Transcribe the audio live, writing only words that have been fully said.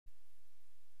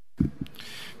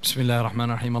بسم الله الرحمن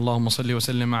الرحيم اللهم صل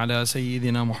وسلم على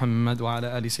سيدنا محمد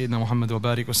وعلى آل سيدنا محمد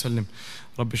وبارك وسلم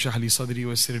رب اشرح لي صدري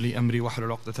ويسر لي أمري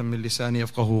واحلل عقدة من لساني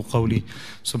يفقهوا قولي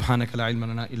سبحانك لا علم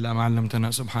لنا إلا ما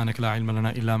علمتنا سبحانك لا علم لنا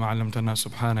إلا ما علمتنا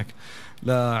سبحانك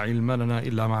لا علم لنا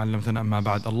إلا ما علمتنا أما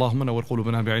بعد اللهم نور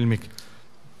قلوبنا بعلمك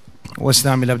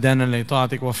واستعمل أبداننا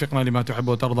لطاعتك ووفقنا لما تحب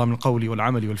وترضى من القول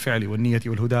والعمل والفعل والنية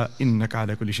والهدى إنك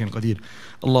على كل شيء قدير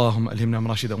اللهم ألهمنا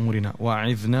مراشد أمورنا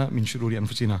وأعذنا من شرور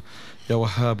أنفسنا يا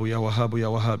وهاب يا وهاب يا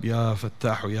وهاب يا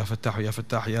فتاح يا فتاح يا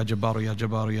فتاح يا جبار يا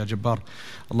جبار يا جبار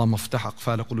اللهم افتح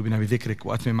أقفال قلوبنا بذكرك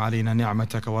وأتمم علينا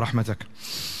نعمتك ورحمتك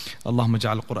اللهم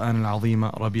اجعل القرآن العظيم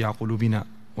ربيع قلوبنا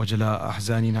وجلاء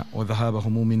أحزاننا وذهاب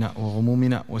همومنا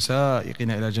وغمومنا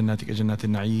وسائقنا إلى جناتك جنات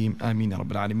النعيم آمين يا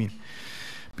رب العالمين.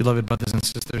 Beloved brothers and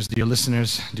sisters, dear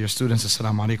listeners, dear students,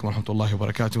 Assalamu alaikum wa rahmatullahi wa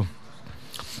barakatuh.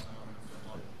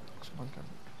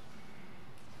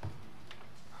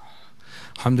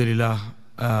 Alhamdulillah,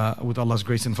 with Allah's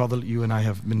grace and fadl, you and I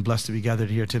have been blessed to be gathered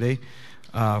here today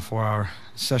for our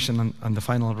session on the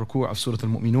final ruku' of Surah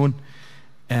Al-Mu'minun,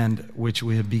 and which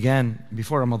we began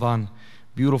before Ramadan.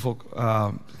 Beautiful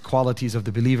qualities of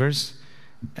the believers,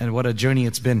 and what a journey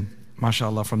it's been,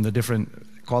 mashallah, from the different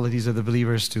qualities of the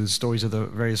believers to the stories of the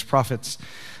various prophets,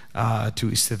 to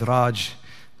istidraj,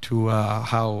 to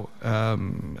how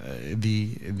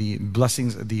the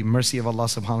blessings, the mercy of Allah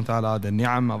subhanahu wa ta'ala, the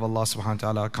ni'am of Allah subhanahu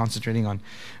wa ta'ala, concentrating on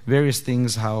various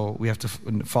things, how we have to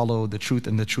follow the truth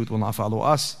and the truth will not follow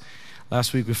us.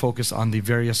 Last week we focused on the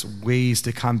various ways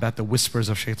to combat the whispers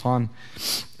of shaitan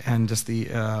and just the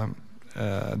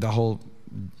whole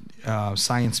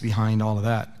science behind all of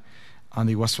that, on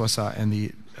the waswasa and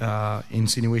the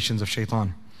insinuations of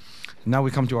shaitan. Now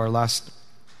we come to our last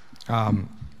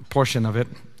portion of it,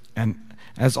 and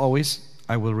as always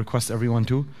I will request everyone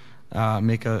to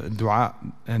make a dua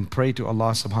and pray to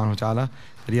Allah subhanahu wa ta'ala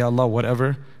that, Ya Allah,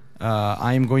 whatever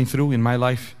I am going through in my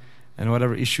life and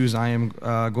whatever issues I am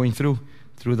going through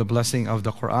the blessing of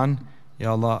the Quran,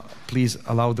 Ya Allah, please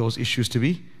allow those issues to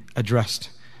be addressed.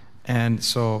 And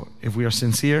so if we are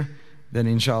sincere, then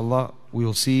inshallah we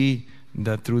will see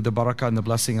that through the barakah and the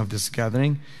blessing of this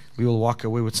gathering, we will walk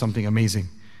away with something amazing.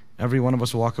 Every one of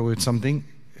us will walk away with something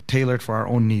tailored for our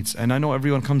own needs. And I know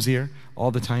everyone comes here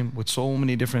all the time with so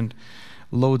many different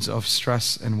loads of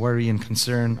stress and worry and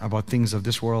concern about things of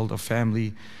this world, of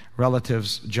family,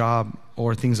 relatives, job,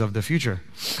 or things of the future.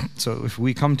 So if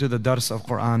we come to the dars of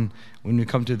Quran, when we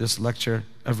come to this lecture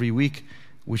every week,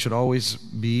 we should always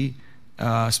be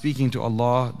speaking to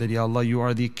Allah that, Ya Allah, you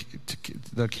are the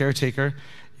caretaker.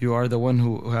 You are the one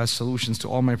who has solutions to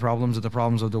all my problems and the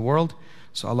problems of the world.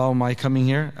 So allow my coming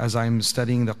here as I'm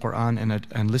studying the Quran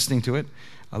and listening to it,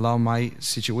 allow my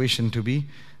situation to be,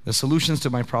 the solutions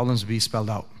to my problems be spelled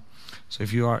out. So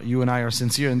if you and I are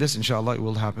sincere in this, inshallah it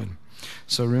will happen.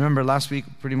 So remember last week,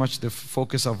 pretty much the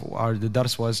focus of the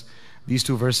dars was these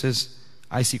two verses.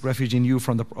 I seek refuge in you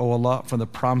from O Allah, from the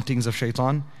promptings of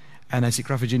shaitan, and I seek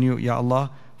refuge in you, Ya Allah,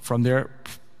 from their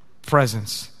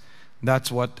presence.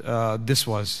 That's what this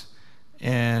was.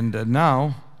 And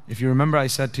now, if you remember, I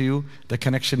said to you the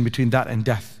connection between that and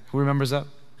death. Who remembers that?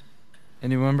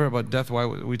 Any remember about death? Why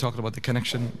we talked about the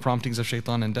connection, promptings of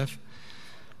shaitan and death?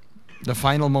 The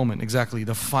final moment, exactly.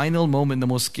 The final moment, the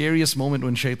most scariest moment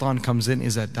when shaitan comes in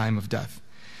is at time of death.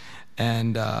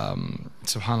 And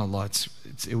subhanAllah,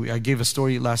 I gave a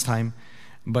story last time,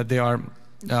 but there are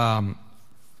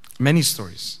many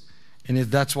stories. And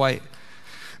that's why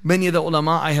many of the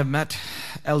ulama I have met,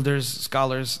 elders,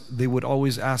 scholars, they would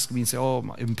always ask me and say, oh,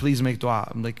 please make dua.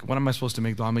 I'm like, what am I supposed to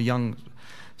make dua? I'm a young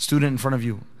student in front of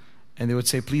you. And they would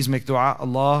say, please make dua.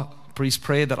 Allah, please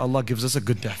pray that Allah gives us a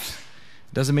good death.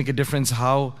 It doesn't make a difference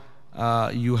how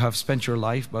you have spent your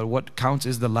life, but what counts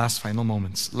is the last final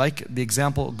moments. Like the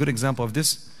example, a good example of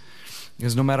this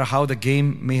is no matter how the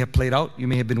game may have played out, you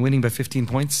may have been winning by 15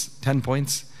 points, 10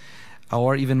 points,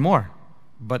 or even more.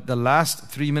 But the last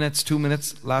 3 minutes, 2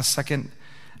 minutes, last second,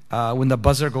 when the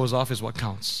buzzer goes off is what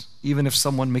counts. Even if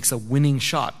someone makes a winning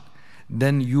shot,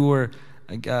 then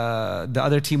the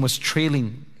other team was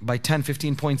trailing by 10,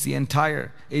 15 points the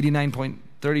entire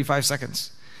 89.35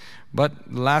 seconds.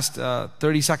 But last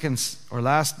 30 seconds, or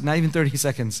not even 30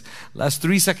 seconds, last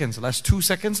 3 seconds, last 2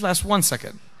 seconds, last 1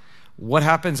 second. What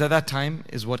happens at that time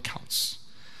is what counts.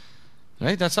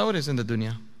 Right? That's how it is in the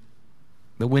dunya.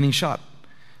 The winning shot.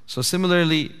 So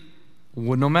similarly,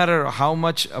 no matter how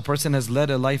much a person has led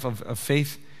a life of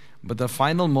faith, but the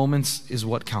final moments is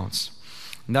what counts.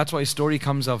 And that's why a story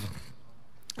comes of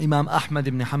Imam Ahmed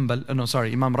ibn Hanbal,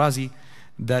 Imam Razi,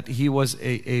 that he was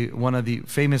one of the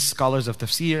famous scholars of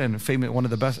tafsir and one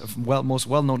of the most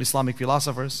well-known Islamic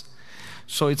philosophers.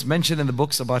 So it's mentioned in the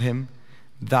books about him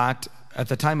that at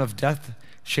the time of death,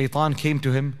 Shaitan came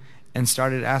to him and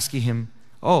started asking him,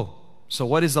 oh, so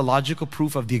what is the logical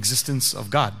proof of the existence of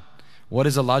God? What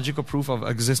is the logical proof of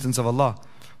existence of Allah?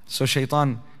 So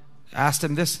Shaitan asked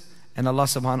him this, and Imam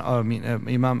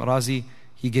Razi,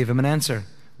 he gave him an answer,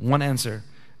 one answer.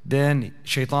 Then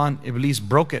Shaitan, Iblis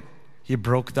broke it. He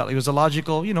broke that. It was a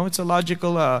logical, it's a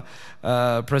logical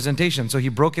presentation. So he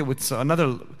broke it with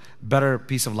another better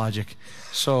piece of logic.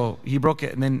 So he broke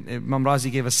it, and then Imam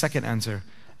Razi gave a second answer.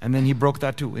 And then he broke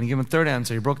that too. And he gave him a third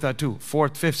answer. He broke that too.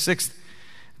 Fourth, fifth, sixth.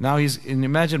 Now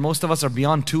imagine most of us are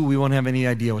beyond two. We won't have any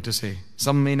idea what to say.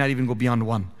 Some may not even go beyond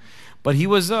one. But he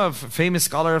was a famous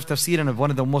scholar of tafsir and of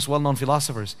one of the most well-known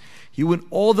philosophers. He went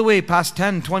all the way past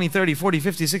 10, 20, 30, 40,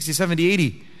 50, 60, 70,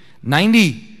 80,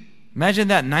 90. Imagine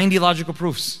that, 90 logical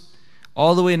proofs.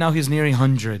 All the way now he's nearing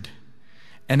 100.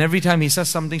 And every time he says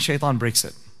something, Shaitan breaks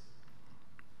it.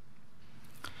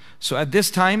 So at this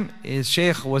time, his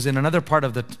sheikh was in another part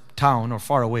of the town or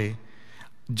far away.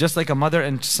 Just like a mother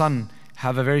and son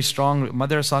have a very strong,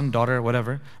 mother, son, daughter,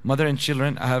 whatever. Mother and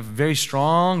children have very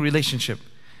strong relationship.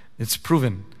 It's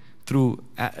proven through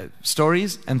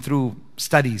stories and through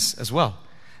studies as well.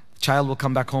 The child will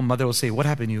come back home, mother will say, what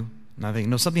happened to you?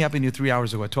 Nothing. No, something happened to you 3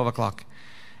 hours ago at 12 o'clock.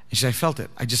 And she said, I felt it.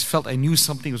 I knew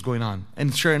something was going on.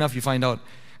 And sure enough, you find out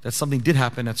that something did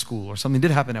happen at school or something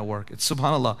did happen at work. It's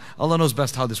subhanAllah. Allah knows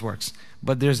best how this works.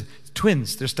 But there's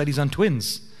twins. There's studies on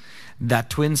twins.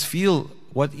 That twins feel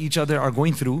what each other are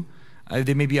going through.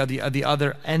 They may be at the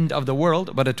other end of the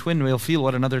world, but a twin will feel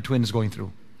what another twin is going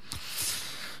through.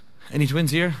 Any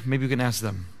twins here? Maybe you can ask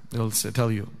them. They'll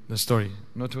tell you the story.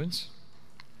 No twins?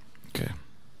 Okay.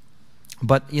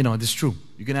 But this is true.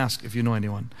 You can ask if you know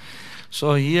anyone.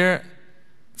 So here,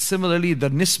 similarly, the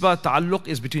nisba ta'alluq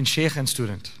is between sheikh and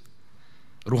student.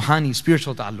 Ruhani,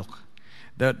 spiritual ta'alluq.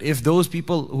 That if those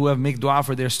people who have make dua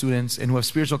for their students and who have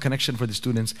spiritual connection for the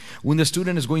students, when the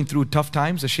student is going through tough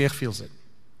times, the sheikh feels it.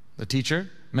 The teacher,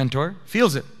 mentor,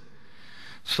 feels it.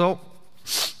 So,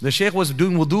 the sheikh was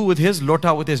doing wudu with his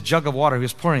lota, with his jug of water. He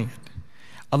was pouring it.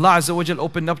 Allah Azza wa Jal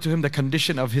opened up to him the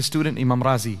condition of his student Imam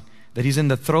Razi, that he's in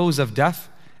the throes of death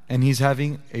and he's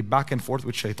having a back and forth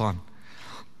with Shaitan.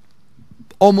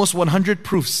 Almost 100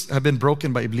 proofs have been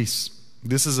broken by Iblis.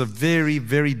 This is a very,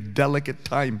 very delicate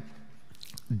time.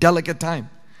 Delicate time.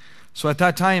 So at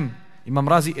that time, Imam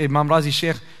Razi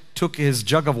Sheikh took his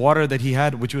jug of water that he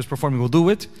had, which he was performing wudu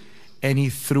with, and he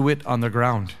threw it on the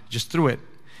ground. Just threw it.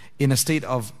 In a state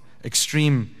of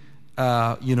extreme,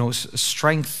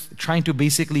 strength, trying to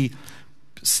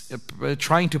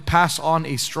pass on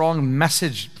a strong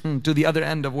message to the other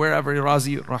end of wherever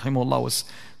Razi rahimahullah was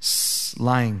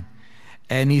lying.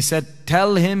 And he said,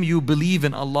 tell him you believe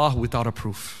in Allah without a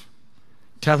proof.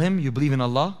 Tell him you believe in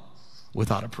Allah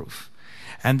without a proof.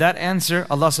 And that answer,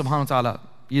 Allah subhanahu wa ta'ala,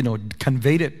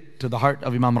 conveyed it to the heart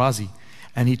of Imam Razi.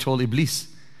 And he told Iblis,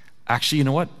 actually, you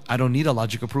know what? I don't need a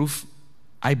logical proof.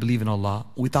 I believe in Allah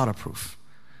without a proof.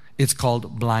 It's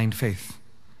called blind faith.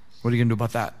 What are you going to do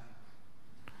about that?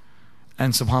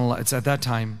 And subhanAllah, it's at that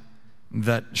time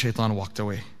that Shaitan walked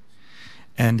away.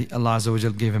 And Allah Azza wa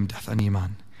Jal gave him death and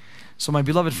iman. So my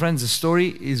beloved friends, the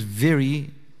story is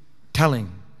very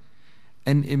telling.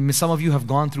 And some of you have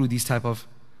gone through these type of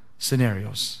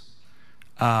scenarios.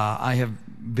 I have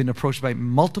been approached by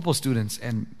multiple students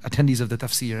and attendees of the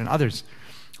tafsir and others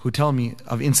who tell me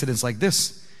of incidents like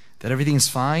this, that everything is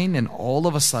fine and all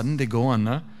of a sudden they go on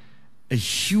a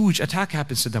huge attack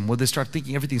happens to them where they start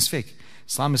thinking everything is fake.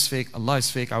 Islam is fake, Allah is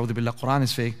fake, A'udhu Billah, Quran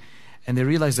is fake. And they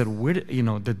realize that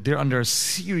that they're under a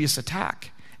serious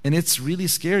attack. And it's really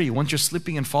scary. Once you're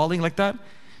slipping and falling like that,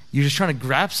 you're just trying to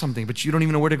grab something, but you don't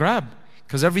even know where to grab.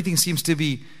 Because everything seems to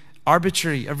be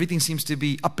arbitrary. Everything seems to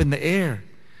be up in the air.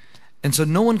 And so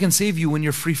no one can save you when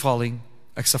you're free falling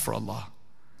except for Allah.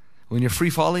 When you're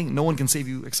free falling, no one can save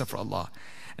you except for Allah.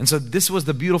 And so this was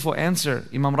the beautiful answer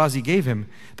Imam Razi gave him,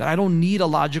 that I don't need a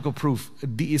logical proof.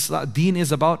 Deen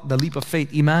is about the leap of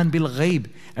faith. Iman bil ghaib.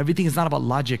 Everything is not about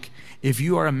logic. If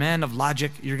you are a man of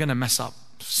logic, you're going to mess up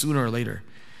sooner or later.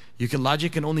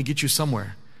 Logic can only get you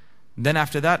somewhere. Then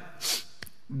after that,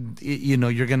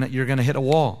 you're gonna hit a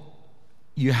wall.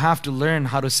 You have to learn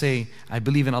how to say, I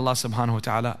believe in Allah subhanahu wa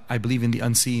ta'ala. I believe in the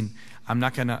unseen. I'm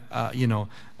not gonna,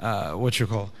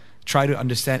 try to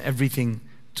understand everything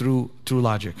through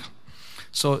logic.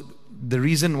 So the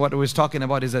reason what I was talking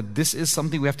about is that this is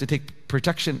something we have to take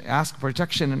protection, ask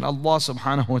protection in Allah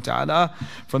subhanahu wa ta'ala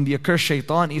from the accursed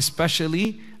shaitan,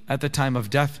 especially at the time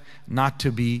of death, not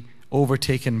to be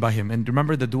overtaken by him. And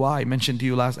remember the dua I mentioned to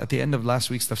you at the end of last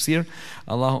week's tafsir.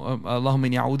 Allahumma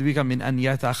inni a'udhu bika min an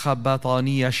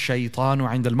yatakhabbatani ash-shaytanu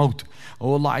 'inda al-maut.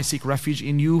 Oh Allah, I seek refuge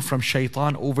in you from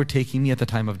shaitan overtaking me at the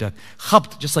time of death.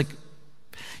 Khabt, just like,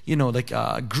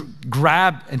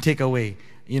 grab and take away,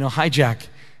 hijack.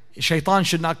 Shaitan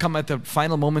should not come at the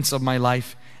final moments of my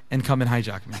life and come and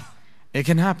hijack me. It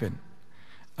can happen.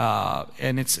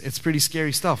 And it's pretty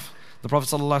scary stuff. The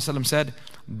Prophet ﷺ said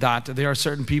that there are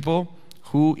certain people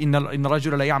who there are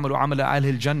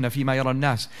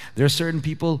certain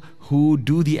people who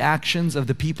do the actions of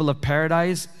the people of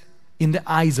paradise in the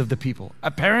eyes of the people.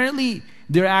 Apparently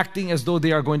they're acting as though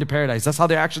they are going to paradise. That's how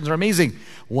their actions are amazing.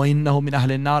 Even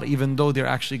though they're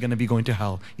actually going to be going to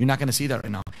hell. You're not going to see that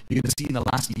right now. You're going to see in the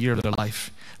last year of their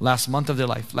life, last month of their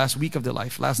life, last week of their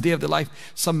life, last day of their life,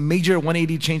 some major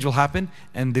 180 change will happen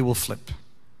and they will flip.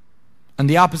 And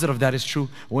the opposite of that is true.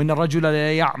 That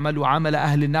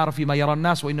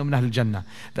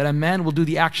a man will do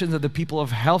the actions of the people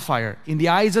of hellfire in the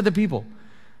eyes of the people.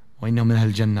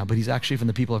 But he's actually from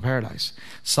the people of paradise.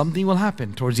 Something will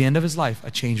happen towards the end of his life. A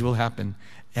change will happen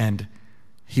and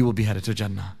he will be headed to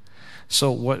Jannah. So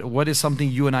what is something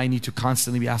you and I need to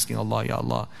constantly be asking Allah? Ya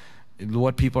Allah,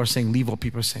 what people are saying, leave what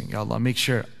people are saying. Ya Allah, make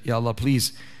sure. Ya Allah,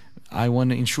 please, I want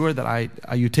to ensure that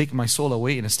you take my soul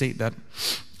away in a state that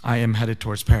I am headed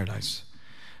towards paradise.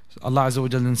 So Allah Azza wa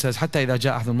Jalla says, حَتَّى إِذَا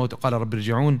جَاءَ أَحْدُ الْمَوْتِ قَالَ رَبِّ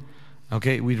ارْجِعُونَ.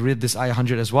 Okay, we read this ayah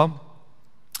 100 as well.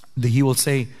 He will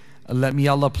say,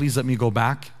 Allah, please let me go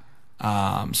back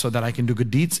so that I can do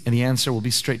good deeds. And the answer will be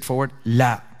straightforward.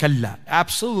 La, kalla.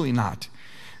 Absolutely not.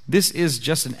 This is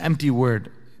just an empty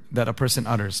word that a person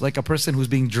utters. Like a person who's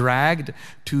being dragged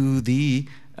to the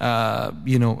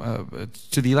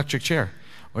electric chair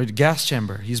or gas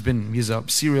chamber. He's a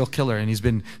serial killer and he's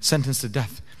been sentenced to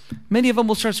death. Many of them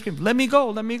will start screaming, let me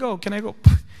go, can I go?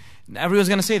 Everyone's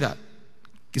going to say that.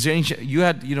 You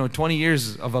had 20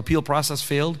 years of appeal process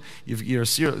failed.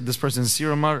 This person's a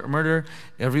serial murderer.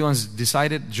 Everyone's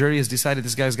decided, jury has decided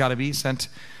this guy's got to be sent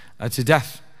to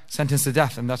death, sentenced to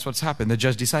death, and that's what's happened. The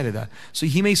judge decided that. So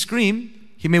he may scream,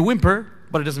 he may whimper,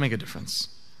 but it doesn't make a difference.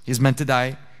 He's meant to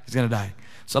die, he's going to die.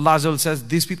 So Allah Azza wa Jalla says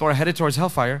these people are headed towards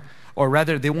hellfire, or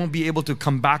rather they won't be able to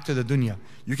come back to the dunya.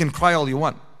 You can cry all you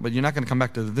want, but you're not going to come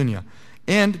back to the dunya.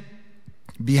 And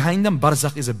behind them,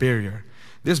 barzakh is a barrier.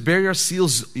 This barrier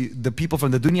seals the people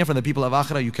from the dunya, from the people of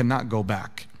akhirah. You cannot go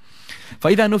back.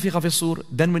 فَإِذَا نُفِخَ فِي الصُّورِ.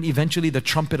 Then when eventually the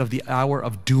trumpet of the hour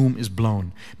of doom is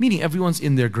blown, meaning everyone's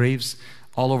in their graves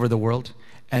all over the world,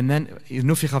 and then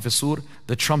نُفِخَ فِي الصُّورِ,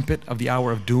 the trumpet of the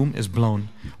hour of doom is blown.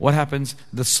 What happens?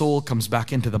 The soul comes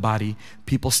back into the body.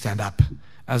 People stand up.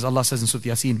 As Allah says in Surah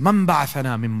Yasin, مَنْ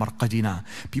بَعَثَنَا مِنْ مَرْقَدِنَا.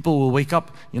 People will wake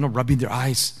up, rubbing their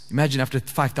eyes. Imagine after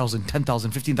 5,000,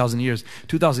 10,000, 15,000 years,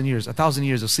 2,000 years, 1,000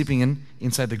 years of sleeping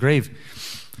inside the grave.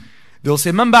 They'll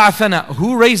say, مَنْ بَعَثَنَا.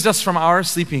 Who raised us from our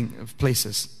sleeping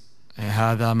places?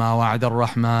 هَذَا مَا وَعَدَ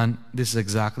الرَّحْمَنِ. This is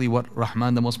exactly what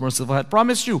Rahman, the most merciful, had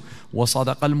promised you.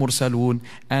 وَصَدَقَ الْمُرْسَلُونَ.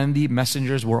 And the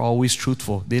messengers were always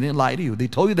truthful. They didn't lie to you. They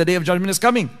told you the day of judgment is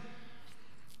coming.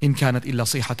 إن كانت إلا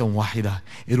صيحة واحدة.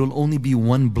 It will only be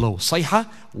one blow. صيحة,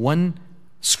 one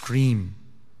scream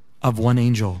of one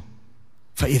angel.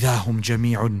 فإذا هم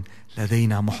جميع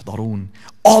لدينا محضرون.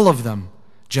 All of them,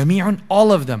 جميع,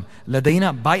 all of them,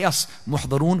 لدينا, by us,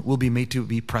 محضرون, will be made to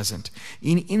be present.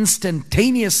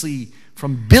 Instantaneously,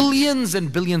 from billions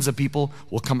and billions of people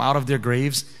will come out of their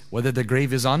graves, whether the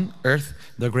grave is on earth,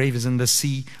 the grave is in the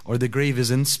sea, or the grave is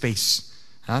in space.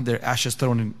 Their ashes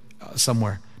thrown in,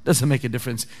 somewhere. Doesn't make a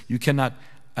difference. You cannot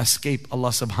escape Allah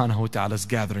subhanahu wa ta'ala's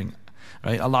gathering.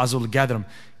 Right? Allah Azza wa Jalla gather them.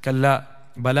 كَلَّا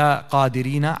بَلَا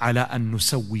قَادِرِينَ عَلَىٰ أَن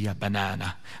نُسَوِّيَ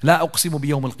بَنَانَهُ لَا أُقْسِمُ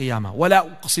بِيَوْمِ الْقِيَامَةِ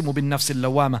وَلَا أُقْسِمُ بِالنَّفْسِ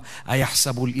اللَّوَّامَةِ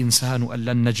أَيَحْسَبُ الْإِنسَانُ أَن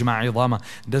لَّن نَّجْمَعَ عِظَامَهُ.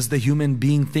 Does the human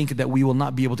being think that we will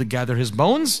not be able to gather his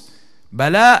bones?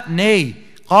 بَلَا, nay,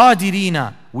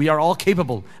 قَادِرِينَ, we are all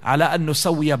capable, عَلَىٰ أَن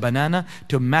نُسَوِّيَ بَنَانَهُ,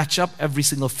 to match up every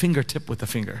single fingertip with the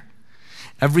finger.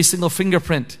 Every single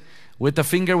fingerprint with the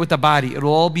finger, with the body, it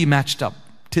will all be matched up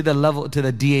to the level, to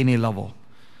the DNA level.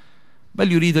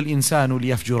 بل يريد الإنسان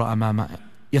ليفجر أمامه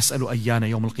يسأل أيان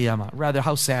يوم القيامة. Rather,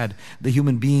 how sad, the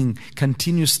human being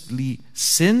continuously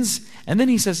sins, and then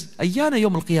he says, أيان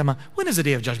يوم القيامة, when is the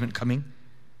day of judgment coming?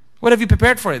 What have you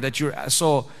prepared for it that you're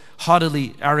so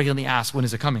haughtily, arrogantly ask, when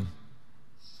is it coming?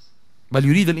 بل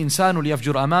يريد الإنسان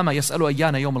ليفجر أمامه يسأل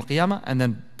أيان يوم القيامة. And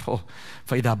then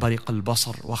فإذا برق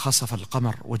البصر وخسف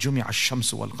القمر وجمع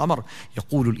الشمس والقمر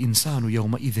يقول الإنسان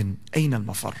يومئذ أين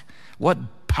المفر. What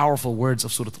powerful words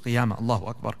of Surah Al-Qiyamah. Allahu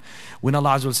Akbar. When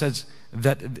Allah Azza wa Jalla says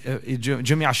that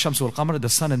جمع الشمس والقمر, the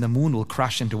sun and the moon will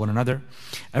crash into one another.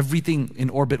 Everything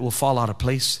in orbit will fall out of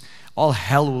place. all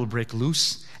hell will break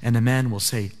loose, and a man will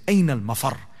say, أين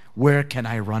المفر? Where can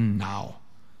I run now?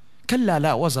 كلا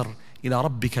لا وزر إلى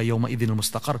ربك يومئذ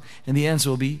المستقر. And the answer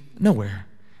will be, nowhere.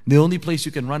 The only place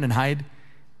you can run and hide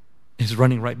is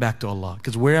running right back to Allah.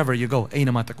 Because wherever you go,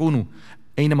 أينما تكونوا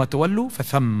أينما تولوا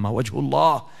فثم وجه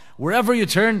الله. Wherever you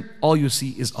turn, all you see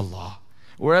is Allah.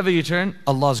 Wherever you turn,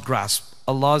 Allah's grasp,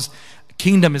 Allah's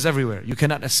kingdom is everywhere. You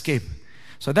cannot escape.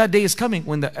 So that day is coming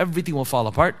when everything will fall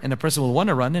apart and a person will want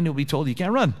to run and he'll be told you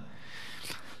can't run.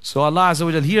 So Allah Azza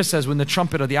wa Jal here says when the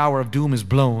trumpet of the hour of doom is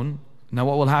blown, now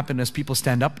what will happen as people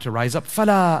stand up to rise up?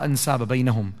 فَلَا أَنْسَابَ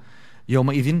بَيْنَهُمْ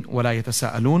يَوْمَئِذٍ وَلَا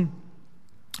يَتَسَاءَلُونَ.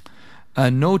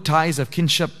 No ties of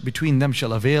kinship between them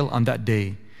shall avail on that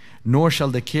day, nor shall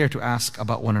they care to ask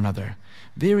about one another.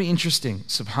 Very interesting,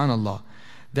 subhanallah,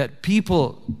 that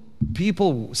people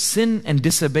sin and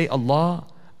disobey Allah.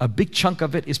 A big chunk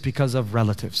of it is because of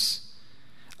relatives.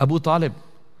 Abu Talib,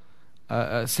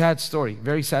 a sad story,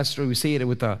 very sad story. We say it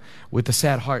with a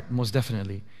sad heart, most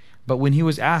definitely. But when he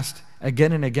was asked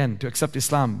again and again to accept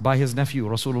Islam by his nephew,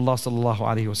 Rasulullah sallallahu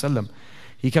alaihi wasallam,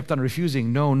 he kept on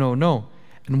refusing, no, no, no.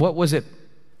 And what was it?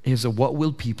 He said, what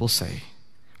will people say?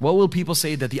 What will people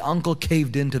say that the uncle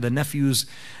caved into the nephew's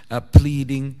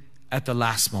pleading at the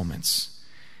last moments?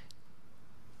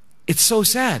 It's so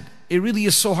sad. It really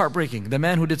is so heartbreaking. The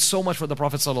man who did so much for the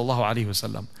Prophet sallallahu alaihi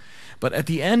wasallam. But at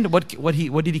the end, what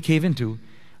did he cave into?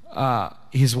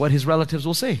 Is what his relatives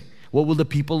will say. What will the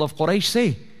people of Quraysh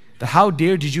say? How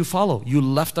dare did you follow? You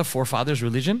left the forefathers'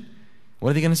 religion?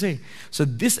 What are they going to say? So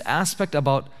this aspect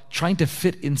about trying to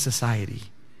fit in society.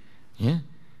 Yeah?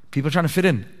 People trying to fit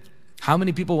in. How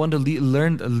many people want to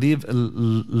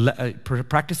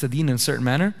practice the deen in a certain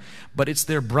manner, but it's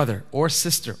their brother or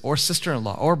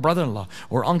sister-in-law or brother-in-law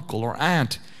or uncle or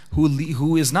aunt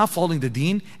who is not following the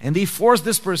deen, and they force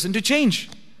this person to change.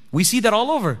 We see that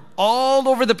all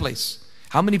over the place.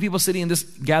 How many people sitting in this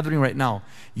gathering right now,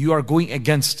 you are going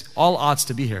against all odds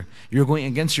to be here. You're going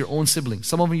against your own siblings.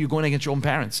 Some of you are going against your own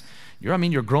parents.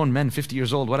 You're grown men, 50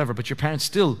 years old, whatever, but your parents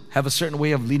still have a certain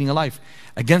way of leading a life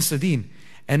against the deen.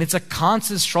 And it's a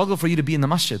constant struggle for you to be in the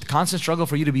masjid, constant struggle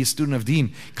for you to be a student of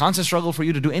deen, constant struggle for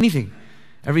you to do anything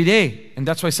every day. And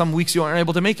that's why some weeks you aren't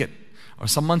able to make it, or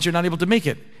some months you're not able to make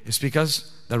it. It's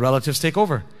because the relatives take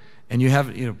over. And you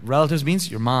have, relatives means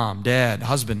your mom, dad,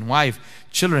 husband, wife,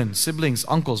 children, siblings,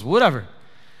 uncles, whatever.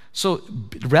 So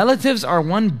relatives are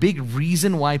one big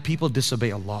reason why people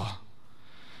disobey Allah.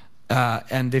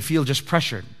 And they feel just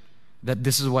pressured that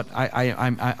this is what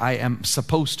I am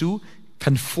supposed to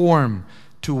conform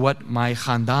to what my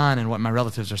khandan and what my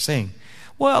relatives are saying.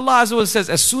 Well, Allah Azza wa Jalla says,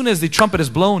 as soon as the trumpet is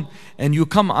blown and you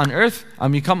come on earth,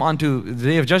 you come onto the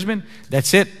day of judgment,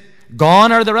 that's it.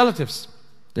 Gone are the relatives.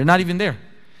 They're not even there.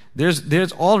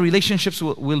 There's all relationships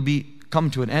will come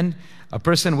to an end. A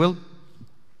person will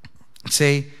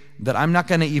say that I'm not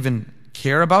going to even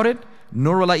care about it,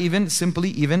 nor will I even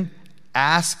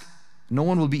ask. No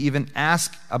one will be even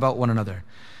asked about one another.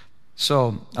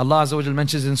 So Allah Azza wa Jalla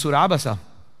mentions in Surah Abasa,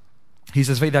 He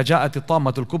says, فَإِذَا جَاءَتِ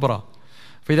الطَّامَّةُ الْكُبْرَى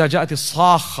فَإِذَا جَاءَتِ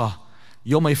الصَّاخَّةُ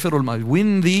يَوْمَ يَفِرُّ الْمَرْءُ.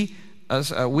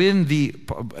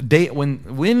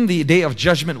 When the day of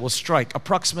judgment will strike,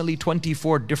 approximately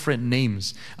 24 different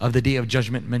names of the day of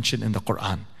judgment mentioned in the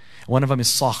Quran. One of them is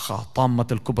Sakha,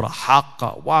 Tammat al-Kubra,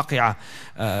 Haqqa, Waqi'a,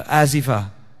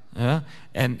 Azifa,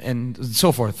 and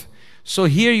so forth. So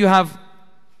here you have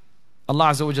Allah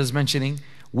Azza wa Jalla is mentioning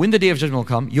when the day of judgment will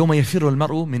come, يَوْمَ يَفِرُّ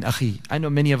الْمَرْءُ مِنْ أَخِيهِ. I know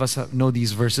many of us know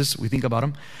these verses, we think about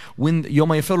them. When يَوْمَ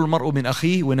يَفِرُّ الْمَرْءُ مِنْ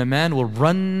أَخِيهِ, when a man will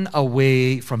run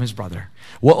away from his brother.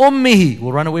 وَأُمِّهِ,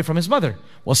 will run away from his mother.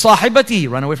 وَصَاحِبَتِهِ,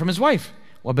 run away from his wife.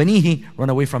 وَبَنِيهِ, run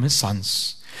away from his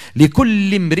sons.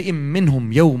 لِكُلِّ امْرِئٍ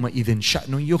مِّنْهُمْ يَوْمَئِذٍ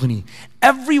شَأْنٌ يُغْنِي.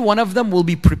 Every one of them will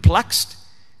be perplexed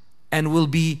and will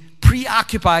be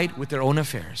preoccupied with their own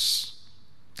affairs.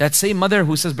 That same mother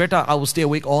who says, Beta, I will stay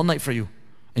awake all night for you.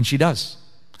 And she does,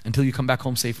 until you come back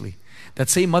home safely. That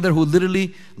same mother who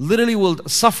literally will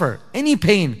suffer any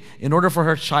pain in order for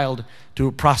her child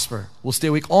to prosper, will stay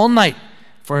awake all night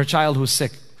for her child who's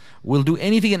sick, will do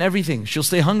anything and everything. She'll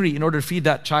stay hungry in order to feed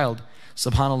that child.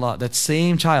 SubhanAllah, that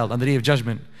same child on the day of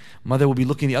judgment, mother will be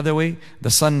looking the other way. The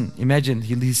son, imagine,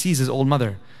 he sees his old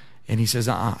mother and he says,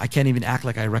 I can't even act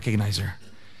like I recognize her.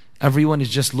 Everyone is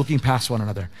just looking past one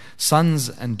another. Sons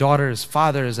and daughters,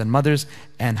 fathers and mothers,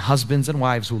 and husbands and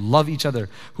wives who love each other,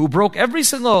 who broke every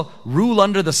single rule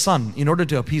under the sun in order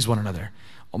to appease one another.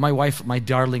 Oh, my wife, my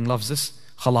darling loves this.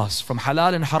 Khalas, from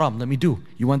halal and haram, let me do.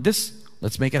 You want this?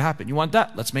 Let's make it happen. You want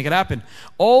that? Let's make it happen.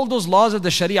 All those laws of the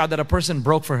Sharia that a person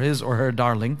broke for his or her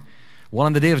darling, well,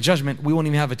 on the day of judgment, we won't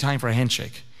even have a time for a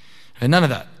handshake. And none of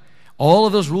that. All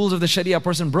of those rules of the Sharia a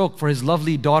person broke for his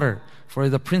lovely daughter, for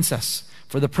the princess,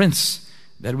 for the prince,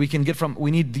 that we can get from,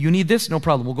 you need this? No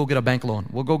problem, we'll go get a bank loan.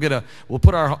 We'll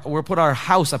put our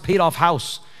house, a paid off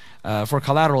house, for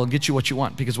collateral and get you what you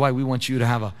want. Because why? We want you to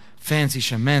have a fancy,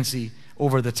 shamancy,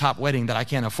 over the top wedding that I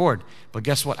can't afford. But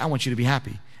guess what? I want you to be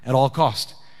happy at all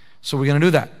cost. So we're going to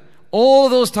do that. All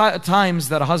those times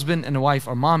that a husband and a wife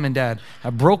or mom and dad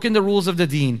have broken the rules of the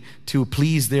deen to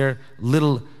please their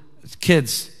little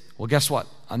kids. Well, guess what?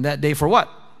 On that day, for what?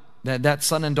 That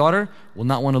son and daughter will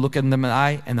not want to look at them in the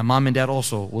eye, and the mom and dad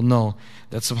also will know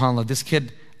that, subhanAllah, this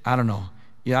kid, I don't know.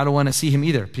 I don't want to see him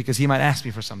either, because he might ask me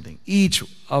for something. Each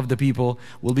of the people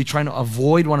will be trying to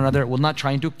avoid one another, will not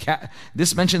trying to.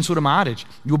 This mentions Surah Ma'arij.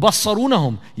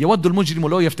 يُبَصَّرُونَهُمْ يَوَدُّ الْمُجْرِمُ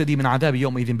لَوْ يَفْتَدِي مِنْ عَذَابِ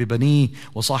يَوْمَئِذٍ بِبَنِيهِ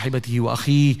وَصَاحِبَتِهِ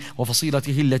وَأَخِيهِ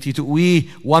وَفَصِيلَتِهِ الَّتِي تُؤْوِيهِ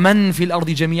وَمَنْ فِي الْأَرْضِ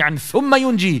جَمِيعًا ثُمَّ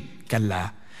يُنْجِي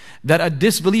كَلَّا. That a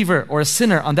disbeliever or a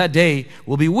sinner on that day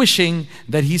will be wishing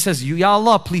that he says, Ya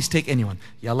Allah, please take anyone.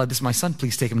 Ya Allah, this is my son,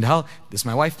 please take him to hell. This is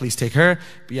my wife, please take her.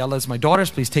 Ya Allah, this is my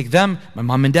daughters, please take them. My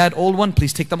mom and dad, old one,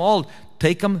 please take them all.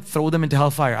 Take them, throw them into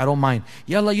hellfire. I don't mind.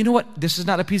 Ya Allah, you know what? This is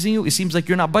not appeasing you. It seems like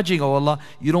you're not budging, oh Allah.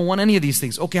 You don't want any of these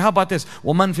things. Okay, how about this?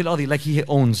 وَمَنْ فِي الْأَرْضِ, like he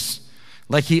owns.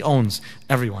 Like he owns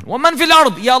everyone. وَمَنْ فِي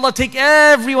الْأَرْضِ, Ya Allah, take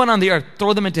everyone on the earth.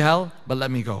 Throw them into hell, but let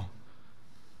me go.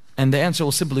 And the answer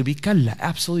will simply be, Kalla,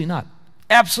 absolutely not.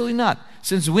 Absolutely not.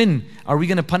 Since when are we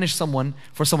going to punish someone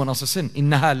for someone else's sin?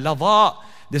 Innaha ladha.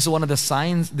 This is one of the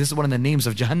signs, this is one of the names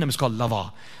of Jahannam. It's called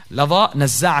ladha. Ladha,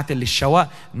 nazza'at lishawa.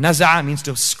 Naza'a means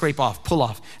to scrape off, pull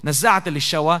off. Nazza'at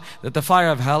lishawa, that the fire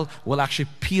of hell will actually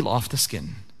peel off the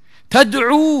skin.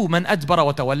 Tad'u man adbara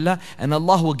wa tawalla, and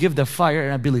Allah will give the fire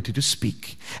an ability to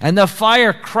speak. And the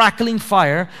fire, crackling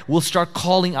fire, will start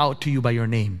calling out to you by your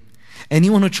name.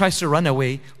 Anyone who tries to run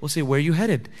away will say, where are you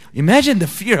headed? Imagine the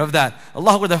fear of that.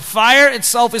 Allah, where the fire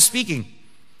itself is speaking.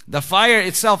 The fire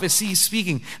itself is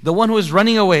speaking. The one who is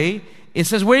running away, it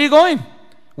says, where are you going?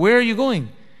 Where are you going?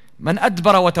 Man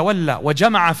adbara wa tawalla wa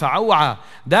jama'a fa'aw'a.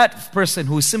 That person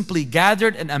who simply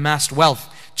gathered and amassed wealth,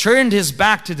 turned his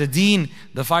back to the deen,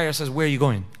 the fire says, where are you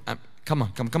going?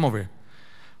 Come over here.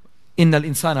 إِنَّ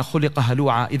الْإِنسَانَ خُلِقَ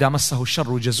هَلُوعًا إِذَا مَسَّهُ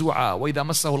الشَّرُّ جَزُوعًا وَإِذَا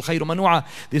مَسَّهُ الْخَيْرُ مَنُوعًا.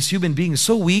 This human being is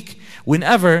so weak,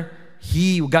 whenever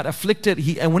he got afflicted,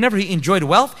 and whenever he enjoyed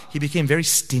wealth, he became very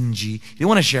stingy. He didn't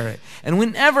want to share it. And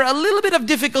whenever a little bit of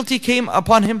difficulty came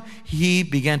upon him, he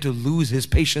began to lose his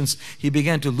patience. He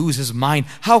began to lose his mind.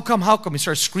 How come? He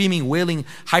starts screaming, wailing,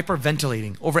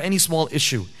 hyperventilating over any small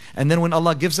issue. And then when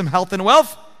Allah gives him health and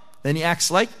wealth, then he acts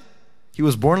like he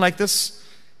was born like this.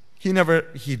 He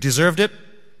deserved it.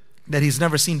 That he's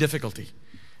never seen difficulty,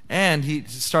 and he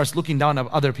starts looking down at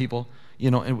other people,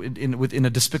 in a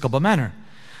despicable manner.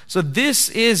 So this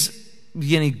is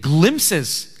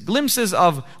glimpses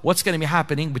of what's going to be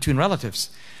happening between relatives.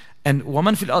 And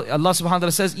Allah subhanahu wa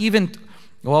ta'ala says, even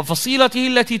وَفَصِيلَتِهِ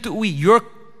الَّتِي تُؤْوِي, your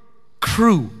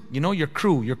crew, your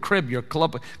crew, your crib, your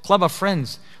club of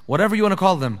friends, whatever you want to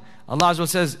call them. Allah Azza wa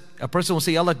says, a person will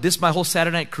say, Allah, this is my whole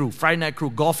Saturday night crew, Friday night crew,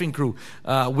 golfing crew,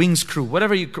 wings crew,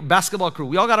 basketball crew.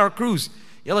 We all got our crews.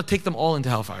 Allah, take them all into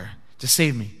hellfire. Just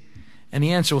save me. And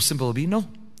the answer will simply be, no,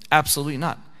 absolutely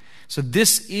not. So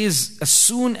this is, as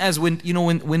soon as when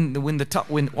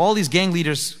all these gang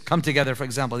leaders come together, for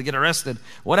example, they get arrested,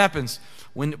 what happens?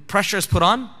 When pressure is put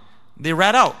on, they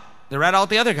rat out. They rat out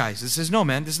the other guys. They says, no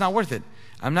man, this is not worth it.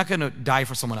 I'm not going to die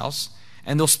for someone else.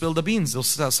 And they'll spill the beans. They'll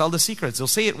sell the secrets. They'll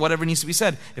say it, whatever needs to be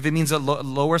said. If it means a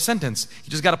lower sentence,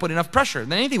 you just got to put enough pressure.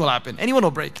 Then anything will happen. Anyone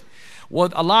will break. Well,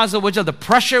 Allah Azza wa Jalla, the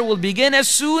pressure will begin as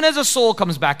soon as a soul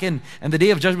comes back in. And the day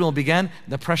of judgment will begin.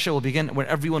 The pressure will begin where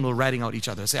everyone will ratting out each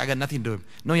other. Say, I got nothing to do with him.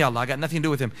 No, Ya Allah, I got nothing to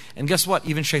do with him. And guess what?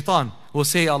 Even shaitan will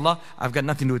say, Allah, I've got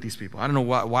nothing to do with these people. I don't know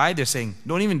why they're saying,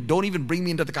 don't even bring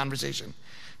me into the conversation.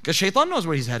 Because shaitan knows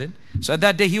where he's headed. So at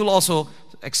that day, he will also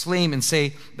exclaim and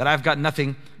say that I've got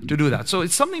nothing to do with that. So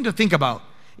it's something to think about.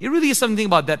 It really is something to think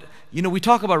about that. We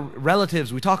talk about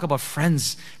relatives, we talk about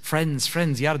friends,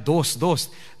 yaar,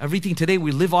 dost. Everything today,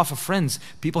 we live off of friends.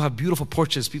 People have beautiful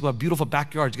porches, people have beautiful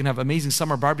backyards, you're going to have amazing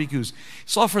summer barbecues.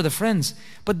 It's all for the friends.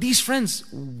 But these friends,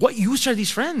 what use are these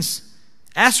friends?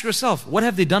 Ask yourself, what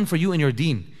have they done for you in your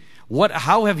deen?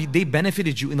 How have they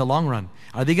benefited you in the long run?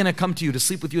 Are they going to come to you to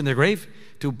sleep with you in their grave?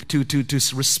 To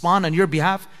respond on your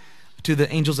behalf to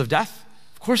the angels of death?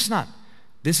 Of course not.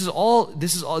 It's all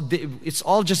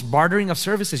just bartering of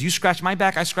services. You scratch my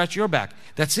back, I scratch your back.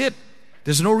 That's it.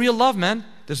 There's no real love, man.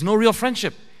 There's no real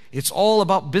friendship. It's all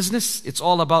about business. It's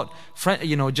all about,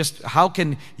 just how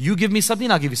can you give me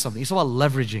something, I'll give you something. It's all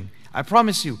about leveraging. I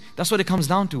promise you, that's what it comes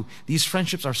down to. These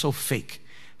friendships are so fake.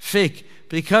 Fake.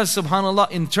 Because,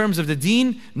 subhanAllah, in terms of the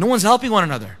deen, no one's helping one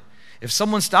another. If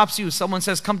someone stops you, someone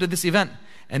says, come to this event,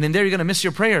 and in there you're going to miss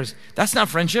your prayers, that's not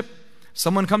friendship.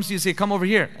 Someone comes to you and say, come over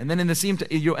here, and then in the same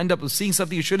you end up seeing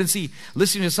something you shouldn't see,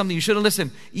 listening to something you shouldn't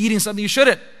listen, eating something you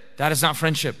shouldn't. That is not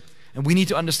friendship. And we need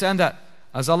to understand that.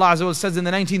 As Allah Azza wa says in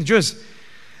the 19th juz,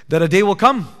 that a day will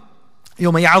come,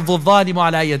 يَوْمَ يَعَضُّ الظَّالِمُ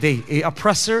عَلَى يَدَيْهِ. A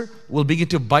oppressor will begin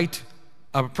to bite,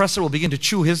 a oppressor will begin to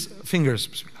chew his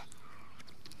fingers.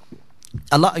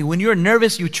 Allah, when you're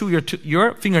nervous, you chew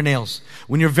your fingernails.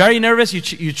 When you're very nervous, you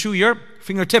chew your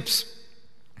fingertips.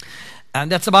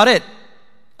 And that's about it.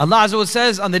 Allah Azza wa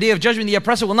says on the day of judgment, the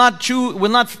oppressor will not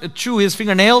chew his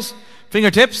fingernails,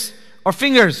 fingertips, or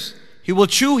fingers. He will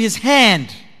chew his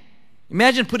hand.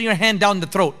 Imagine putting your hand down the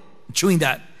throat, chewing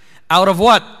that. Out of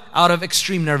what? Out of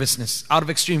extreme nervousness, out of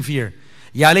extreme fear.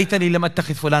 يَا لَيْتَنِي لَمْ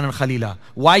أَتَّخِذْ فُلَانًا خَلِيلًا.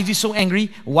 Why is he so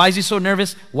angry? Why is he so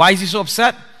nervous? Why is he so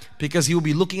upset? Because he will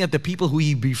be looking at the people who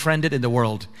he befriended in the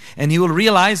world. And he will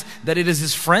realize that it is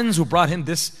his friends who brought him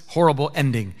this horrible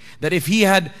ending. That if he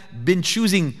had been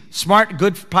choosing smart,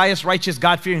 good, pious, righteous,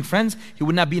 God-fearing friends, he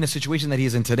would not be in a situation that he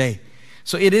is in today.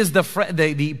 So it is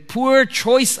the poor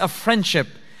choice of friendship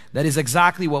that is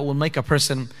exactly what will make a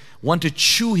person want to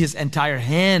chew his entire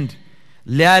hand.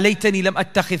 لَا لَيْتَنِي لَمْ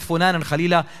أَتَّخِذْ فُلَانًا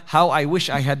خَلِيلًا. How I wish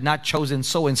I had not chosen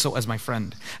so and so as my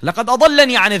friend. لَقَدْ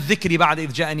أَضَلَّنِي عَنِ الذِّكْرِ بَعْدَ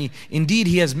إِذْ جَاءَنِي. Indeed,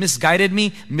 he has misguided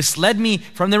me, misled me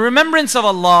from the remembrance of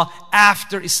Allah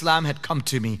after Islam had come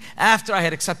to me, after I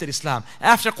had accepted Islam,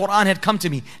 after Quran had come to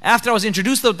me, after I was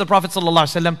introduced to the Prophet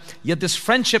ﷺ. Yet this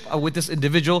friendship with this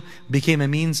individual became a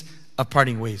means of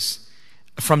parting ways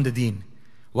from the deen.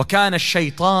 وَكَانَ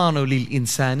الشَّيْطَانُ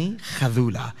لِلْإِنسَانِ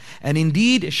خَذُولًا. And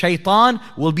indeed, shaitan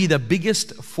will be the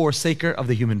biggest forsaker of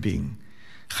the human being.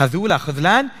 خَذُولًا,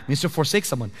 khudlan means to forsake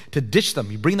someone, to ditch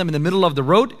them. You bring them in the middle of the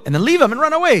road and then leave them and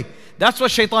run away. That's what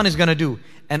shaitan is going to do.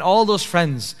 And all those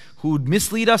friends who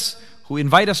mislead us, who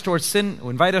invite us towards sin, who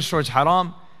invite us towards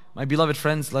haram, my beloved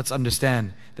friends, let's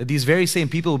understand that these very same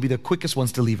people will be the quickest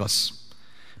ones to leave us.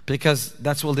 Because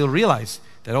that's what they'll realize.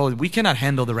 That, oh, we cannot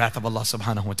handle the wrath of Allah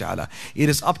subhanahu wa ta'ala. It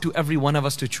is up to every one of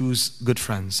us to choose good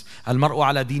friends. Al-mar'u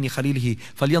ala dini khalilihi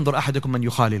falyanzur ahadukum man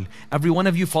yukhalil. Every one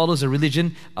of you follows a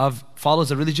religion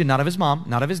not of his mom,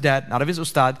 not of his dad, not of his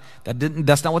ustad.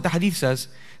 That's not what the hadith says.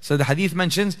 So the hadith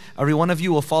mentions every one of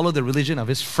you will follow the religion of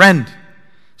his friend.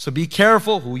 So be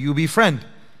careful who you befriend.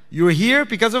 You are here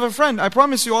because of a friend. I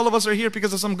promise you, all of us are here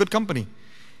because of some good company.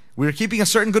 We're keeping a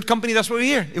certain good company, that's why we're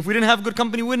here. If we didn't have good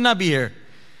company, we would not be here.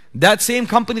 That same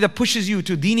company that pushes you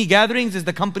to dini gatherings is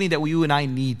the company that you and I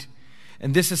need.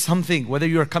 And this is something, whether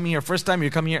you're coming here first time or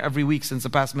you're coming here every week since the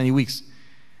past many weeks,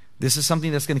 this is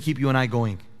something that's going to keep you and I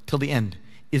going till the end,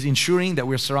 is ensuring that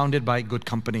we're surrounded by good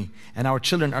company. And our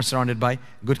children are surrounded by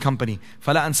good company.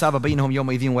 فَلَا أَنْسَابَ بَيْنَهُمْ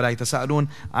يَوْمَئِذٍ وَلَا يَتَسَاءَلُونَ.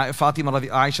 Fatima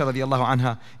Aisha radiallahu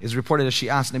anha is reported as she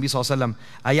asked Nabi sallallahu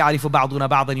alayhi wa sallam, أَيَعْرِفُ بَعْضُنَا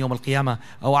بَعْضًا يَوْمَ الْقِيَامَةِ.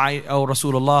 O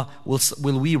Rasulullah,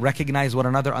 will we recognize one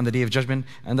another on the day of judgment?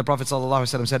 And the Prophet sallallahu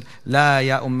alayhi wa sallam said, لَا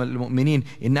يَا أُمَّ الْمُؤْمِنِينَ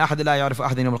إِنَّ أَحَدَ لَا يَعْرِفُ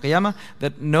أَحَدًا يَوْمَ الْقِيَامَةِ.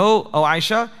 That no, O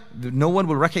Aisha, no one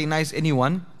will recognize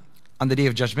anyone on the day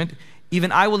of judgment.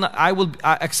 Even I will not,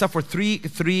 except for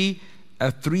three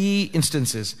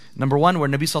instances. Number one, where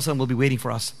Nabi Sallallahu Alaihi Wasallam will be waiting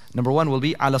for us. Number one will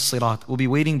be ala sirat. We'll be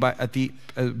waiting at the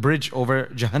bridge over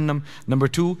Jahannam. Number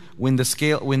two, when the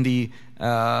suhuf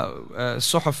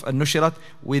al-nushirat,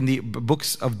 when the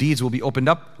books of deeds will be opened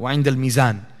up. وعند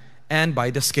الميزان. And by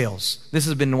the scales. This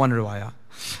has been one riwayah.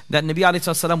 That Nabi Alaihi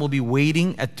Wasallam will be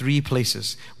waiting at three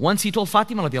places. Once he told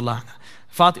Fatima radiallahu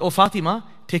anha, "O Fatima,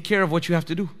 take care of what you have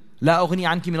to do. لا أغني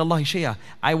عنك من الله شيئا.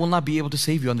 I will not be able to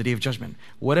save you on the day of judgment.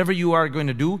 Whatever you are going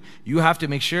to do, you have to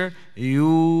make sure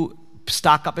you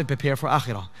stock up and prepare for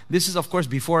akhirah." This is of course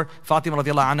before Fatima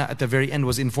radiallahu anha at the very end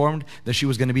was informed that she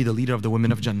was going to be the leader of the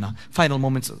women of Jannah. Final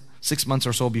moments, 6 months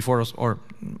or so before, or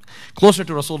closer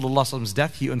to Rasulullah's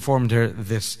death, he informed her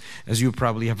this. As you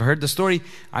probably have heard the story,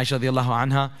 Aisha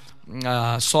radiallahu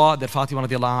anha saw that Fatima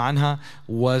radiallahu anha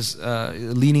was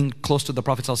leaning close to the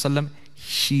Prophet sallallahu alaihi wasallam.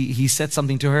 He said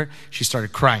something to her, she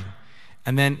started crying.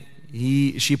 And then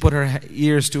she put her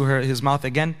ears to his mouth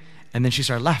again, and then she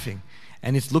started laughing.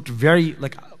 And it looked very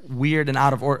weird and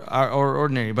out of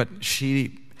ordinary, but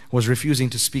she was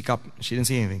refusing to speak up. She didn't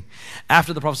say anything.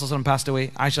 After the Prophet ﷺ passed away,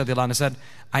 Aisha radiallahu anha said,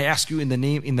 "I ask you in the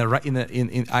name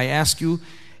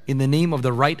of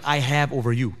the right I have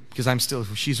over you," because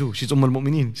she's who? She's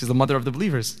al-Mu'mineen. She's the mother of the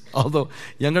believers. Although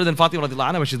younger than Fatima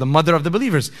radiallahu anha, but she's the mother of the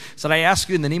believers. So I ask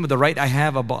you in the name of the right I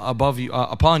have above you,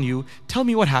 upon you, tell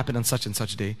me what happened on such and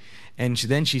such day. And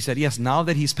then she said, yes, now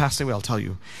that he's passed away, I'll tell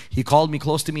you. He called me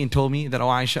close to me and told me that,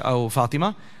 oh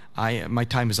Fatima, my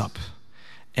time is up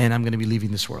and I'm going to be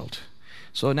leaving this world.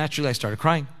 So naturally I started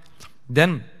crying.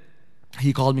 Then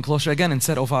he called me closer again and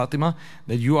said, "O Fatima,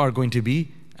 that you are going to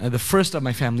be the first of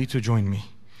my family to join me."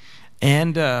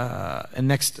 And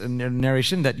next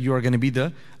narration, that you are going to be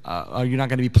you're not going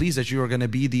to be pleased that you are going to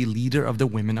be the leader of the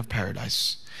women of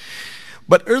paradise.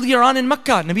 But earlier on in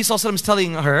Makkah, Nabi Sallallahu Alaihi Wasallam is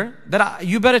telling her that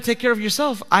you better take care of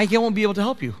yourself. I won't be able to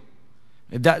help you.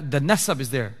 The nasab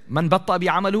is there. Man batta bi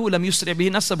amaluhu lam yusri bihi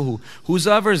nasabuhu.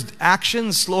 Whosoever's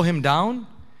actions slow him down,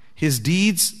 his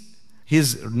deeds,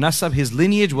 his nasab, his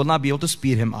lineage will not be able to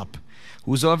speed him up.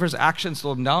 Whosoever's actions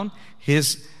slow him down,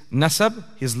 his nasab,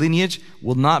 his lineage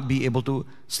will not be able to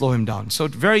slow him down. So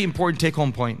very important take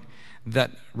home point,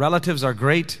 that relatives are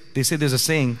great. They say there's a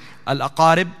saying,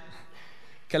 al-aqarib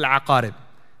kal-aqarib.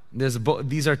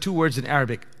 These are two words in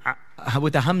Arabic,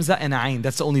 with a hamza and a ayn.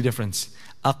 That's the only difference.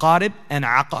 Aqarib and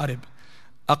aqarib.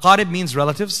 Aqarib means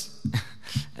relatives,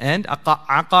 and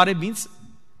aqarib means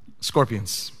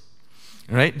scorpions.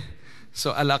 Right?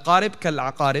 So al-aqarib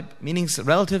kal-aqarib, meaning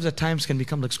relatives at times can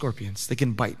become like scorpions. They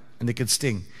can bite and they can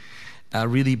sting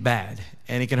really bad,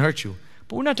 and it can hurt you.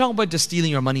 But we're not talking about just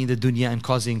stealing your money in the dunya and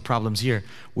causing problems here.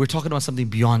 We're talking about something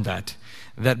beyond that.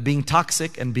 That being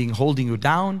toxic and being holding you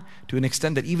down to an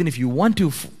extent that even if you want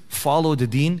to follow the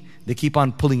deen, they keep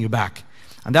on pulling you back.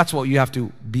 And that's what you have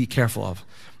to be careful of.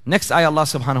 Next ayah, Allah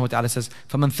subhanahu wa ta'ala says,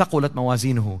 فَمَنْ ثَقُلَتْ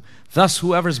مَوَازِينُهُ. Thus,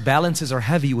 whoever's balances are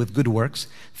heavy with good works.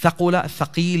 ثَقُلَ,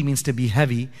 ثَقِيل means to be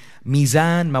heavy.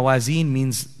 Mizan, mawazin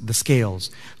means the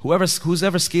scales. Whoever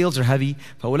scales are heavy,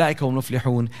 فَأُولَٰئِكَ هُمُ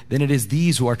الْمُفْلِحُونَ. Then it is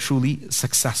these who are truly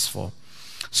successful.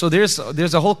 So there's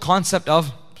a whole concept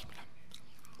of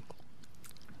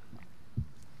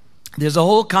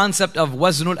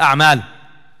waznul a'mal.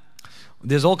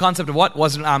 There's a whole concept of what?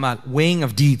 Waznul a'mal, weighing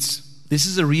of deeds. This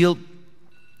is a real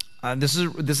this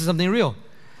is something real,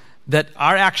 that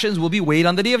our actions will be weighed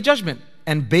on the Day of Judgment,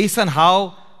 and based on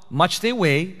how much they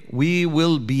weigh, we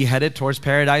will be headed towards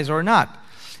paradise or not.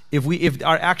 If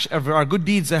our good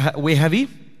deeds weigh heavy,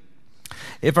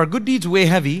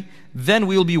 then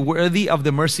we will be worthy of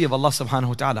the mercy of Allah subhanahu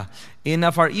wa ta'ala. And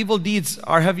if our evil deeds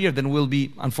are heavier, then we'll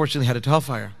be unfortunately headed to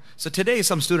hellfire. So today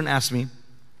some student asked me,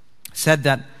 said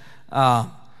that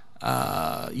I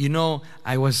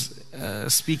was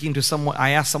speaking to someone, I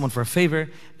asked someone for a favor,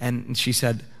 and she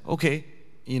said, okay,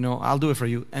 I'll do it for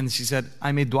you. And she said,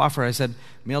 I made dua for her. I said,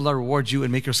 may Allah reward you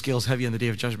and make your scales heavy on the Day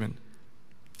of Judgment.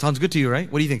 Sounds good to you,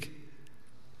 right? What do you think?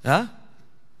 Huh?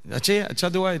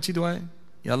 Acha dua.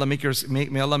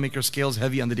 May Allah make your scales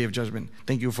heavy on the Day of Judgment.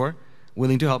 Thank you for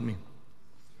willing to help me.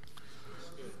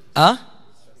 Huh?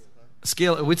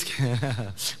 Scale, which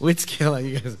scale are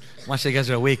you guys? Mashallah, you guys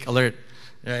are awake, alert.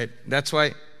 Right, that's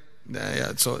why.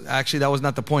 So actually, that was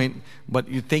not the point. But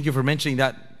thank you for mentioning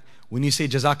that. When you say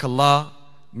Jazakallah,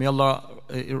 may Allah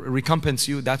recompense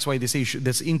you. That's why they say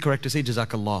that's incorrect to say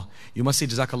Jazakallah. You must say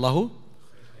Jazakallahu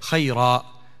Khaira,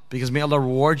 because may Allah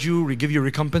reward you, give you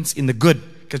recompense in the good.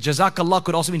 Because Jazakallah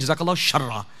could also mean Jazakallah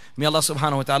Sharra. May Allah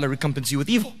subhanahu wa ta'ala recompense you with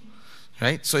evil.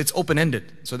 Right? So it's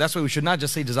open-ended. So that's why we should not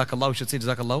just say Jazakallah. We should say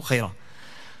Jazakallahu Khaira.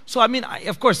 So I mean,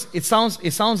 of course, it sounds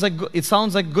like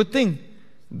a good thing.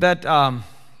 That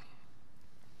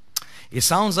it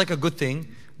sounds like a good thing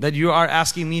that you are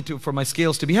asking me for my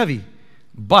scales to be heavy.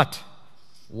 But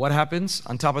what happens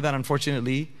on top of that,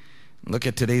 unfortunately? Look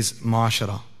at today's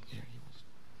ma'ashara.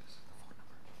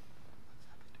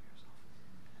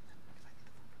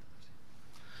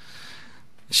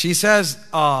 She says,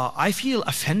 I feel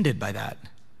offended by that.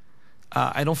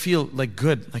 I don't feel like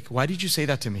good. Like, why did you say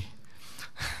that to me?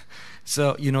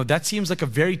 So, that seems like a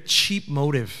very cheap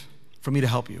motive for me to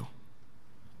help you.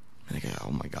 And I go,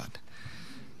 oh my God.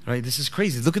 Right? This is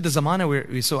crazy. Look at the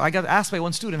zamana so I got asked by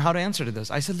one student how to answer to this.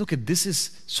 I said, look, this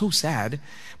is so sad,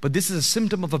 but this is a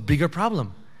symptom of a bigger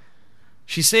problem.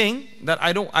 She's saying that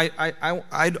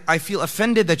I feel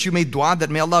offended that you made dua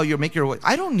that may Allah make your way.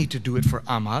 I don't need to do it for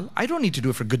amal. I don't need to do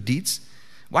it for good deeds.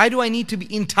 Why do I need to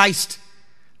be enticed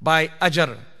by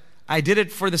ajar? I did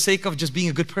it for the sake of just being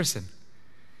a good person.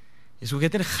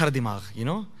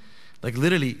 Like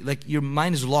literally, like your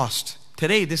mind is lost.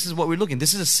 Today, this is what we're looking.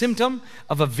 This is a symptom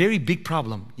of a very big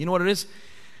problem. You know what it is?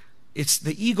 It's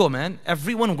the ego, man.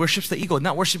 Everyone worships the ego,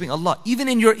 not worshiping Allah. Even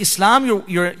in your Islam,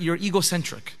 you're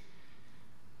egocentric.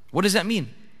 What does that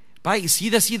mean? By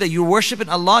Sida, you're worshiping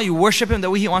Allah, you worship Him the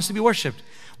way He wants to be worshipped.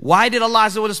 Why did Allah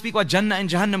Azza wa Jalla speak about Jannah and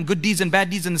Jahannam, good deeds and bad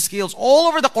deeds and the scales all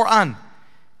over the Quran?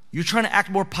 You're trying to act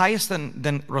more pious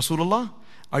than Rasulullah?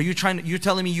 You're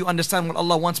telling me you understand what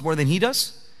Allah wants more than He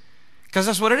does? Because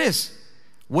that's what it is.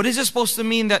 What is it supposed to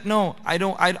mean that no,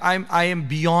 I am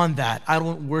beyond that.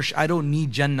 I don't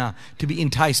need Jannah to be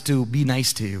enticed to be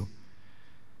nice to you.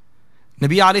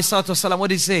 Nabi alayhi salatu wasalam, what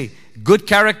did he say? Good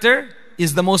character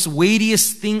is the most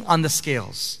weightiest thing on the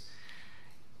scales.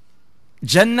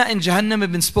 Jannah and Jahannam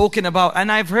have been spoken about,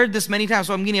 and I've heard this many times,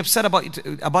 so I'm getting upset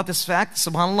about this fact,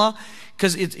 subhanAllah,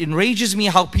 because it enrages me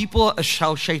how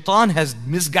shaitan has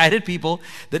misguided people,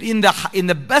 that in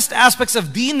the best aspects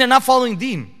of deen, they're not following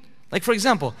deen. Like for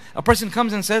example, a person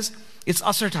comes and says, it's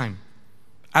Asr time.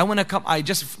 I want to come, I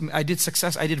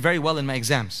did very well in my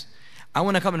exams. I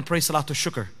want to come and pray Salatul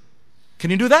Shukr.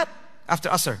 Can you do that? After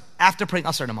Asr, after praying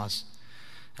Asr namaz.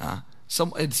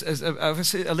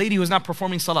 A lady who is not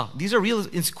performing salah. These are real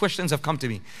questions have come to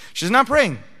me. She's not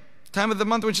praying. Time of the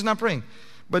month when she's not praying.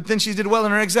 But then she did well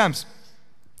in her exams.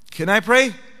 Can I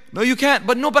pray? No, you can't.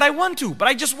 But I want to. But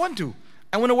I just want to.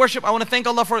 I want to worship. I want to thank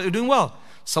Allah for doing well.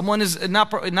 Someone is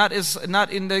not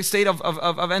in the state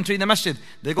of entering the masjid.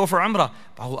 They go for umrah.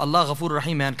 Oh, Allah Ghafur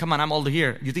Rahim, man. Come on, I'm all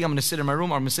here. You think I'm going to sit in my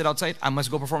room or I'm going to sit outside? I must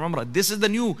go perform umrah. This is the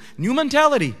new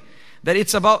mentality. That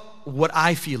it's about what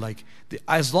I feel like.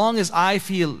 As long as I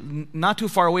feel not too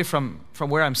far away from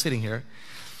where I'm sitting here.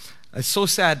 It's so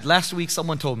sad. Last week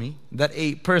someone told me that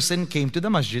a person came to the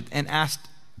masjid and asked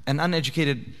an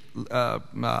uneducated,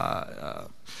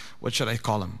 what should I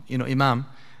call him? Imam,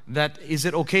 that is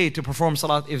it okay to perform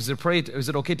salah, is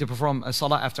it okay to perform a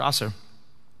salah after Asr?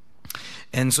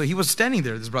 And so he was standing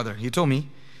there, this brother. He told me,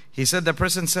 he said, the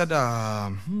person said,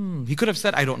 he could have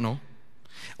said, I don't know.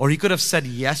 Or he could have said,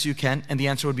 yes, you can, and the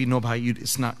answer would be, no, bhai,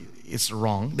 it's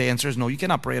wrong. The answer is no, you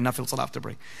cannot pray a nafil salah after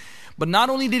pray. But not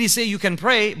only did he say you can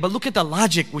pray, but look at the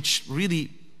logic, which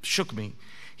really shook me.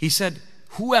 He said,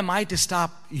 who am I to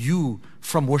stop you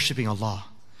from worshiping Allah?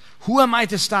 Who am I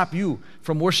to stop you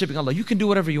from worshiping Allah? You can do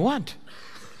whatever you want.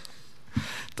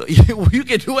 You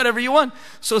can do whatever you want.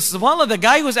 So subhanAllah, the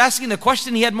guy who was asking the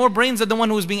question, he had more brains than the one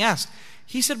who was being asked.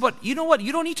 He said, but you know what?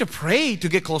 You don't need to pray to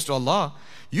get close to Allah.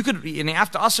 You could, and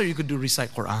after Asr, you could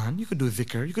recite Quran, you could do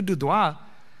dhikr, you could do dua.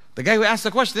 The guy who asked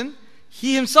the question,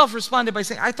 he himself responded by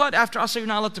saying, I thought after Asr you're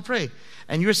not allowed to pray.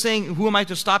 And you're saying, who am I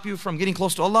to stop you from getting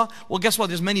close to Allah? Well, guess what?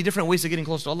 There's many different ways of getting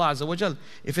close to Allah Azza wa Jal.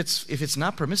 If it's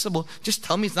not permissible, just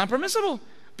tell me it's not permissible.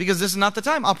 Because this is not the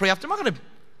time. I'll pray after Maghrib.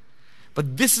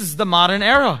 But this is the modern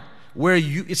era where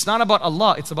it's not about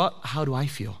Allah, it's about how do I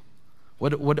feel?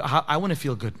 How I want to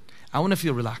feel good. I want to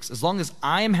feel relaxed. As long as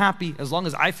I am happy, as long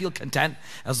as I feel content,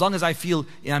 as long as I feel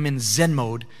I'm in Zen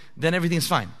mode, then everything's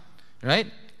fine. Right?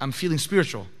 I'm feeling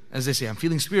spiritual. As they say, I'm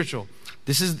feeling spiritual.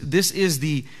 This is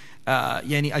the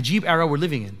ajib era we're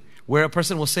living in, where a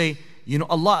person will say,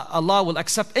 Allah will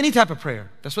accept any type of prayer.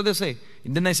 That's what they'll say.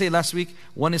 Didn't I say last week,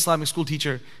 one Islamic school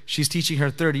teacher, she's teaching her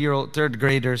third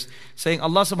graders, saying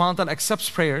Allah subhanahu wa ta'ala accepts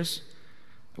prayers,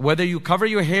 whether you cover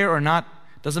your hair or not,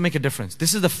 doesn't make a difference.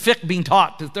 This is the fiqh being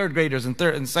taught to third graders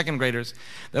and second graders,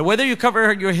 that whether you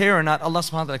cover your hair or not, Allah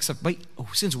subhanahu wa ta'ala accepts. But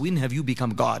since when have you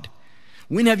become God?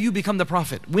 When have you become the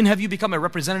Prophet? When have you become a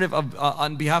representative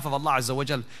on behalf of Allah Azza wa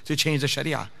Jal to change the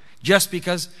Sharia? Just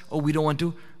because, we don't want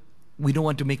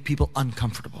to make people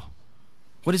uncomfortable.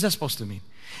 What is that supposed to mean?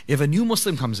 If a new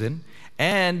Muslim comes in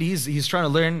and he's trying to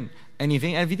learn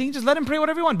everything, just let him pray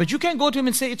whatever you want. But you can't go to him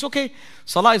and say, it's okay.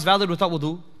 Salah is valid without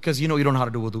wudu, because you don't know how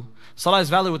to do wudu. Salah is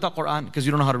valid without Quran, because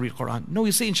you don't know how to read Quran. No,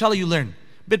 you say, inshallah, you learn.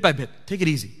 Bit by bit. Take it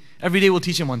easy. Every day we'll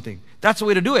teach him one thing. That's the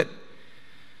way to do it.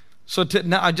 So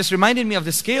now it just reminded me of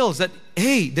the scales, that,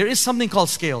 hey, there is something called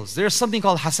scales. There is something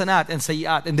called hasanat and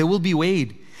sayyat, and they will be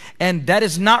weighed. And that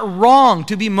is not wrong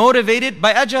to be motivated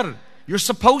by ajr. You're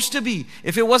supposed to be.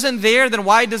 If it wasn't there, then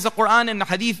why does the Quran and the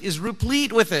Hadith is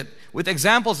replete with it, with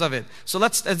examples of it? So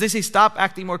let's, as they say, stop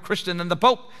acting more Christian than the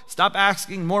Pope. Stop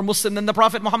acting more Muslim than the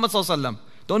Prophet Muhammad sallallahu alaihi wasallam.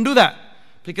 Don't do that.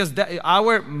 Because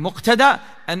our muqtada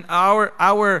and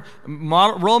our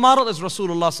role model is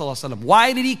Rasulullah sallallahu alaihi wasallam.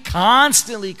 Why did he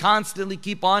constantly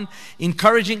keep on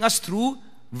encouraging us through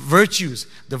virtues?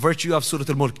 The virtue of Surah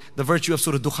Al-Mulk, the virtue of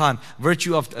Surah Dukhan,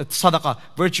 virtue of Sadaqah,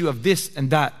 virtue of this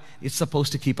and that. It's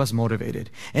supposed to keep us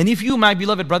motivated. And if you, my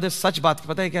beloved brothers, such baat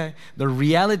pata hai kya hai? The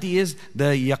reality is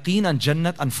the yaqeen on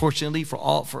Jannat, unfortunately,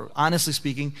 for honestly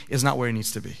speaking, is not where it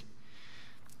needs to be.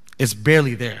 It's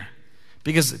barely there.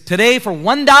 Because today, for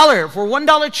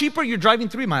 $1 cheaper, you're driving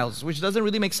 3 miles, which doesn't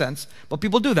really make sense, but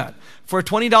people do that. For a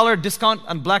 $20 discount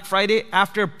on Black Friday,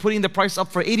 after putting the price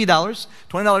up for $80,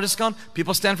 $20 discount,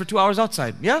 people stand for 2 hours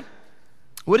outside. Yeah?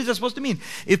 What is that supposed to mean?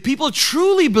 If people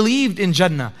truly believed in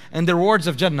Jannah and the rewards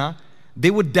of Jannah, they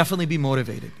would definitely be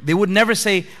motivated. They would never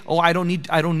say, I don't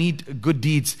need good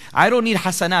deeds. I don't need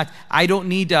hasanat. I don't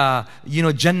need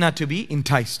Jannah to be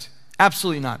enticed.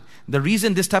 Absolutely not. The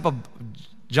reason this type of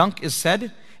junk is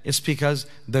said is because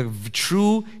the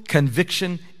true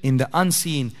conviction in the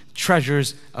unseen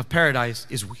treasures of paradise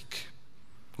is weak.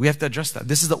 We have to address that.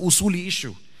 This is the usuli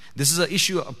issue. This is an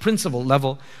issue, a principle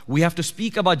level. We have to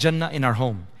speak about Jannah in our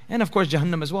home. And of course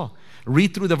Jahannam as well.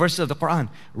 Read through the verses of the Quran.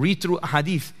 Read through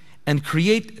hadith. And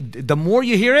create, the more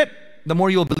you hear it, the more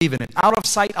you'll believe in it. Out of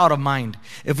sight, out of mind.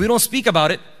 If we don't speak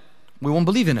about it, we won't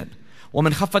believe in it.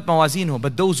 وَمَنْ خَفَّتْ مَوَازِينُهُ.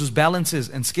 But those whose balances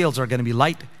and scales are going to be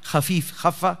light, khafif,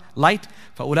 khaffa, light,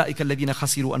 فَأُولَٰئِكَ الَّذِينَ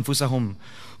خَسِرُوا أَنفُسَهُم.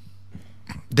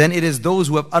 Then it is those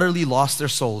who have utterly lost their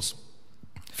souls.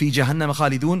 فِي جَهَنَّمَ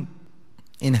خَالِدُونَ.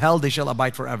 In hell they shall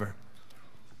abide forever.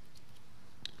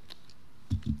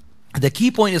 The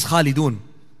key point is khalidun,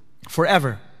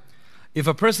 forever. If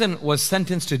a person was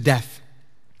sentenced to death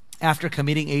after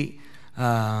committing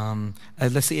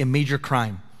let's say a major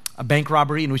crime, a bank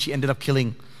robbery in which he ended up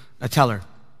killing a teller,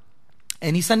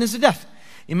 and he's sentenced to death.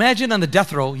 Imagine on the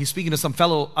death row, he's speaking to some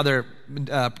fellow other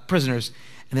prisoners,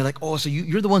 and they're like, "Oh, so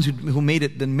you're the ones who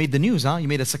made the news, huh? You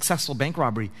made a successful bank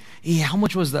robbery. Hey, how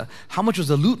much was the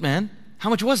loot, man? How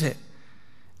much was it?"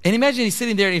 And imagine he's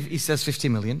sitting there, he says 50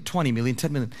 million, 20 million,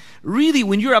 10 million. Really,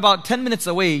 when you're about 10 minutes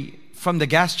away from the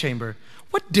gas chamber,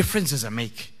 what difference does it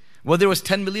make? Whether it was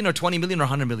 10 million or 20 million or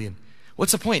 100 million.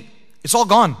 What's the point? It's all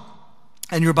gone.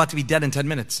 And you're about to be dead in 10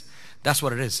 minutes. That's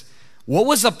what it is. What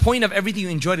was the point of everything you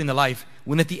enjoyed in the life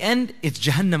when at the end it's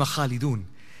Jahannam khalidun?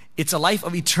 It's a life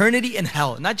of eternity in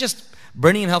hell. Not just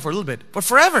burning in hell for a little bit, but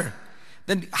forever.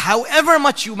 Then however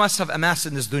much you must have amassed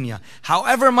in this dunya,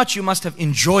 however much you must have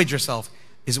enjoyed yourself,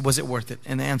 was it worth it?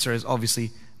 And the answer is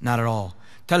obviously not at all.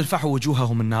 تَلْفَحُ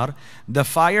وُجُوهَهُمُ النَّارِ. The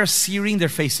fire searing their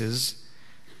faces.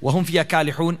 وَهُمْ فِيهَا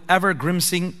كَالِحُونَ. Ever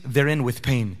grimacing therein with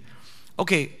pain.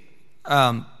 Okay,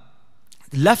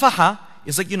 lafaha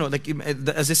is like,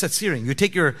 as I said, searing. You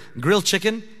take your grilled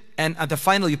chicken and at the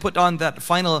final you put on that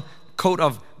final coat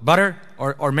of butter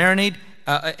or marinade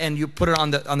and you put it on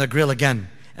the grill again.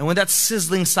 And when that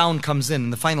sizzling sound comes in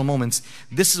the final moments,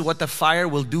 this is what the fire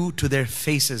will do to their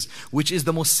faces, which is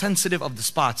the most sensitive of the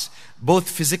spots, both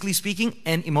physically speaking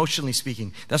and emotionally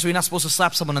speaking. That's why you're not supposed to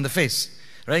slap someone on the face,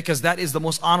 right? Because that is the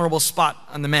most honorable spot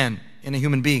on the man, in a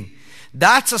human being.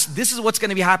 This is what's going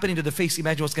to be happening to the face.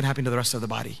 Imagine what's going to happen to the rest of the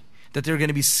body. That they're going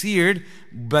to be seared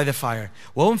by the fire.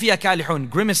 وَهُمْ فِيهَا كَالِحُونَ.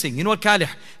 Grimacing. You know what kalih?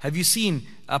 Have you seen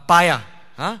paya?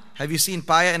 Huh? Have you seen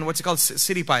paya and what's it called?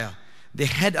 City paya. The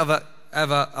head of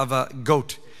a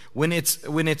goat. When it's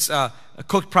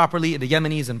cooked properly, the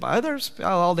Yemenis and others,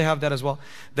 all they have that as well.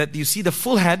 That you see the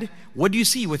full head. What do you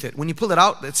see with it? When you pull it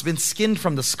out, it's been skinned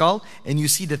from the skull, and you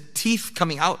see the teeth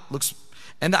coming out.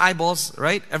 And the eyeballs,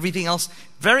 right? Everything else.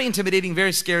 Very intimidating,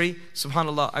 very scary.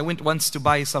 Subhanallah. I went once to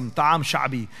buy some ta'am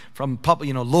sha'bi from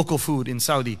local food in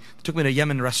Saudi. They took me to a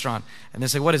Yemen restaurant. And they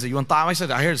said, "What is it? You want ta'am?" I said,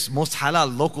 "I hear it's most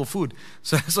halal local food."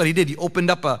 So that's what he did. He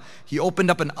opened up an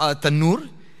tanur,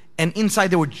 and inside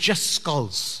there were just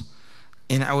skulls.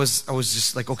 And I was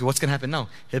just like, okay, what's going to happen now?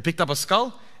 He picked up a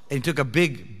skull, and he took a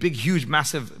big, huge,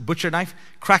 massive butcher knife,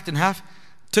 cracked in half,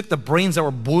 took the brains that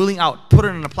were boiling out, put it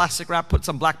in a plastic wrap, put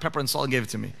some black pepper and salt and gave it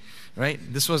to me. Right?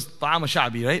 This was ta'am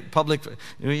sha'bi, right? Public.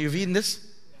 You've eaten this?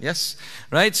 Yes?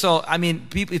 Right? So, I mean,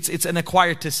 people, it's an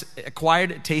acquired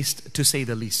taste to say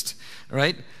the least.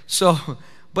 Right? So,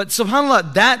 but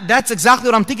subhanAllah, that's exactly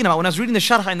what I'm thinking about when I was reading the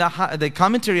sharh and the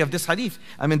commentary of this hadith.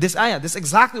 I mean, this ayah, this is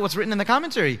exactly what's written in the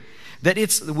commentary. That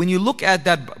it's, when you look at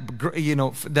that,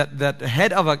 that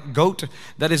head of a goat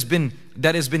that has been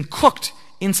cooked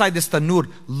inside this tanur,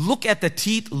 look at the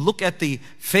teeth, look at the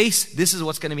face. This is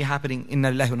what's going to be happening in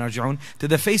Inna lillahi wa inna ilaihi raji'un to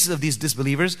the faces of these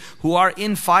disbelievers who are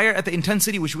in fire at the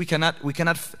intensity which we cannot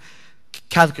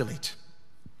calculate.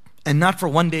 And not for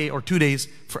 1 day or 2 days,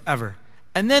 forever.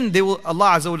 And then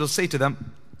Allah Azza wa Jalla will say to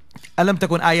them, Alam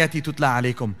takun ayati tutla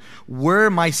alaykum. Were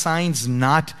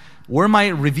my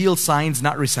revealed signs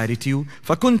not recited to you?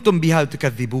 Fakuntum biha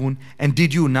tukadhibun. And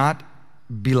did you not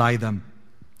belie them?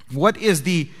 What is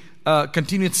the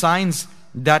continued signs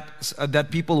that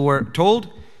people were told?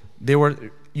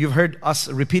 You've heard us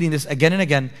repeating this again and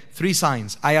again. 3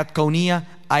 signs: ayat kawniyah,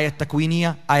 ayat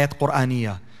takwiniyah, ayat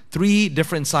qur'aniyah. 3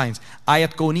 different signs: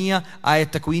 ayat kawniyah,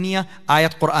 ayat takwiniyah,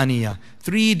 ayat qur'aniyah.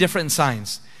 3 different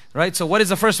signs, right? So what is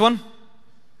the first one?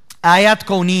 Ayat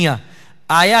kawniyah,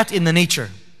 ayat in the nature.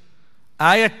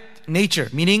 Ayat nature,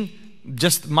 meaning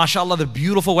just mashallah, the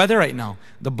beautiful weather right now,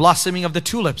 the blossoming of the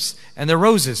tulips and the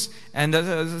roses and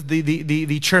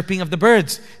the chirping of the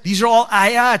birds. These are all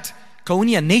ayat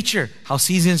kawniyah, nature. How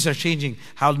seasons are changing,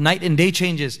 how night and day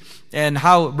changes, and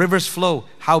how rivers flow,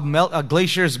 how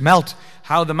glaciers melt,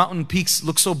 how the mountain peaks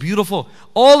look so beautiful.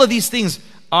 All of these things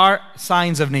are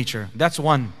signs of nature. That's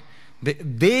one. What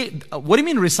do you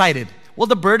mean recited? Well,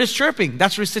 the bird is chirping.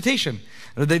 That's recitation.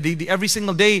 Every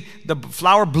single day the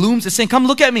flower blooms. It's saying, come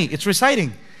look at me. It's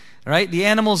reciting. Right? The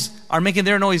animals are making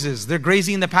their noises. They're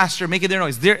grazing in the pasture, making their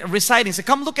noise. They're reciting. Say,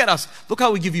 come look at us. Look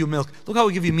how we give you milk. Look how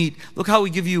we give you meat. Look how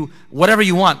we give you whatever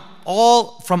you want.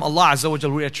 All from Allah Azza wa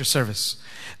Jalla, we're at your service.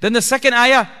 Then the second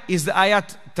ayah is the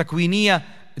ayat takwiniya,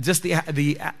 just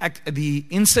the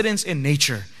incidents in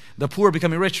nature. The poor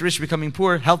becoming rich, rich becoming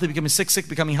poor, healthy becoming sick, sick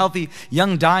becoming healthy,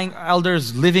 young dying,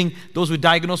 elders living, those who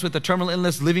diagnosed with a terminal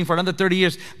illness living for another 30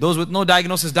 years, those with no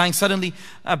diagnosis dying suddenly,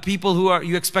 people who are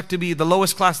you expect to be the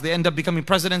lowest class, they end up becoming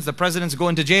presidents, the presidents go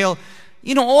into jail.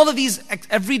 You know, all of these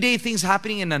everyday things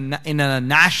happening in a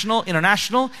national,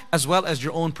 international, as well as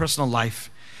your own personal life.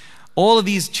 All of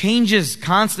these changes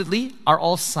constantly are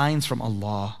all signs from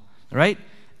Allah, right?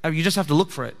 You just have to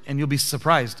look for it and you'll be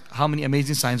surprised how many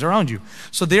amazing signs are around you.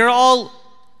 So they're all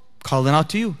calling out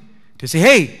to you to say,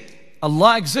 hey,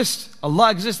 Allah exists.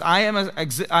 Allah exists. I am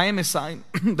a sign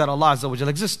that Allah Azza wa Jalla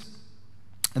exists.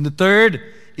 And the third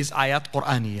is ayat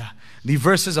Qur'aniyah. The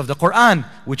verses of the Quran,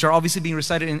 which are obviously being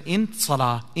recited in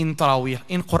Salah, in Taraweeh,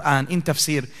 in Quran, in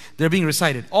Tafsir. They're being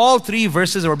recited. All three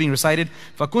verses are being recited.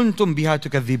 فَكُنْتُمْ بِهَا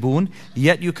تُكَذِّبُونَ.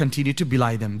 Yet you continue to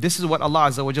belie them. This is what Allah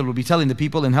Azza wa Jalla will be telling the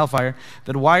people in hellfire,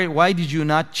 that why did you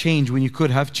not change when you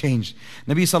could have changed?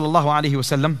 Nabi sallallahu alayhi wa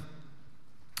sallam,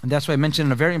 and that's why I mentioned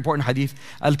in a very important hadith,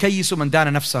 Al-Kayyisu man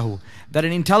dana nafsahu, that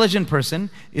an intelligent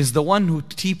person is the one who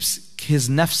keeps his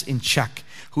nafs in check,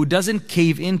 who doesn't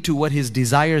cave into what his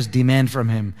desires demand from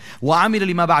him. وَعَمِلَ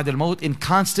لِمَا بَعْدَ الْمَوْتِ, and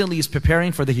constantly is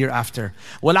preparing for the hereafter.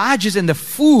 وَالْعَاجِزِ, and the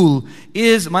fool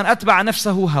is مَنْ أَتْبَعَ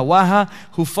نَفْسَهُ هَوَاهَا,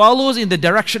 who follows in the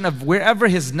direction of wherever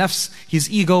his nafs, his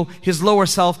ego, his lower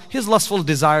self, his lustful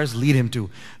desires lead him to.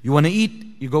 You want to eat,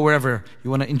 you go wherever. You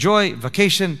want to enjoy,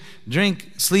 vacation,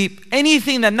 drink, sleep,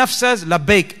 anything that nafs says,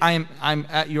 labbaik, I'm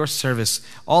at your service.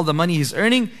 All the money he's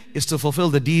earning is to fulfill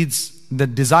the deeds, the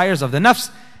desires of the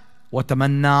nafs.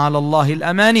 وَتَمَنَّى عَلَى اللَّهِ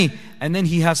الْأَمَانِ, and then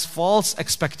he has false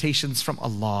expectations from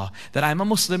Allah, that I'm a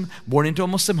Muslim, born into a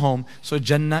Muslim home, so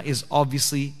Jannah is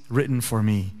obviously written for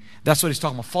me. That's what he's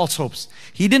talking about, false hopes.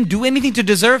 He didn't do anything to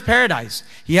deserve paradise.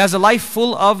 He has a life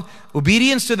full of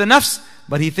obedience to the nafs,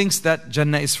 but he thinks that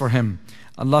Jannah is for him.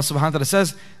 Allah subhanahu wa ta'ala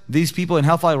says, these people in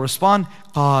hellfire will respond,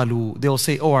 قَالُوا, they will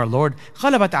say, oh our Lord,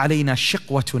 غَلَبَتْ عَلَيْنَا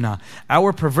شِقْوَتُنَا,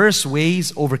 our perverse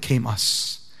ways overcame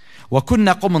us.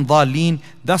 وَكُنَّا قَوْمًا ضَالِّينَ,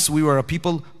 thus we were a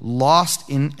people lost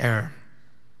in error.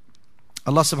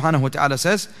 Allah subhanahu wa ta'ala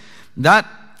says that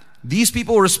these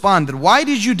people will respond that, why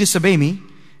did you disobey me?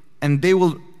 And they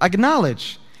will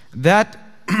acknowledge that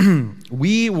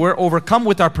we were overcome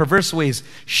with our perverse ways.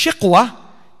 Shiqwa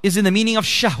is in the meaning of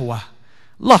shahwa,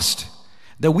 lust.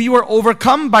 That we were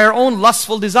overcome by our own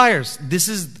lustful desires.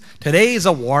 Today is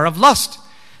a war of lust.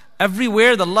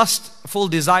 Everywhere the lustful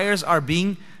desires are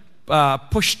being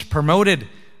pushed, promoted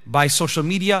by social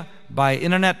media, by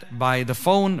internet, by the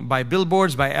phone, by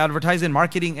billboards, by advertising,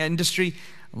 marketing industry.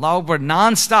 Allahu Akbar,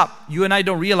 non-stop. You and I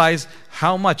don't realize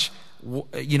how much,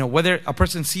 whether a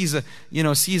person sees a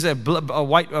board,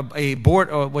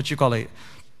 or what you call a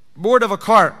board of a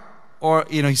car, or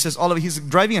he says he's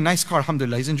driving a nice car,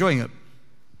 alhamdulillah, he's enjoying it.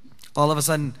 All of a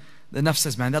sudden, the nafs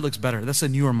says, man, that looks better. That's a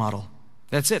newer model.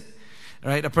 That's it.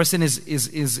 Right? A person is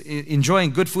enjoying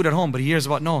good food at home, but he hears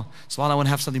about, no, so I want to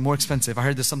have something more expensive. I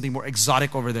heard there's something more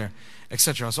exotic over there,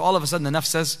 etc. So all of a sudden the nafs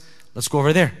says, let's go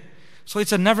over there. So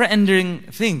it's a never-ending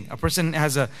thing. A person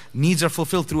needs are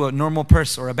fulfilled through a normal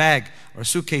purse or a bag or a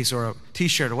suitcase or a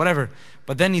t-shirt or whatever.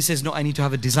 But then he says, no, I need to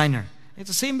have a designer. It's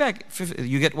the same bag.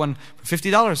 You get one for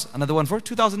 $50, another one for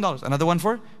 $2,000, another one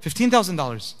for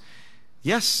 $15,000.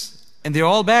 Yes, and they're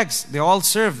all bags. They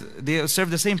serve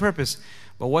the same purpose.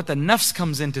 But what the nafs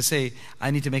comes in to say,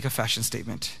 I need to make a fashion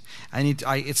statement.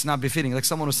 It's not befitting. Like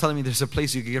someone was telling me there's a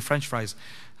place you can get French fries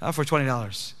for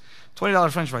 $20.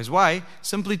 $20 French fries. Why?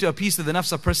 Simply to appease to the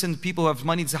nafs of people who have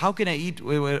money. Say, how can I eat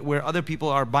where other people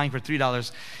are buying for $3?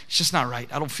 It's just not right.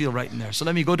 I don't feel right in there. So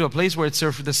let me go to a place where it's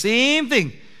served for the same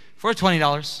thing for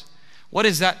 $20. What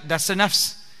is that? That's the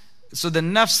nafs. So the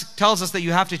nafs tells us that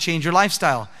you have to change your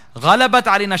lifestyle. غَلَبَتْ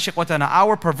عَلَيْنَا شِقْوَتَنَا,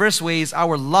 our perverse ways,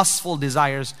 our lustful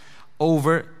desires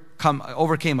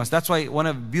overcame us. That's why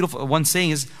one saying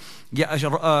is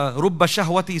رُبَّ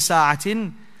شَهْوَةِ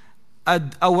سَاعَةٍ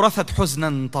أَوْرَثَتْ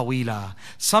حُزْنًا طَوِيلًا.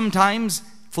 Sometimes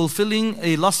fulfilling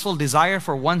a lustful desire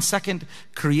for 1 second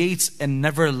creates a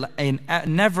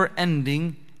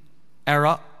never-ending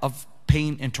era of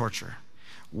pain and torture.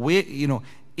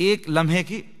 Ek lamhe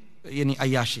ki yani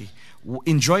ayashi.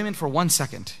 Enjoyment for 1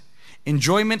 second.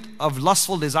 Enjoyment of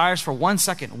lustful desires for 1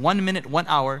 second, 1 minute, 1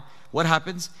 hour. What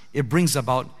happens? It brings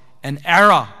about an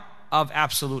era of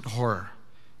absolute horror.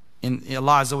 And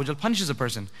Allah Azza wa Jal punishes a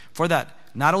person for that.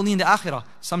 Not only in the akhirah,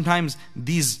 sometimes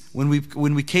when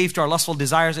we cave to our lustful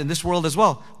desires in this world as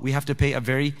well, we have to pay a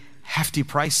very hefty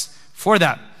price for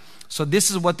that. So this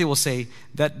is what they will say,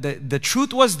 that the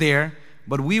truth was there,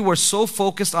 but we were so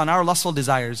focused on our lustful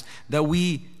desires that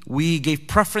we gave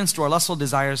preference to our lustful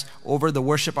desires over the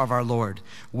worship of our Lord.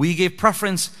 We gave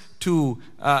preference to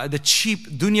the cheap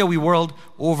dunyawi world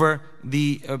over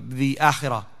the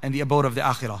akhirah and the abode of the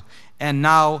akhirah. And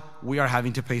now we are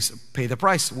having to pay the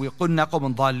price. We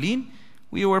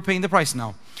were paying the price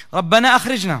now. رَبَّنَا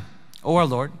أَخْرِجْنَا, O our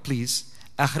Lord, please,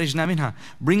 أَخْرِجْنَا مِنْهَا,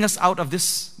 bring us out of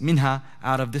this, minha,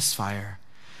 out of this fire.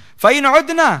 فَإِنْ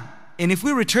عُدْنَا, and if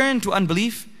we return to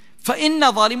unbelief,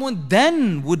 فَإِنَّا ظَالِمُونَ,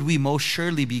 then would we most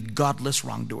surely be godless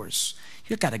wrongdoers.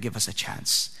 You gotta give us a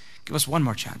chance. Give us one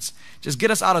more chance. Just get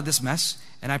us out of this mess,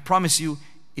 and I promise you,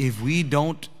 if we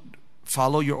don't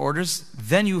follow your orders,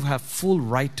 then you have full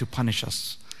right to punish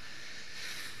us.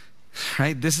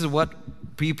 Right? This is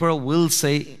what people will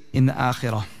say in the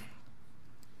akhirah.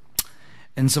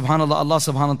 And subhanAllah, Allah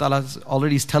subhanahu wa ta'ala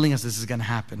already is telling us this is going to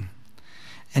happen.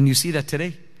 And you see that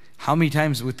today. How many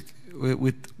times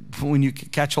when you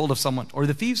catch hold of someone, or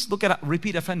the thieves, look at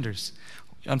repeat offenders.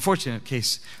 Unfortunate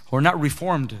case, who are not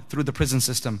reformed through the prison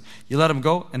system. You let them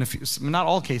go, and not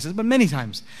all cases, but many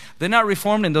times, they're not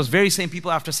reformed, and those very same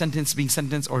people after being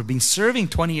sentenced or being serving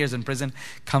 20 years in prison,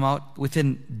 come out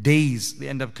within days. They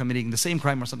end up committing the same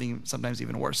crime or something, sometimes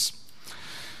even worse.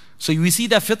 So we see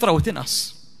that fitrah within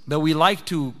us, that we like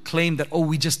to claim that, oh,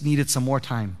 we just needed some more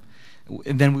time,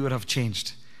 and then we would have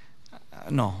changed.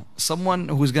 No, someone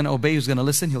who's going to obey, who's going to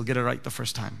listen, he'll get it right the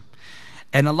first time.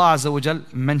 And Allah Azza wa Jal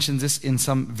mentions this in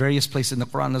some various places in the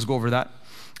Quran. Let's go over that.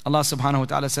 Allah subhanahu wa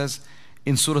ta'ala says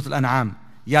in Surah Al-An'am,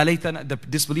 Ya laytana, the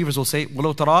disbelievers will say,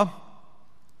 وَلَوْ تَرَى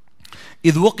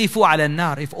إِذْ وَقِفُوا عَلَى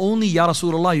النَّارِ, if only, Ya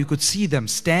Rasulullah, you could see them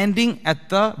standing at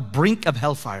the brink of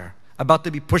hellfire, about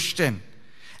to be pushed in.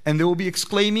 And they will be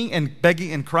exclaiming and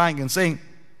begging and crying and saying,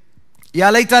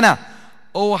 Ya laytana,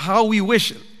 oh, how we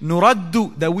wish,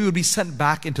 nuraddu, that we would be sent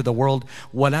back into the world,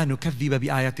 وَلَا نُكَذِّبَ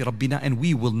بِآيَاتِ رَبِّنَا, and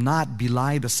we will not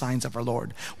belie the signs of our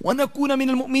Lord, وَنَكُونَ مِنَ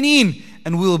الْمُؤْمِنِينَ,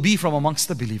 and we will be from amongst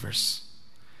the believers.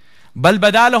 بَلْ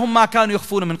بَدَا لَهُمْ مَا كَانُوا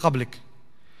يُخْفُونَ مِنْ قَبْلِكَ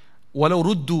وَلَوْ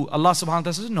رُدُّوا, Allah subhanahu wa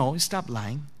ta'ala says, no, stop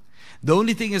lying. The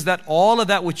only thing is that all of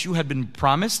that which you had been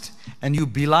promised and you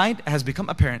belied has become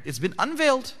apparent. It's been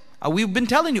unveiled. We've been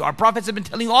telling you, our prophets have been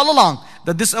telling you all along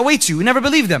that this awaits you. We never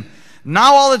believed them.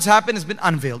 Now all that's happened has been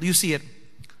unveiled. You see it.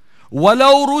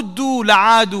 وَلَوْ رُدُّوا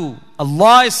لَعَادُوا,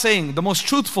 Allah is saying, the most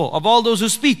truthful of all those who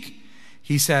speak.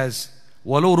 He says,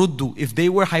 وَلَوْ رُدُّوا, if they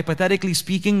were hypothetically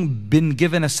speaking been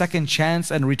given a second chance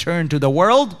and returned to the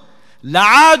world,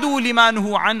 لَعَادُوا لِمَا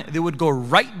نُهُوا عَنْهُ, they would go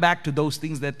right back to those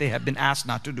things that they have been asked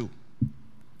not to do.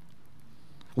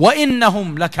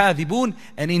 وَإِنَّهُمْ لَكَاذِبُونَ,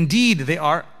 and indeed they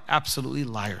are absolutely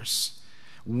liars.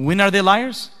 When are they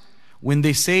liars? When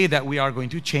they say that we are going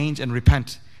to change and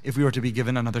repent if we were to be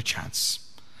given another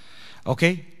chance.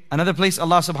 Okay? Another place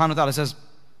Allah subhanahu wa ta'ala says,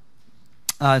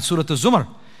 Surah Al-Zumar,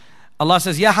 Allah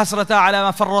says, Ya hasrata ala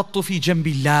ma farrattu fi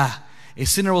jambillah. A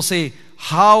sinner will say,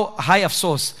 how high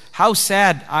afsos, how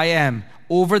sad I am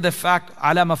over the fact,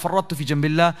 ala ma farrattu fi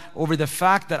jambillah, over the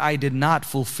fact that I did not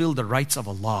fulfill the rights of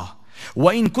Allah.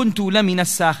 وَإِن كُنْتُ لَمِنَ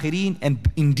السَّاخِرِينَ,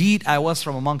 and indeed I was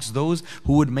from amongst those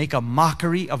who would make a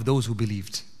mockery of those who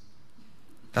believed.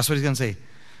 That's what he's going to say.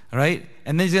 Right?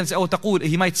 And then he's going to say, oh, taqul,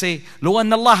 he might say, لو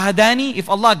أن الله هداني, if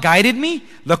Allah guided me,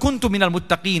 لَكُنْتُ مِنَ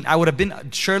الْمُتَّقِينَ, I would have been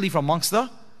surely from amongst the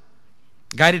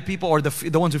guided people, or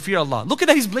the ones who fear Allah. Look at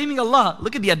that, he's blaming Allah.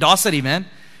 Look at the audacity, man.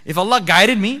 If Allah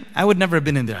guided me, I would never have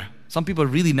been in there. Some people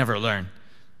really never learn.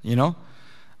 You know?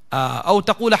 أو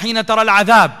تقول حين ترى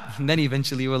العذاب, and then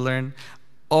eventually you will learn.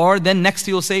 Or then next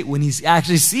he will say, when he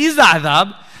actually sees the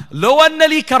adhab, لو أن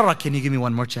لي كرة, can you give me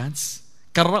one more chance?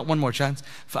 Karra, one more chance.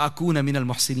 فَأَكُونَ مِنَ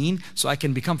الْمُحْسِنِينَ, so I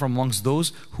can become from amongst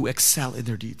those who excel in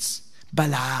their deeds.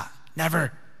 Bala,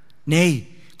 never. Nay.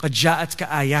 قَدْ جَاءَتْكَ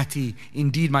آيَاتِي,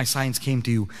 indeed my signs came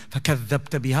to you.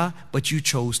 فَكَذَّبْتَ بِهَا, but you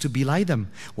chose to belie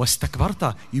them.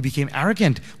 وَاسْتَكْبَرْتَ, you became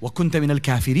arrogant. وَكُنْتَ مِنَ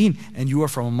الْكَافِرِينَ, and you are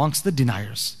from amongst the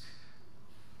deniers.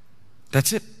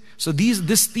 That's it. So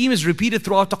this theme is repeated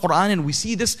throughout the Quran, and we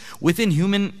see this within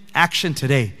human action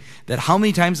today. That how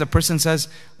many times a person says,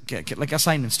 like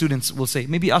assignment, students will say,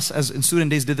 maybe us as in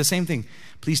student days did the same thing.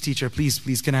 Please teacher,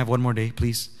 please, can I have one more day,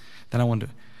 please? Then I wonder,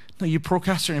 no, you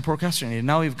procrastinate.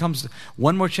 Now it comes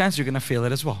one more chance, you're going to fail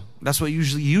it as well. That's what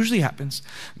usually happens.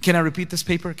 Can I repeat this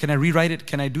paper? Can I rewrite it?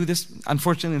 Can I do this?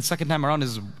 Unfortunately, the second time around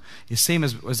is the same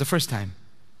as the first time.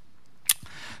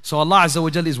 So Allah Azza wa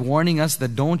Jalla is warning us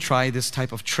that don't try this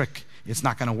type of trick It's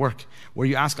not going to work. Where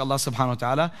you ask Allah subhanahu wa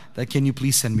ta'ala that can you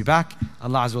please send me back?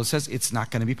 Allah Azza wa says it's not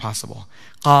going to be possible.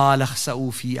 قَالَ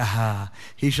اخْسَأُوا فِيهَا.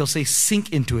 He shall say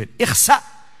sink into it. إِخْسَأ.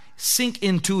 Sink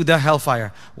into the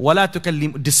hellfire. وَلَا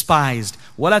تُكَلِّمُ. Despised.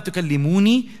 وَلَا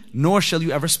تُكَلِّمُونِي. Nor shall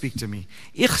you ever speak to me.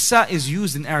 إِخْسَأ is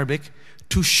used in Arabic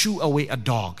to shoo away a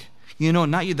dog. You know,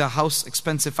 not the house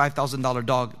expensive $5,000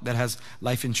 dog that has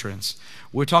life insurance.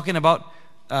 We're talking about,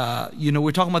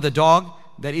 we're talking about the dog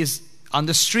that is on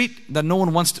the street that no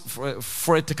one wants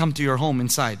for it to come to your home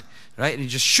inside, right? And you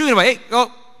just shoo it away. Hey,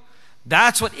 go.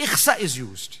 That's what ikhsa is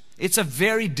used. It's a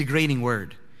very degrading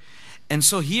word. And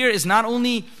so here is not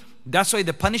only, that's why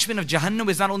the punishment of Jahannam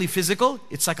is not only physical,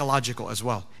 it's psychological as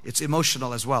well. It's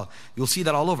emotional as well. You'll see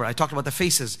that all over. I talked about the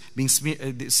faces being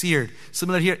seared.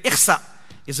 Similar here, ikhsa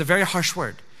is a very harsh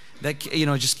word. That,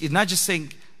 just it's not just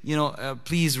saying,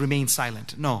 please remain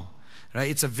silent. No,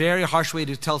 right? It's a very harsh way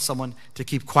to tell someone to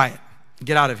keep quiet.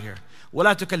 Get out of here.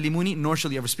 وَلَا تُكَلِّمُونِي. Nor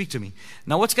shall you ever speak to me.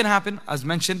 Now what's going to happen, as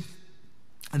mentioned,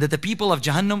 that the people of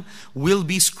Jahannam will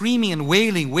be screaming and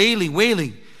wailing, wailing,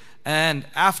 wailing. And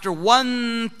after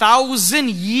 1,000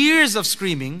 years of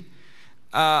screaming,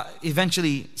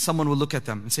 eventually someone will look at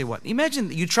them and say, what?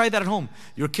 Imagine you try that at home.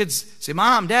 Your kids say,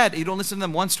 Mom, Dad, you don't listen to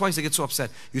them once, twice, they get so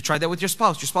upset. You try that with your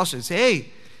spouse. Your spouse will say,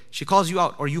 hey, she calls you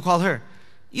out, or you call her.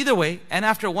 Either way, and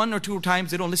after 1 or 2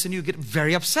 times they don't listen to you, get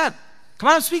very upset. Come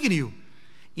on, I'm speaking to you.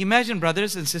 Imagine,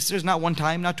 brothers and sisters, not 1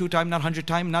 time, not 2 times, not 100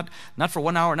 times, not for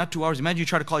 1 hour, not 2 hours. Imagine you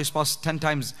try to call your spouse 10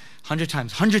 times, 100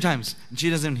 times, 100 times,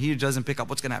 and he doesn't pick up.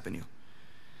 What's going to happen to you?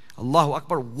 Allahu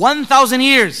Akbar. 1,000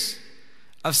 years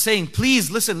of saying, please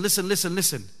listen, listen, listen,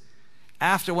 listen.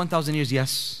 After 1,000 years,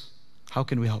 yes, how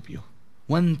can we help you?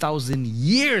 1,000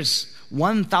 years,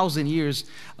 1,000 years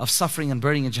of suffering and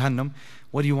burning in Jahannam.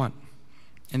 What do you want?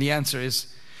 And the answer is,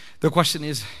 the question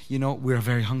is, we're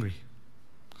very hungry.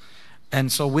 And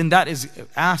so when that is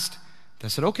asked, they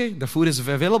said, okay, the food is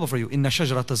available for you. إِنَّ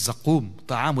شَجْرَةَ الزَّقُومِ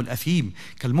طَعَامُ الْأَثِيمِ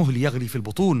كَالْمُهْلِ يَغْلِي فِي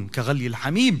الْبُطُونِ كَغَلْيِ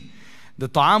الْحَمِيمِ. The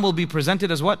ta'am will be presented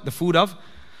as what? The food of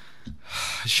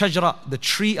shajra, the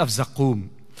tree of zaqum.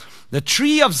 The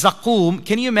tree of zaqum,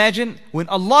 can you imagine when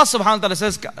Allah subhanahu wa ta'ala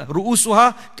says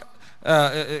رُؤُسُهَا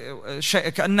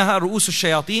كَأَنَّهَا رُؤُسُ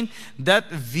الشَّيَاطِينَ, that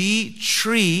the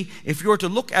tree, if you were to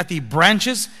look at the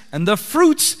branches and the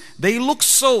fruits, they look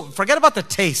so, forget about the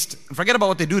taste, forget about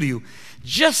what they do to you,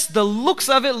 just the looks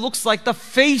of it looks like the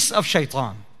face of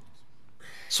shaitan.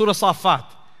 Surah Safat.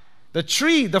 The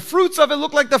tree, the fruits of it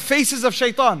look like the faces of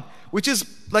shaitan, which is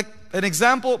like an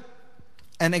example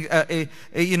and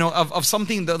of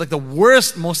something like the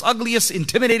worst, most ugliest,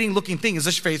 intimidating looking thing is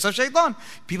the face of shaitan.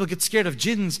 People get scared of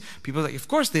jinns. People are like, of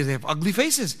course they have ugly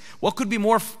faces. What could be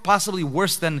more possibly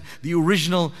worse than the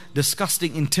original,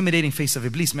 disgusting, intimidating face of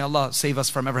Iblis? May Allah save us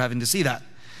from ever having to see that.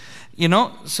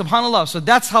 Subhanallah. So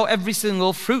that's how every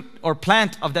single fruit or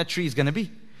plant of that tree is going to be.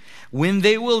 When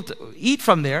they will eat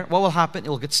from there, what will happen? It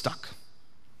will get stuck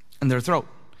in their throat.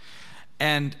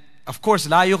 And of course,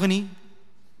 لا يغني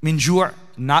من جوع,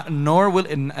 nor will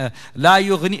لا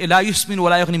يسمن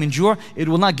ولا يغني من جوع. It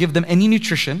will not give them any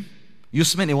nutrition.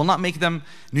 Yusmin, it will not make them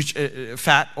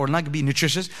fat or not be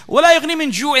nutritious. ولا يغني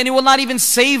من جوع, and it will not even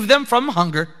save them from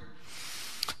hunger.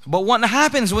 But what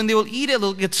happens when they will eat it,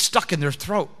 it'll get stuck in their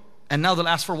throat. And now they'll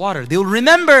ask for water. They'll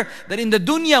remember that in the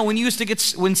dunya,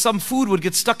 when some food would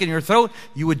get stuck in your throat,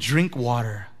 you would drink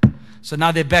water. So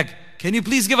now they beg, can you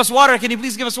please give us water? Can you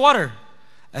please give us water?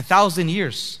 1,000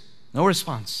 years, no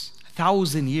response.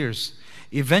 1,000 years.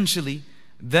 Eventually,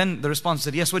 then the response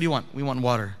said, yes, what do you want? We want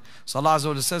water. So Allah Azza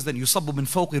wa Jalla says, then يُصَبُّ مِنْ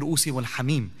فَوْقِ رُؤُوسِهِمُ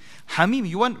الْحَمِيمِ. Hamim,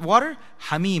 you want water?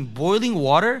 Hamim, boiling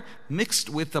water mixed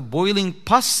with the boiling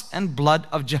pus and blood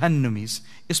of Jahannamis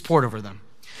is poured over them.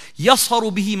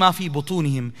 يَصْهَرُ بِهِ مَا فِي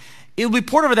بُطُونِهِمْ. It will be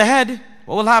poured over the head.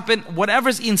 What will happen?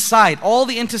 Whatever's inside, all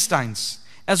the intestines,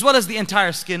 as well as the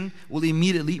entire skin, will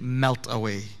immediately melt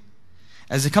away.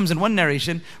 As it comes in one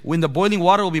narration, when the boiling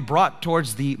water will be brought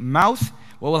towards the mouth,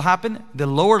 what will happen? The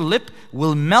lower lip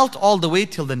will melt all the way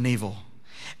till the navel.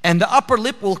 And the upper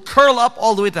lip will curl up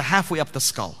all the way to halfway up the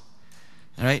skull.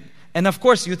 All right? And of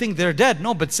course, you think they're dead.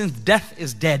 No, but since death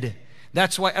is dead,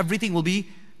 that's why everything will be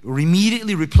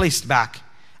immediately replaced back.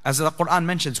 As the Quran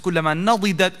mentions, كُلَّمَا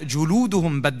نَضِدَتْ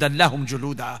جُلُودُهُمْ بَدَّلَّهُمْ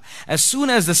جُلُودًا. As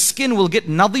soon as the skin will get,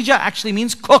 nadija actually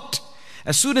means cooked.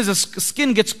 As soon as the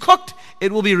skin gets cooked,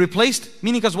 it will be replaced.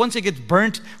 Meaning, because once it gets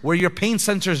burnt, where your pain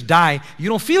sensors die, you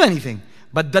don't feel anything.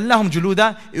 But دَلَّهُمْ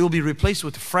جُلُودًا, it will be replaced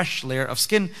with a fresh layer of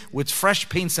skin, with fresh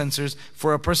pain sensors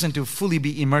for a person to fully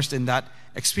be immersed in that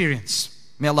experience.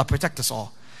 May Allah protect us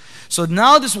all. So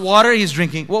now this water he's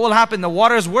drinking, what will happen? The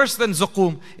water is worse than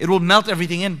zuqum. It will melt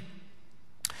everything in.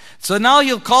 So now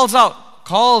he calls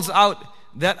out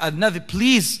that another,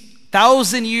 please,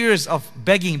 1,000 years of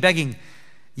begging.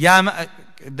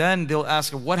 Then they'll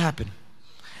ask, what happened?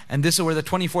 And this is where the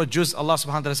 24th juz, Allah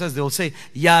subhanahu wa ta'ala says, they will say,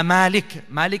 Ya Malik.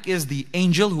 Malik is the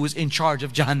angel who is in charge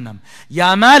of Jahannam.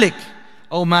 Ya Malik.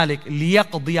 Oh Malik,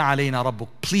 liyaqdi alayna rabbuk.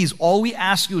 Please, all we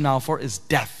ask you now for is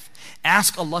death.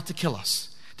 Ask Allah to kill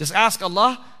us. Just ask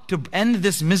Allah to end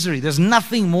this misery. There's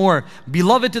nothing more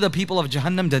beloved to the people of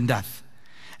Jahannam than death.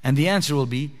 And the answer will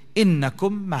be,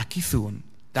 Innakum makithun.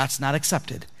 That's not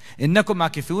accepted. Innakum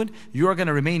makithun. You are going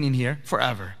to remain in here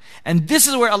forever. And this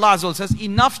is where Allah Azza wa Jalla says,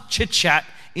 enough chit chat,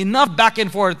 enough back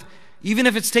and forth. Even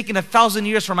if it's taken 1,000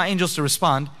 years for my angels to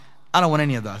respond, I don't want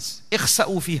any of this.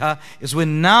 Ikhsa'u fiha is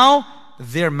when now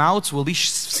their mouths will be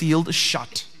sealed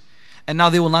shut. And now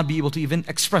they will not be able to even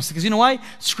express. Because you know why?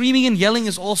 Screaming and yelling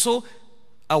is also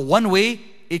a one way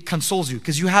it consoles you.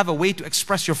 Because you have a way to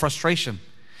express your frustration.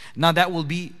 Now that will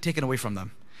be taken away from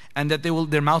them. And that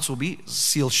their mouths will be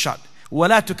sealed shut.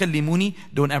 وَلَا تُكَلِّمُونِي.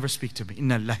 Don't ever speak to me.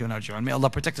 إِنَّا اللَّهِ وَنَرْجِعُونَ. May Allah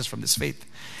protect us from this faith.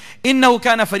 إِنَّهُ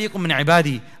كَانَ فَرِيقٌ مِّنْ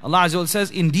عِبَادِي. Allah Azza wa Jalla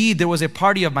says, indeed there was a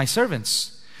party of my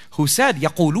servants who said,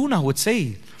 يَقُولُونَ, who would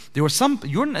say, there were some,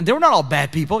 they were not all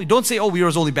bad people. You don't say, oh, we were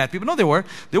only bad people. No, they were.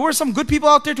 There were some good people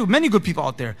out there too. Many good people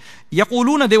out there.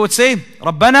 يَقُولُونَ, they would say,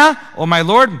 رَبَّنَا, oh my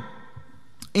Lord,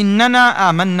 إِنَّنَا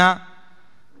آمَنَّا.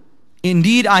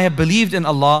 Indeed, I have believed in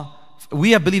Allah.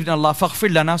 We have believed in Allah. فَاغْفِرْ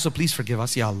لَنَا. So please forgive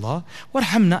us, Ya Allah.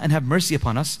 وَارْحَمْنَا, and have mercy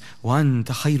upon us. وَأَنْتَ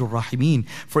خَيْرُ الرَّاحِمِينَ.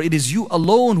 For it is you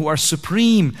alone who are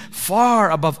supreme,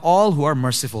 far above all who are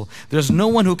merciful. There's no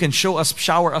one who can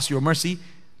shower us your mercy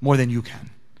more than you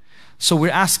can. So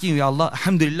we're asking you, Ya Allah,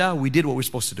 alhamdulillah, we did what we're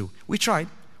supposed to do. We tried.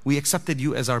 We accepted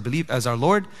you as our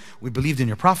Lord. We believed in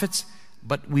your prophets,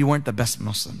 but we weren't the best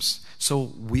Muslims.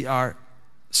 So we are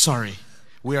sorry.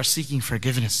 We are seeking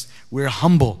forgiveness. We're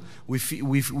humble. We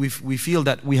feel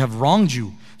that we have wronged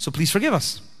you. So please forgive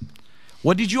us.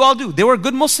 What did you all do? There were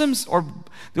good Muslims, or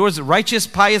there was righteous,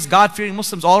 pious, God-fearing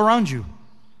Muslims all around you.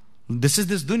 This is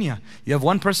this dunya. You have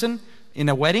one person in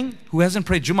a wedding who hasn't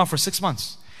prayed Jummah for 6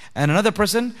 months. And another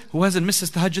person who hasn't missed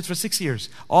his tahajjud for 6 years.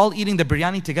 All eating the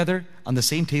biryani together on the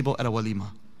same table at a walima.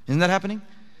 Isn't that happening?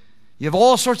 You have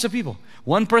all sorts of people.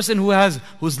 One person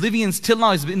who's living till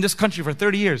now, is in this country for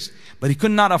 30 years, but he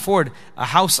could not afford a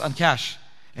house on cash.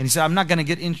 And he said, I'm not going to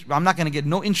get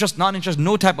no interest, non-interest,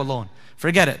 no type of loan.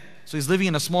 Forget it. So he's living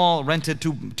in a small rented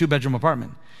two-bedroom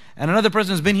apartment. And another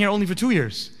person has been here only for 2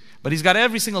 years, but he's got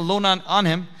every single loan on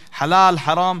him, halal,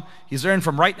 haram. He's earned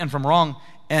from right and from wrong,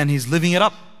 and he's living it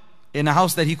up in a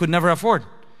house that he could never afford,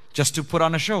 just to put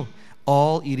on a show.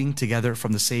 All eating together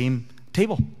from the same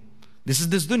table. This is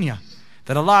this dunya.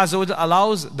 That Allah Azza wa Jalla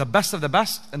allows the best of the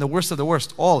best and the worst of the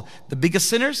worst. All the biggest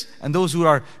sinners and those who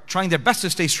are trying their best to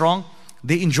stay strong,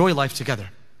 they enjoy life together.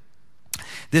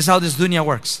 This is how this dunya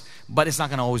works. But it's not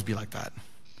going to always be like that.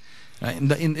 Right?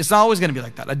 It's not always going to be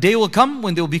like that. A day will come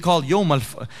when they will be called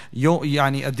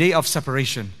a day of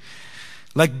separation.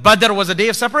 Like Badr was a day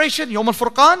of separation, Yawm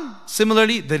al-Furqan.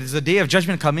 Similarly, there is a day of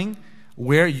judgment coming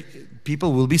where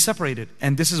people will be separated.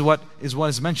 And this is what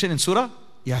is mentioned in Surah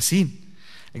Yasin.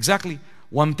 Exactly.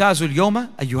 وَامْتَازُوا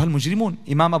الْيَوْمَ أَيُّهَا الْمُجْرِمُونَ.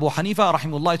 Imam Abu Hanifa,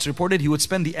 rahimahullah, it's reported he would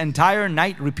spend the entire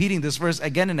night repeating this verse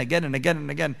again and again and again and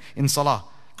again in salah,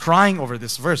 crying over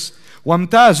this verse.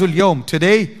 وَامْتَازُوا الْيَوْمَ.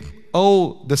 Today,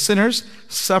 oh the sinners,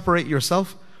 separate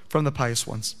yourself from the pious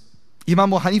ones.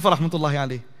 Imam Abu Hanifa, rahmatullahi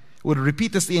alayhi, would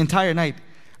repeat this the entire night,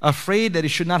 afraid that it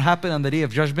should not happen on the day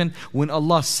of judgment when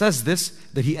Allah says this,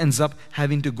 that he ends up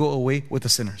having to go away with the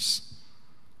sinners.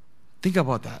 Think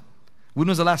about that. When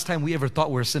was the last time we ever thought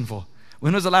we were sinful?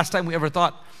 When was the last time we ever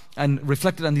thought and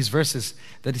reflected on these verses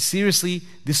that seriously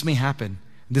this may happen?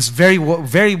 This very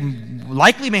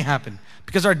likely may happen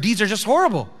because our deeds are just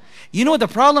horrible. You know what the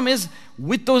problem is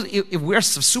with those, if we're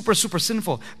super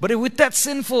sinful, but with that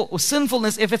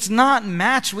sinfulness, if it's not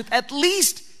matched with at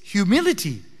least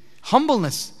humility,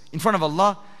 humbleness in front of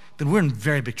Allah, then we're in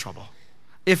very big trouble.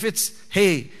 If it's,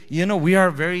 hey, we are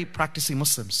very practicing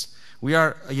Muslims. We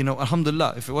are,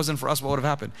 alhamdulillah, if it wasn't for us, what would have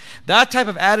happened? That type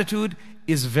of attitude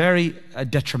is very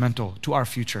detrimental to our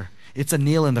future. It's a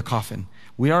nail in the coffin.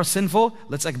 We are sinful,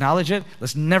 let's acknowledge it.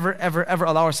 Let's never, ever, ever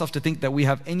allow ourselves to think that we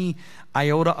have any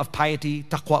iota of piety,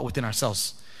 taqwa within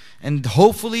ourselves. And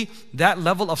hopefully that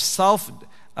level of self,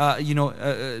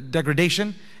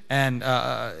 degradation and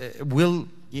will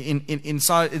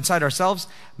inside ourselves,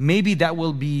 maybe that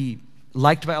will be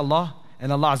liked by Allah,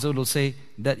 and Allah Azza wa Jalla will say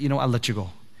that, I'll let you go.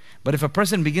 But if a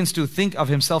person begins to think of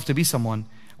himself to be someone,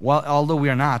 although we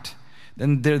are not,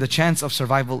 then the chance of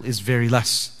survival is very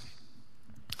less.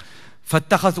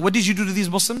 What did you do to these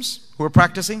Muslims who were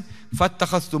practicing?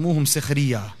 فَاتَّخَذْتُمُوهُمْ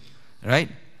سِخْرِيًّا. Right?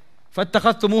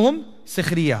 فَاتَّخَذْتُمُوهُمْ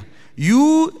سِخْرِيًّا.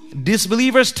 You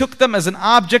disbelievers took them as an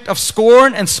object of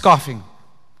scorn and scoffing.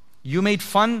 You made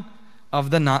fun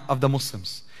of the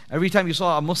Muslims. Every time you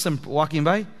saw a Muslim walking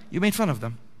by, you made fun of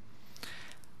them.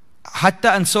 Hatta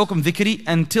ansokum dhikri,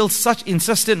 until such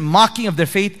insistent mocking of their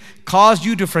faith caused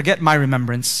you to forget my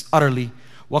remembrance utterly.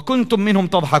 Wa kuntum minhum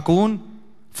tadhakun,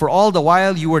 for all the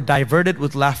while you were diverted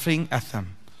with laughing at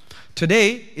them.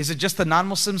 Today, is it just the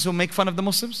non-Muslims who make fun of the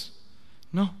Muslims?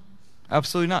 No,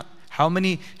 absolutely not. How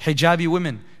many hijabi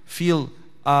women feel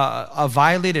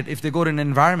violated if they go to an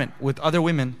environment with other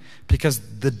women because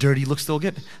the dirty looks they'll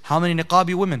get? How many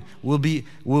niqabi women will be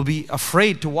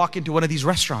afraid to walk into one of these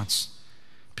restaurants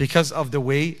because of the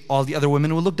way all the other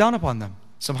women will look down upon them?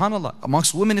 Subhanallah,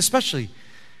 amongst women especially.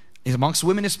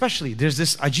 There's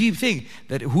this ajib thing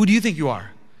that who do you think you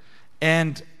are?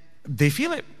 And they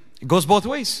feel it. It goes both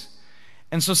ways.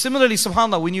 And so similarly,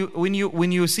 subhanAllah,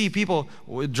 when you see people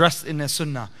dressed in a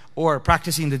sunnah or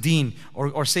practicing the deen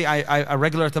or say I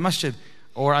regular at the masjid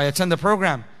or I attend the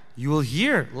program, you will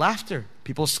hear laughter.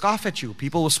 People scoff at you.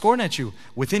 People will scorn at you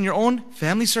within your own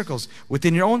family circles,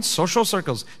 within your own social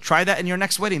circles. Try that in your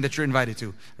next wedding that you're invited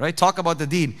to, right? Talk about the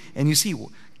deen and you see,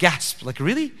 gasp, like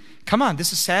really? Come on,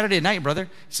 this is Saturday night, brother.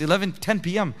 It's 10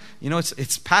 p.m. You know,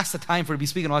 it's past the time for to be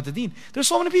speaking about the deen. There's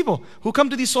so many people who come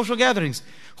to these social gatherings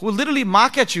who will literally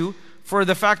mock at you for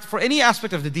any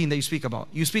aspect of the deen that you speak about.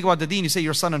 You speak about the deen, you say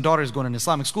your son and daughter is going to an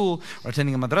Islamic school or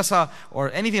attending a madrasa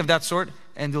or anything of that sort,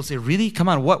 and they'll say, really? Come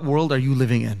on, what world are you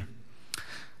living in?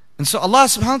 And so Allah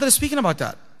subhanahu wa ta'ala is speaking about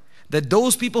that. That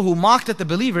those people who mocked at the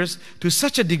believers to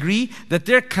such a degree that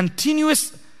their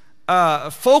continuous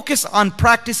focus on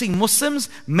practicing Muslims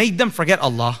made them forget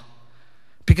Allah,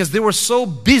 because they were so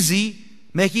busy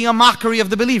making a mockery of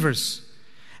the believers,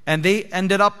 and they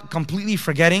ended up completely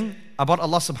forgetting about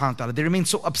Allah subhanahu wa ta'ala. They remained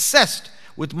so obsessed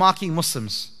with mocking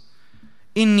Muslims.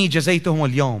 Inni jazaytuhum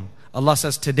al-yawm. Allah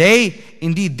says, today,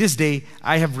 indeed this day,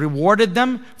 I have rewarded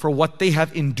them for what they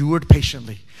have endured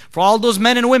patiently. For all those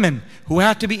men and women who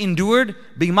had to be endured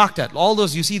being mocked at. All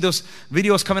those, you see those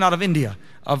videos coming out of India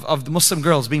of the Muslim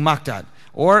girls being mocked at.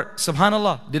 Or,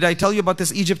 subhanAllah, did I tell you about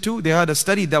this Egypt too? They had a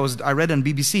study I read on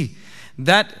BBC,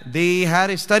 that they had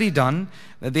a study done,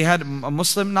 that they had a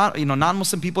Muslim,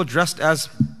 non-Muslim people dressed as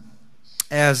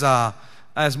a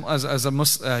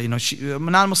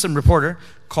non-Muslim reporter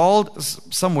called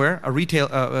somewhere,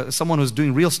 someone who's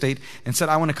doing real estate, and said,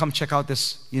 I want to come check out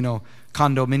this,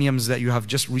 condominiums that you have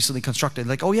just recently constructed.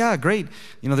 Like, oh yeah, great.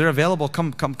 They're available.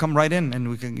 Come right in and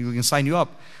we can sign you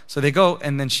up. So they go,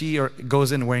 and then she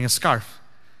goes in wearing a scarf,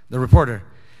 the reporter.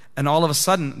 And all of a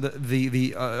sudden,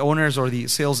 the owners or the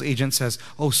sales agent says,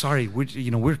 oh, sorry,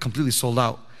 we're completely sold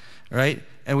out, right?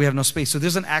 And we have no space. So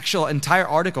there's an actual entire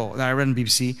article that I read on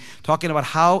BBC talking about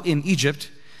how in Egypt,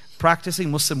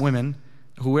 practicing Muslim women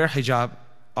who wear hijab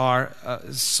are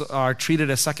treated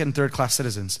as second, third class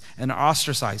citizens and are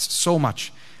ostracized so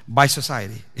much by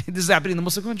society. This is happening in the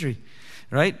Muslim country,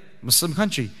 right? Muslim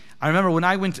country. I remember when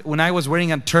I was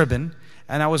wearing a turban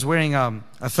and I was wearing a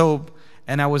thobe,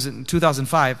 and I was in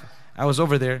 2005, I was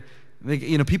over there.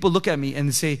 People look at me and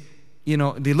they say,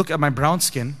 they look at my brown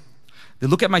skin, they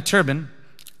look at my turban,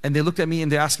 and they looked at me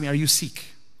and they asked me, are you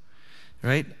Sikh?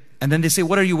 Right? And then they say,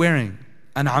 what are you wearing?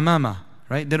 An amama,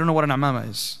 right? They don't know what an amama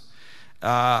is.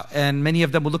 And many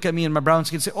of them will look at me in my brown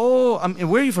skin and say, oh,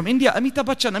 where are you from? India? Amitabh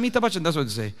Bachchan, that's what they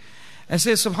say. And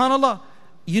say, subhanAllah,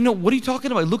 what are you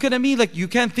talking about? Looking at me like you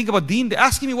can't think about deen. They're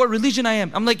asking me what religion I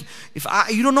am. I'm like, if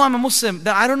you don't know I'm a Muslim,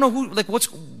 then I don't know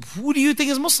who do you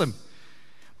think is Muslim?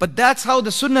 But that's how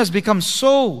the sunnah has become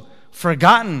so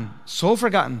forgotten,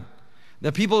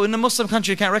 that people in the Muslim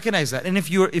country can't recognize that. And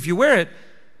if you wear it,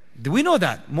 we know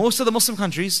that. Most of the Muslim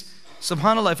countries,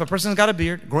 subhanAllah, if a person's got a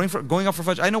beard, going up for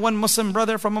Fajr. I know one Muslim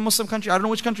brother from a Muslim country, I don't know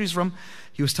which country he's from.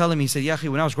 He was telling me, he said, yeah,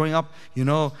 when I was growing up,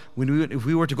 if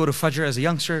we were to go to Fajr as a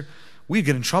youngster, we'd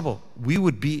get in trouble. We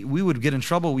would get in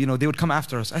trouble, they would come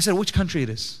after us. I said, which country it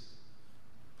is?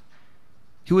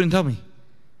 He wouldn't tell me.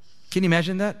 Can you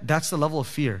imagine that? That's the level of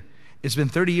fear. It's been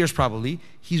 30 years probably.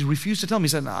 He's refused to tell me. He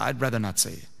said, no, I'd rather not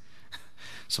say it.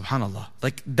 Subhanallah.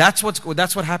 Like that's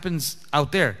what happens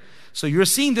out there. So you're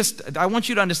seeing this. I want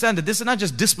you to understand that this is not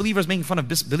just disbelievers making fun of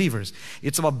disbelievers.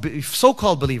 It's about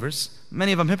so-called believers,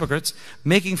 many of them hypocrites,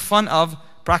 making fun of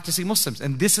practicing Muslims.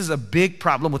 And this is a big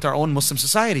problem with our own Muslim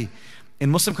society,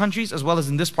 in Muslim countries as well as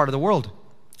in this part of the world.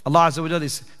 Allah Azza wa Jalla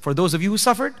is, for those of you who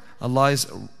suffered, Allah is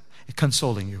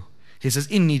consoling you. He says,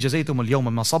 Inni jazaytum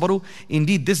al-yawma ma sabaru.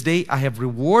 Indeed, this day I have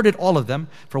rewarded all of them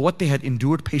for what they had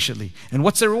endured patiently. And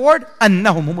what's the reward?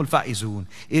 Annahum humul faizun.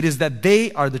 It is that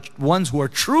they are the ones who are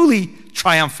truly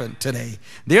triumphant today.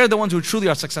 They are the ones who truly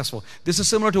are successful. This is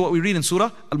similar to what we read in Surah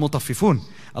Al-Mutaffifun.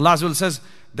 Allah Azza wa Jalla says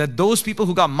that those people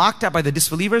who got mocked at by the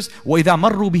disbelievers, وَإِذَا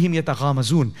مَرُّوا بِهِمْ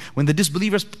يَتَغَامَزُونَ. When the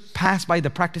disbelievers passed by the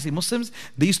practicing Muslims,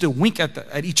 they used to wink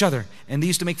at each other, and they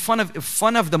used to make fun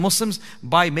of the Muslims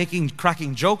by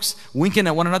cracking jokes, winking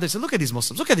at one another. They said, look at these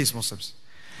Muslims, look at these Muslims.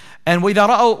 And وَإِذَا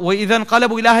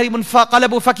انْقَلَبُوا إِلَىٰ أَهْلِهِمْ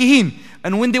فَقَلَبُوا فَكِهِينَ.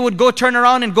 And when they would go turn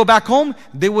around and go back home,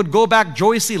 they would go back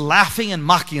joyously laughing and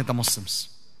mocking at the Muslims.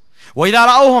 وَإِذَا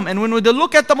رَأَوْهُمْ. And when they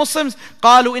look at the Muslims,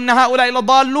 قَالُوا إِنَّ هَؤُلَاءِ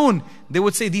لَضَالُّونَ. They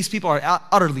would say, these people are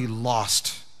utterly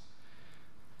lost.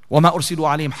 وَمَا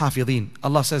أُرْسِلُوا عَلَيْهِمْ حَافِظِينَ.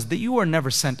 Allah says that you were never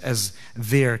sent as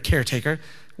their caretaker.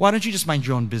 Why don't you just mind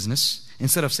your own business?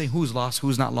 Instead of saying who's lost,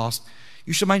 who's not lost,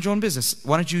 you should mind your own business.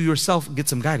 Why don't you yourself get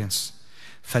some guidance?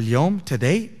 فَالْيَوْمِ.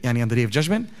 Today, يعني on the day of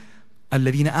judgment,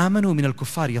 الَّذِينَ آمَنُوا مِنَ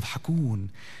الْكُفَّارِ يَضْحَكُونَ.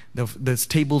 The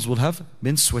tables will have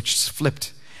been switched,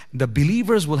 flipped. The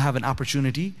believers will have an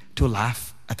opportunity to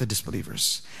laugh at the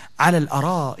disbelievers. عَلَى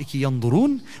الْأَرَائِكِ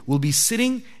يَنْظُرُونَ. Will be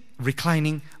sitting,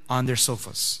 reclining on their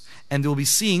sofas. And they'll be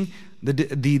seeing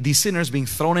the sinners being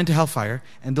thrown into hellfire,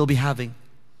 and they'll be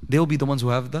the ones who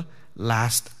have the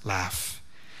last laugh.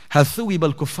 هَلْ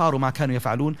ثُوِبَ الْكُفَّارُ مَا كَانُوا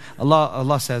يَفْعَلُونَ.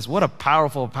 Allah says, what a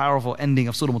powerful ending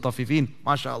of Surah Mutaffifin.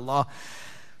 MashaAllah.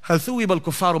 هَلْ ثُوِبَ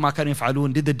الْكُفَّارُ مَا كَانُوا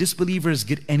يَفْعَلُونَ. Did the disbelievers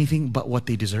get anything but what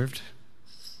they deserved?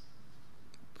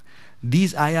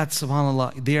 These ayat,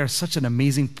 subhanAllah, they are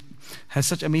has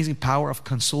such amazing power of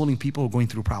consoling people who are going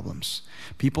through problems.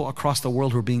 People across the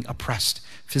world who are being oppressed,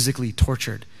 physically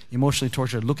tortured, emotionally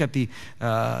tortured. Look at the,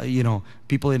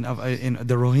 people in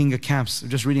the Rohingya camps.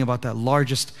 Just reading about that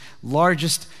largest,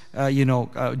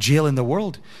 jail in the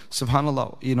world.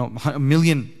 Subhanallah,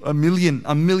 a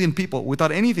million people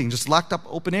without anything, just locked up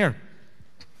open air,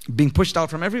 being pushed out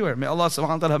from everywhere. May Allah subhanahu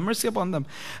wa ta'ala have mercy upon them.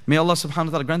 May Allah subhanahu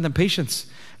wa ta'ala grant them patience,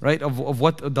 right, of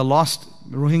what the lost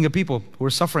Rohingya people who are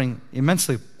suffering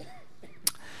immensely.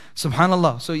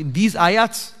 Subhanallah. So these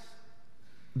ayats,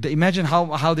 imagine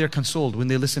how they're consoled when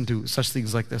they listen to such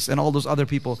things like this. And all those other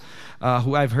people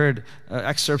who I've heard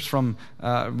excerpts from,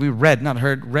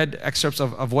 read excerpts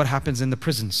of what happens in the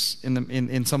prisons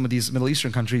in some of these Middle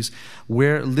Eastern countries,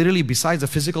 where literally besides the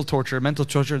physical torture, mental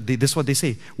torture, this is what they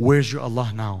say: where's your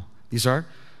Allah now? These are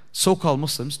so-called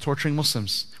Muslims torturing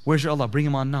Muslims. Where's your Allah? Bring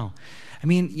him on now. I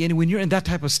mean, when you're in that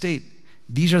type of state,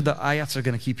 these are the ayats that are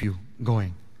going to keep you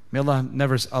going. May Allah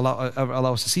never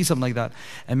allow us to see something like that.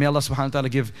 And may Allah subhanahu wa ta'ala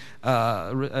give,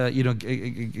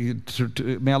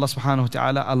 may Allah subhanahu wa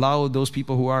ta'ala allow those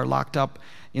people who are locked up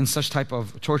in such type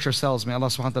of torture cells, may Allah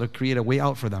subhanahu wa ta'ala create a way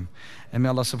out for them. And may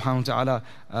Allah subhanahu wa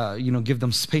ta'ala, give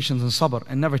them patience and sabr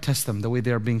and never test them the way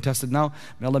they are being tested now.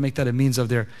 May Allah make that a means of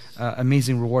their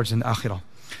amazing rewards in the akhirah.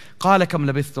 قَالَ كَمْ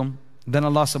لَبِثْتُمْ. Then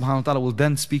Allah subhanahu wa ta'ala will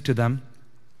then speak to them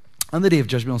on the day of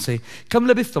judgment and say, Kam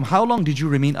labithtum, how long did you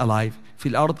remain alive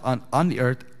fil ard, on the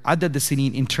earth, adad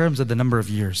the-sinin, in terms of the number of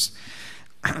years?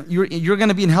 You're going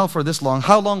to be in hell for this long.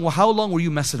 How long were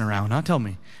you messing around? Huh? Tell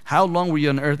me. How long were you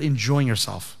on earth enjoying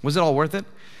yourself? Was it all worth it?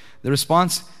 The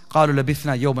response, قَالُوا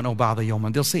لَبِثْنَا يَوْمًا أَوْ بَعْضَ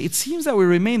يَوْمًا. They'll say, it seems that we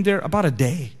remained there about a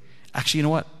day. Actually, you know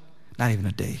what? Not even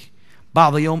a day.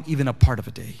 بَعْضَ يَوْم, even a part of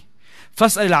a day.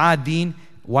 فَاسْأَلِ الْعَادِينَ.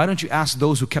 Why don't you ask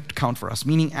those who kept count for us?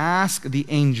 Meaning, ask the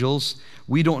angels.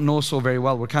 We don't know so very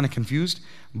well. We're kind of confused.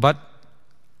 But,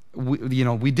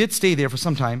 we did stay there for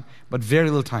some time, but very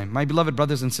little time. My beloved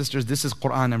brothers and sisters, this is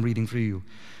Quran I'm reading for you.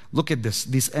 Look at this.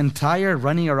 This entire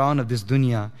running around of this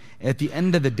dunya, at the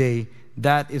end of the day,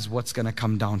 that is what's going to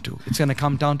come down to. It's going to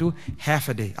come down to half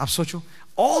a day. Ab socho,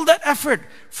 all that effort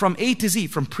from A to Z,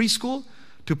 from preschool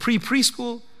to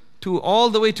preschool to all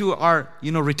the way to our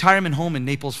retirement home in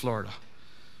Naples, Florida.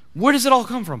 Where does it all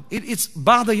come from? It's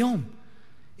ba'da yawm.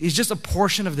 It's just a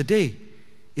portion of the day.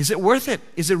 Is it worth it?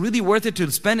 Is it really worth it to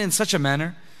spend in such a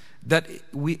manner that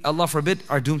we, Allah forbid,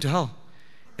 are doomed to hell?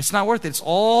 It's not worth it. It's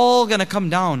all going to come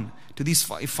down to these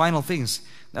final things.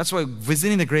 That's why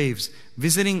visiting the graves,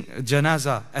 visiting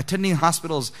janazah, attending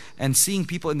hospitals, and seeing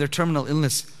people in their terminal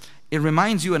illness, it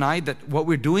reminds you and I that what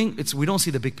we're doing, we don't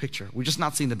see the big picture. We're just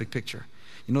not seeing the big picture.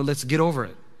 Let's get over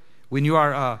it. When you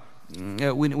are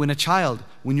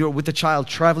when you're with a child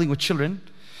traveling with children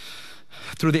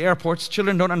through the airports,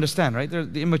 children don't understand, right? They're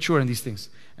immature in these things.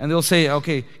 And they'll say,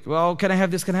 okay, well, can I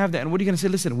have this, can I have that? And what are you going to say?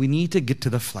 Listen, we need to get to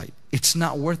the flight. It's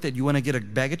not worth it. You want to get a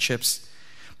bag of chips,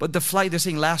 but the flight, they're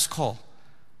saying last call.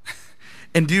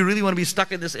 And do you really want to be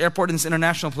stuck in this airport, in this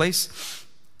international place,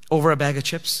 over a bag of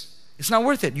chips? It's not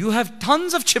worth it. You have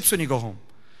tons of chips when you go home.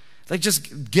 Like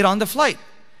just get on the flight.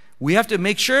 We have to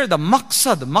make sure the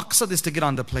maqsad is to get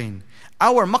on the plane.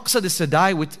 Our maqsad is to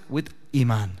die with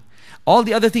iman. All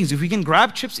the other things, if we can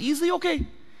grab chips easily, okay.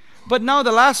 But now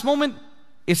the last moment,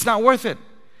 it's not worth it.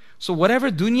 So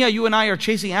whatever dunya you and I are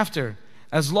chasing after,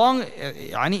 as long,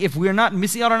 if we're not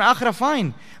missing out on akhirah,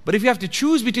 fine. But if you have to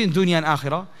choose between dunya and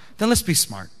akhirah, then let's be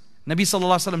smart. Nabi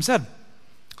sallallahu alaihi wasallam said,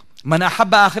 "Man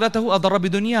ahabba akhiratahu adarra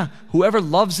bidunya." Whoever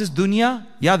loves his dunya,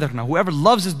 whoever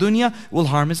loves his dunya will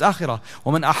harm his akhirah.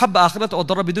 وَمَنْ أَحَبَّ أَخِرَتَهُ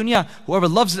أَضَرَّ بِدُنْيَا. Whoever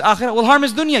loves his akhirah will harm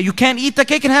his dunya. You can't eat the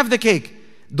cake and have the cake.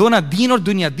 Dona, deen or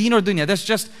dunya.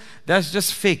 That's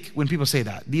just fake when people say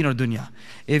that. Deen or dunya.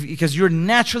 Because you're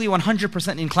naturally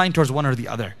 100% inclined towards one or the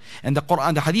other. And the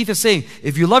Quran, the hadith is saying,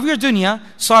 if you love your dunya,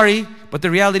 sorry, but the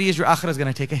reality is your akhirah is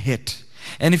going to take a hit.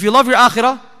 And if you love your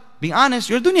akhirah, be honest,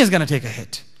 your dunya is going to take a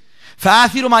hit.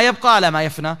 فَآثِرُ مَا يَبْقَى عَلَى مَا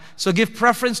يَفْنَى. So give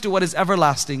preference to what is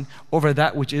everlasting over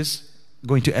that which is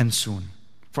going to end soon.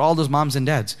 For all those moms and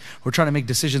dads who are trying to make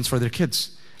decisions for their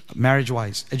kids,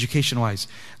 marriage-wise, education-wise,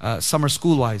 summer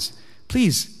school-wise,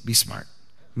 please be smart.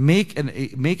 Make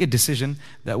a decision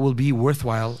that will be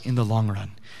worthwhile in the long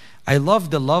run. I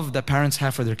love the love that parents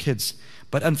have for their kids,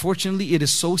 but unfortunately it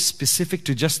is so specific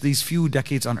to just these few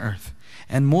decades on earth.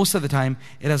 And most of the time,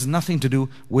 it has nothing to do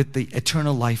with the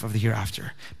eternal life of the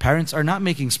hereafter. Parents are not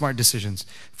making smart decisions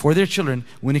for their children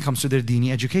when it comes to their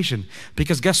dini education.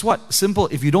 Because guess what? Simple,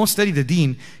 if you don't study the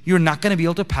deen, you're not going to be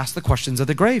able to pass the questions of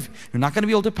the grave. You're not going to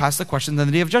be able to pass the questions on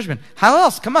the day of judgment. How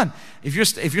else? Come on. If you're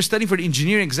studying for the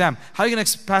engineering exam, how are you going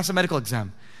to pass a medical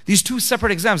exam? These two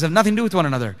separate exams have nothing to do with one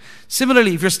another.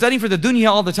 Similarly, if you're studying for the dunya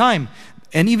all the time,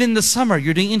 and even in the summer,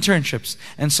 you're doing internships,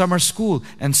 and summer school,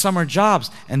 and summer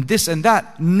jobs, and this and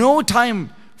that, no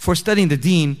time for studying the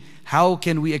deen, how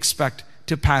can we expect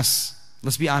to pass?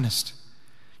 Let's be honest.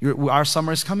 Our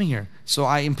summer is coming here. So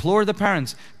I implore the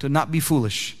parents to not be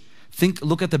foolish.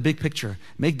 Look at the big picture.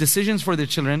 Make decisions for their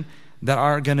children that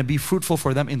are going to be fruitful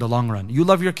for them in the long run. You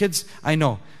love your kids, I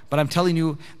know, but I'm telling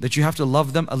you that you have to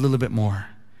love them a little bit more.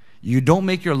 You don't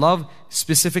make your love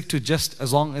specific to just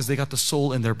as long as they got the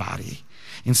soul in their body.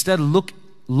 Instead,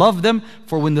 love them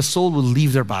for when the soul will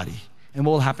leave their body. And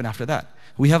what will happen after that?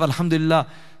 We have, alhamdulillah,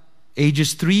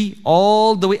 ages 3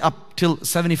 all the way up till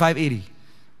 75, 80.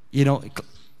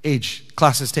 Age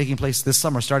classes taking place this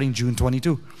summer starting June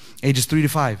 22. Ages 3 to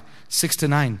 5, 6 to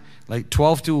 9, like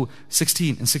 12 to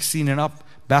 16, and 16 and up.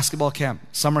 Basketball camp,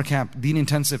 summer camp, deen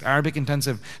intensive, Arabic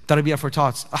intensive, tarbiyah for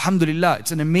tots. Alhamdulillah,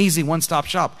 it's an amazing one-stop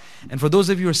shop. And for those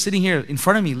of you who are sitting here in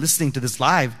front of me listening to this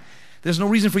live, there's no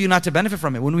reason for you not to benefit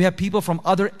from it. When we have people from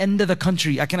other end of the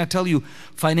country, I cannot tell you,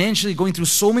 financially going through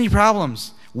so many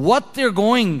problems, what they're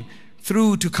going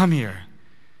through to come here.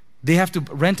 They have to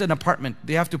rent an apartment.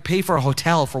 They have to pay for a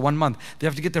hotel for 1 month. They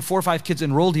have to get their 4 or 5 kids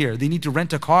enrolled here. They need to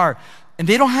rent a car. And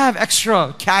they don't have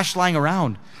extra cash lying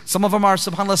around. Some of them are,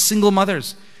 subhanAllah, single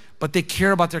mothers. But they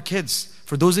care about their kids.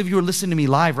 For those of you who are listening to me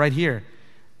live right here,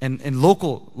 and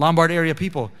local Lombard area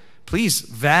people, please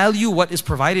value what is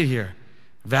provided here.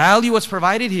 Value what's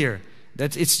provided here.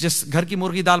 That it's just ghar ki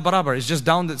murgi dal barabar. It's just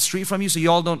down the street from you, so you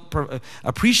all don't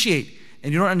appreciate.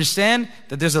 And you don't understand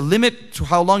that there's a limit to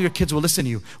how long your kids will listen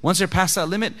to you. Once they're past that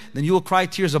limit, then you will cry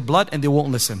tears of blood and they won't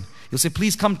listen. You'll say,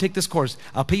 please come take this course.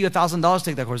 I'll pay you $1,000 to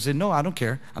take that course. They say, no, I don't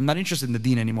care. I'm not interested in the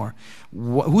deen anymore.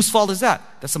 Whose fault is that?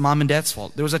 That's the mom and dad's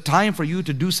fault. There was a time for you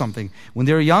to do something when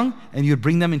they were young, and you'd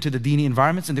bring them into the deeni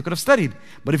environments and they could have studied.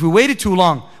 But if we waited too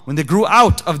long, when they grew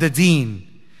out of the deen,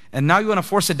 and now you want to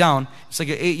force it down, it's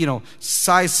like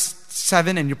size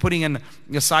 7 and you're putting in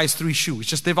a size 3 shoe. It's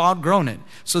just they've outgrown it.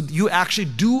 So you actually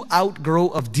do outgrow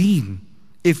of deen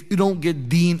if you don't get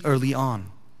deen early on.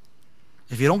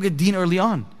 If you don't get deen early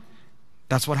on,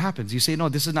 that's what happens. You say, no,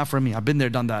 this is not for me. I've been there,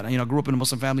 done that. I grew up in a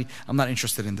Muslim family. I'm not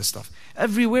interested in this stuff.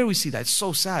 Everywhere we see that. It's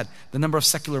so sad, the number of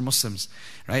secular Muslims,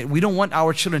 right? We don't want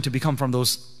our children to become from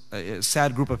those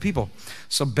sad group of people.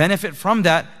 So benefit from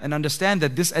that and understand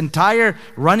that this entire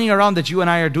running around that you and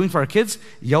I are doing for our kids,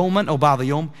 yawman aw ba'da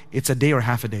yawm, it's a day or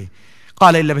half a day.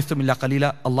 قَالَ إِلَّا بِثْتُمْ إِلَّا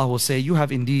قَلِيلًا. Allah will say, you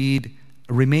have indeed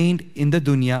remained in the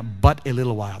dunya but a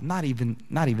little while. Not even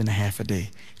a half a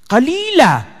day.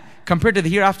 قَلِيلًا. Compared to the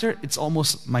hereafter, it's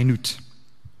almost minute.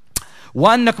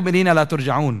 وَأَنَّكُمْ إِلَيْنَا لَا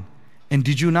تُرْجَعُونَ. And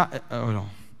did you not, no.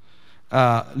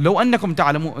 لو أنكم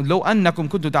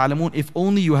كنتم تعلمون, if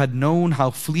only you had known how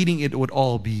fleeting it would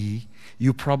all be,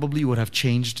 you probably would have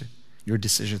changed your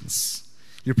decisions.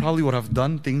 You probably would have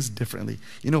done things differently.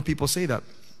 People say that.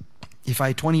 If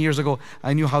 20 years ago,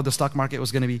 I knew how the stock market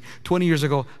was going to be. 20 years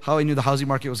ago, how I knew the housing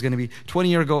market was going to be. 20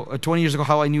 years ago,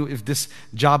 how I knew if this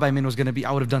job I'm in was going to be,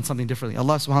 I would have done something differently.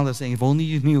 Allah subhanahu wa ta'ala is saying, if only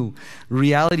you knew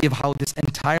reality of how this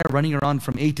entire entire running around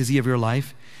from A to Z of your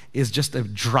life is just a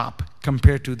drop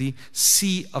compared to the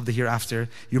sea of the hereafter,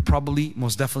 you probably,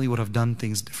 most definitely would have done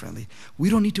things differently. We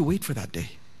don't need to wait for that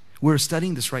day. We're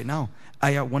studying this right now.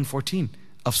 Ayah 114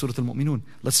 of Surah Al-Mu'minun.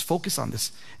 Let's focus on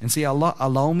this and say, Allah,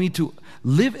 allow me to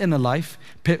live in a life.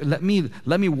 Let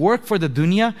me work for the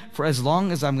dunya for as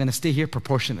long as I'm going to stay here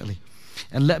proportionately.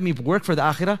 And let me work for the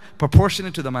akhirah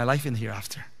proportionate to my life in the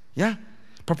hereafter. Yeah?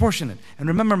 Proportionate. And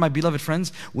remember, my beloved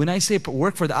friends, when I say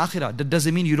work for the akhirah, that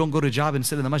doesn't mean you don't go to a job and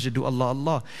sit in the masjid, do Allah,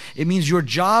 Allah. It means your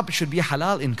job should be a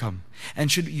halal income.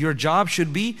 And your job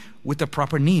should be with the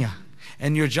proper niyyah.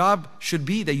 And your job should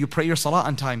be that you pray your salah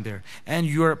on time there. And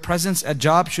your presence at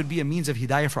job should be a means of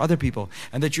hidayah for other people.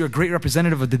 And that you're a great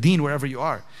representative of the deen wherever you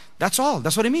are. That's all.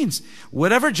 That's what it means.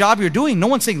 Whatever job you're doing, no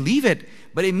one's saying leave it.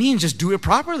 But it means just do it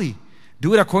properly.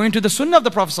 Do it according to the sunnah of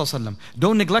the Prophet ﷺ.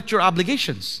 Don't neglect your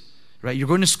obligations. Right? You're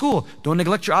going to school. Don't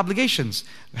neglect your obligations.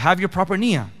 Have your proper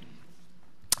niyyah.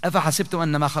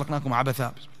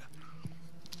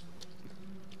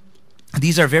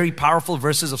 These are very powerful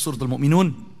verses of Surah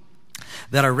Al-Mu'minun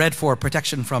that are read for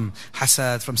protection from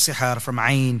hasad, from sihr, from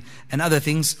ayn, and other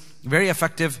things. Very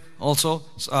effective also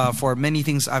for many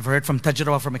things I've heard from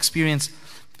tajribah, from experience.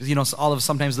 You know,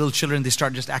 sometimes little children, they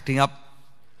start just acting up.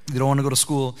 They don't want to go to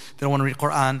school. They don't want to read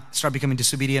Quran. Start becoming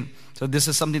disobedient. So this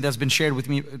is something that's been shared with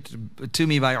me, to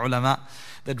me by ulama,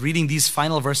 that reading these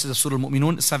final verses of Surah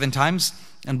Al-Mu'minun 7 times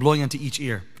and blowing into each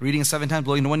ear. Reading it 7 times,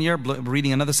 blowing into one ear,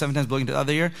 reading another 7 times, blowing into the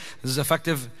other ear. This is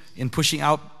effective in pushing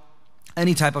out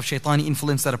any type of shaitani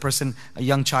influence that a person, a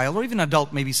young child, or even an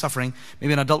adult may be suffering.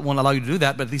 Maybe an adult won't allow you to do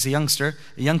that, but at least a youngster,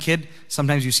 a young kid,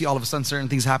 sometimes you see all of a sudden certain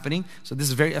things happening. So this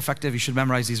is very effective. You should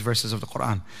memorize these verses of the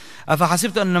Quran.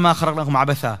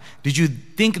 Did you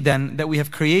think then that we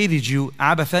have created you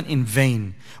abathan in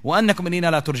vain? And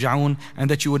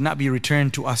that you would not be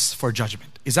returned to us for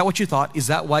judgment? Is that what you thought? Is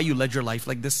that why you led your life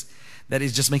like this? That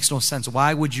it just makes no sense.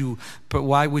 Why would you,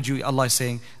 Allah is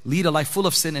saying, lead a life full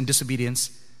of sin and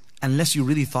disobedience, unless you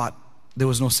really thought there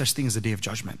was no such thing as the day of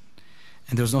judgment,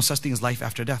 and there was no such thing as life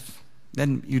after death?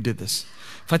 Then you did this.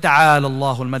 فَتَعَالَ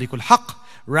اللَّهُ الْمَلِكُ الْحَقِّ.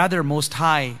 Rather, most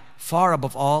high, far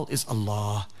above all is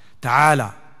Allah.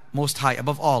 Ta'ala, most high,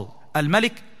 above all.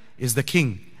 Al-Malik is the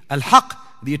king. Al-Haq,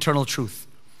 the eternal truth.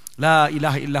 La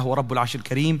ilaha illa huwa Rabbul Arshil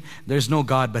Kareem. There is no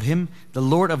God but Him, the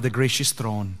Lord of the gracious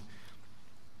throne.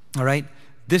 Alright?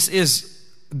 This is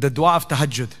the dua of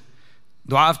tahajjud.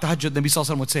 Dua of tahajjud, Nabi Sallallahu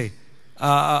Alaihi Wasallam would say,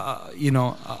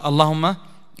 Allahumma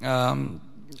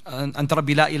anta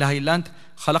rabbi la ilaha illa ant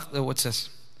khalaqt, what's this?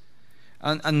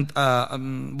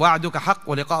 Wa'aduka haq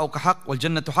wa liqa'uka haq wal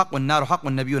jannatu haq wal naru haq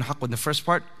wal nabiyyun haq. In the first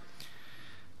part,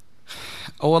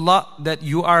 oh Allah, that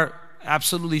you are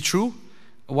absolutely true.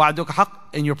 Wa'aduka haq,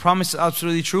 and your promise is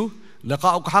absolutely true.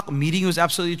 Liqa'uka haq, meeting you is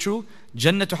absolutely true.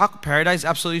 Jannatu haq, paradise is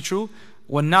absolutely true.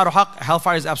 Wal naru haq,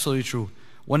 hellfire is absolutely true.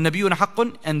 وَالنَّبِيُّونَ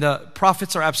حَقٌّ, and the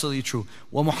prophets are absolutely true.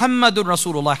 وَمُحَمَّدٌ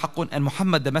رَسُولُ اللَّهِ حَقٌّ, and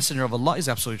Muhammad, the messenger of Allah, is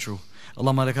absolutely true.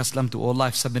 Allahumma laka aslamtu, oh Allah,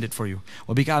 I've submitted for you.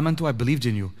 وَبِكَ آمَنْتُ, I believed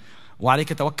in you. وَعَلَيْكَ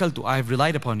تَوَكَّلْتُ, I have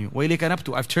relied upon you. وَإِلَيْكَ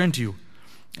نَبْتُ, I've turned to you.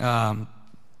 وَإِلَيْكَ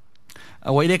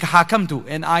حَاكَمْتُ,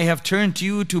 and I have turned to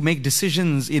you to make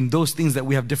decisions in those things that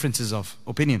we have differences of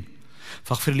opinion.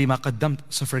 فَاغْفِرْ لِي مَا قَدَّمْتُ,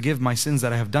 so forgive my sins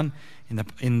that I have done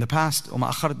in the past. وَمَا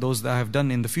أَخَرْتُ, those that I have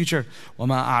done in the future.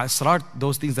 وَمَا أَسْرَرْتُ,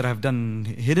 those things that I have done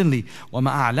hiddenly.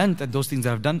 وَمَا أَعْلَنْتُ, and those things that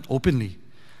I have done openly.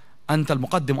 أَنْتَ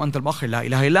الْمُقَدِّمُ وَأَنْتَ الْمُؤَخِّرُ لَا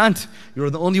إِلَهَ إِلَّا أَنْتَ. You're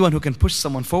the only one who can push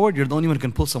someone forward. You're the only one who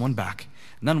can pull someone back.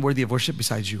 None worthy of worship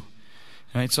besides you.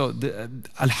 Right? So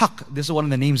Al-Haq, this is one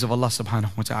of the names of Allah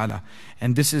subhanahu wa ta'ala.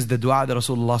 And this is the dua that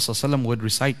Rasulullah sallallahu alaihi wasallam would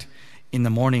recite in the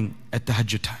morning at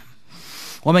tahajjud time.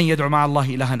 وَمَنْ يَدْعُ مَعَ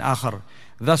اللَّهِ إِلَهًا آخَرَ.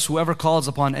 Thus, whoever calls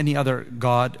upon any other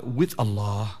God with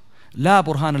Allah, لا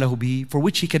برهان له به, for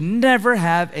which he can never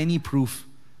have any proof.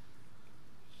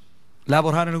 لا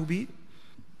برهان له به,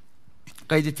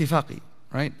 قيد اتفاقي,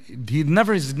 right?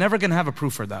 He's never going to have a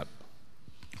proof for that,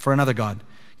 for another God.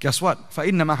 Guess what?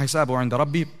 فإنما حسابه عند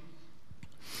ربي.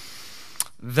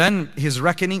 Then his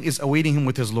reckoning is awaiting him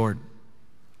with his Lord.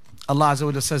 Allah Azza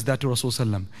wa Jalla says that to Rasul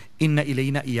sallam. إِنَّ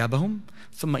إِلَيْنَا إِيَابَهُمْ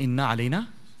ثُمَّ إِنَّا عَلَيْنَا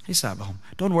حسابهم.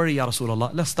 Don't worry, Ya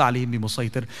Rasulullah. لَسْتَ عَلَيْهِمْ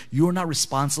بِمُصَيْطِرٍ. You're not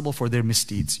responsible for their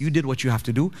misdeeds. You did what you have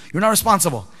to do. You're not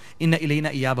responsible. إِنَّ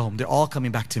إِلَيْنَا إِيَابَهُمْ. They're all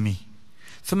coming back to me.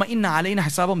 ثُمَّ إِنَّ عَلَيْنَا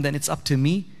حسابهم. Then it's up to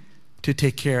me to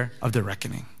take care of the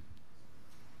reckoning.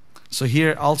 So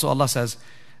here also Allah says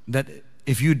that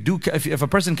if a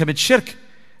person commits shirk,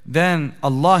 then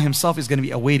Allah Himself is going to be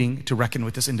awaiting to reckon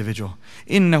with this individual.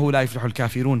 إِنَّهُ لَا يُفْلِحُ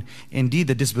الْكَافِرُونَ. Indeed,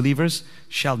 the disbelievers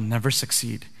shall never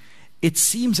succeed. it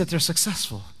seems that they're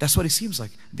successful. That's what it seems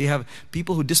like. They have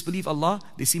people who disbelieve Allah,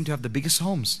 they seem to have the biggest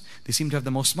homes. They seem to have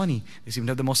the most money. They seem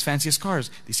to have the most fanciest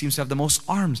cars. They seem to have the most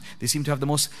arms. They seem to have the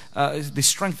most the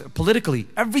strength politically.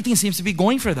 Everything seems to be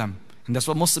going for them. And that's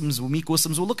what Muslims, meek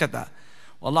Muslims will look at that.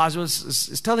 Well, Allah Azza wa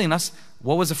Jalla is telling us,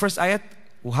 what was the first ayat?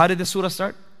 How did the surah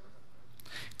start?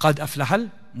 قَدْ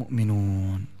أَفْلَحَ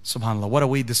الْمُؤْمِنُونَ. SubhanAllah, what a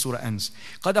way this surah ends.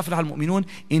 قَدْ أَفْلَحَ الْمُؤْمِنُونَ.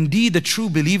 Indeed, the true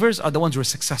believers are the ones who are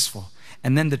successful.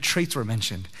 And then the traits were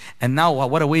mentioned. And now,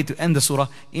 what a way to end the surah.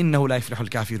 إِنَّهُ لَا يَفْلَحُ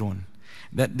الْكَافِرُونَ.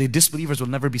 That the disbelievers will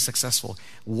never be successful.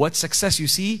 What success you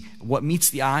see, what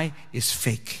meets the eye, is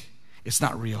fake. It's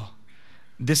not real.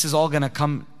 This is all going to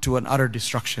come to an utter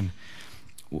destruction.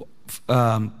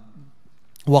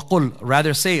 وَقُلْ,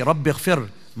 rather say, رَبِّ اغْفِرْ,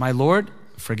 my Lord,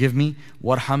 forgive me,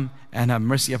 warham, and have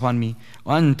mercy upon me.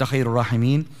 وَأَنْتَ خَيْرُ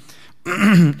الرَّاحِمِينَ.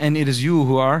 And it is you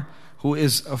who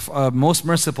is most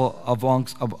merciful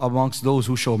amongst those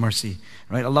who show mercy.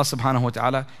 Right? Allah subhanahu wa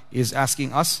ta'ala is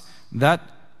asking us that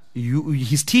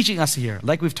He's teaching us here,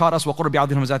 like we've taught us وَقُرْ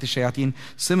بِعَضِهِمْ هَمَزَاتِ الشَّيَاطِينَ.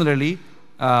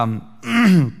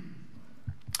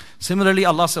 Similarly,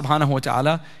 Allah subhanahu wa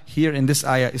ta'ala here in this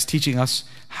ayah is teaching us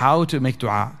how to make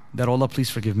dua, that Allah please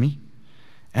forgive me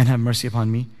and have mercy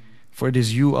upon me, for it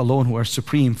is you alone who are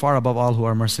supreme, far above all who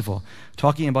are merciful.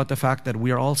 Talking about the fact that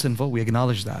we are all sinful, we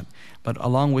acknowledge that. But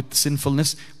along with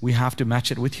sinfulness, we have to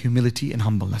match it with humility and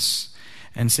humbleness.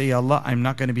 And say, Ya Allah, I'm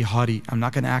not going to be haughty. I'm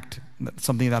not going to act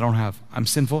something that I don't have. I'm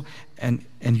sinful, and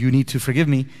you need to forgive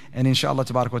me. And inshallah,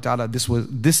 tabarak wa ta'ala, this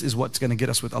is what's going to get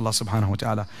us with Allah subhanahu wa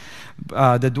ta'ala.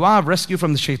 The dua of rescue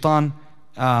from the shaitan,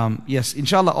 yes,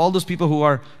 inshallah, all those people who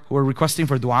are requesting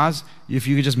for du'as, if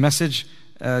you could just message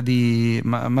the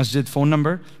masjid phone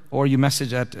number, or you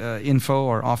message at info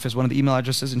or office, one of the email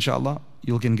addresses, inshallah,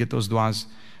 you can get those du'as.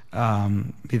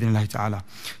 Bidhnillahi ta'ala.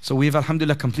 So we've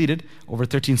alhamdulillah completed over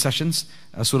 13 sessions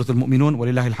Surah Al-Mu'minun,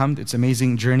 walillahi alhamd. It's an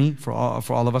amazing journey for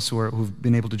all of us who've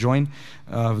been able to join,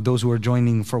 those who are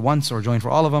joining for once or join for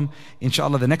all of them.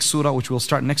 Inshallah, the next surah, which will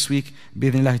start next week,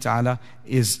 Bidhnillahi ta'ala,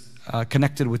 is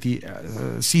connected with the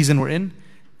season we're in,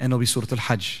 and it'll be Surah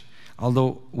Al-Hajj.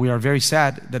 Although we are very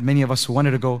sad that many of us who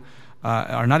wanted to go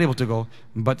are not able to go,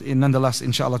 but nonetheless,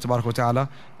 inshallah tabarak wa ta'ala,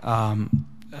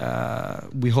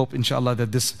 we hope inshallah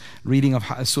that this reading of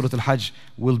Surah Al-Hajj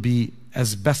will be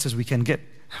as best as we can get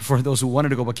for those who wanted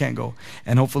to go but can't go,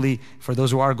 and hopefully for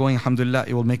those who are going, alhamdulillah,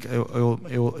 it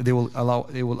will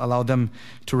allow them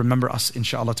to remember us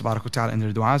inshallah tabarak wa ta'ala in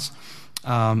their du'as.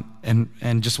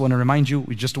 And just want to remind you,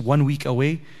 we're just 1 week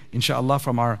away inshallah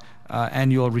from our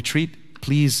annual retreat.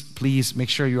 Please make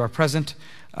sure you are present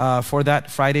for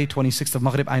that Friday 26th of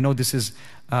Maghrib. I know this is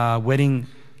wedding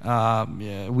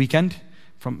weekend,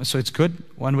 so it's good.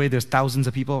 One way, there's thousands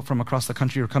of people from across the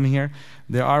country who are coming here.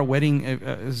 There are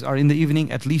weddings are in the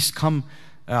evening. At least come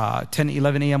 10,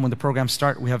 11 a.m. when the programs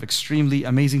start. We have extremely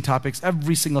amazing topics.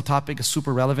 Every single topic is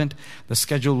super relevant. The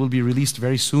schedule will be released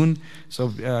very soon.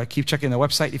 So keep checking the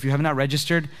website. If you have not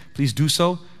registered, please do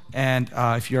so. And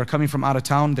if you're coming from out of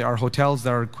town, there are hotels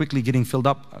that are quickly getting filled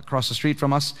up across the street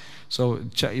from us. So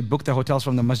book the hotels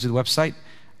from the masjid website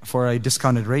for a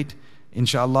discounted rate,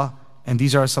 inshallah. And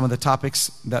these are some of the topics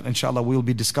that inshallah we'll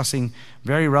be discussing.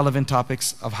 Very relevant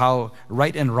topics of how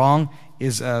right and wrong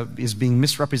is being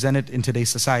misrepresented in today's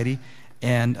society,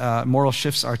 and moral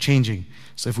shifts are changing.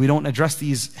 So if we don't address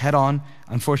these head on,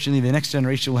 unfortunately the next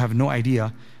generation will have no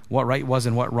idea what right was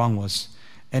and what wrong was.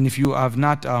 And if you have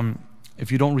not if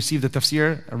you don't receive the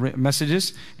tafsir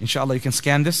messages, inshallah you can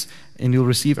scan this and you'll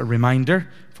receive a reminder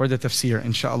for the tafsir,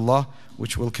 inshallah,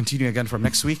 which will continue again from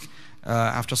next week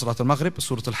after Salat al-Maghrib,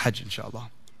 Surah Al-Hajj,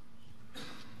 inshallah.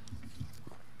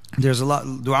 There's a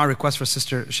lot dua requests for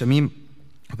Sister Shamim,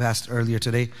 who passed earlier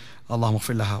today. Allahumma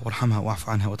ighfir laha warhamha wa'fu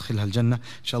anha wadkhilha al-jannah.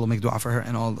 Inshallah, make dua for her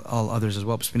and all others as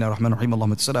well. Bismillahir Rahmanir Rahim.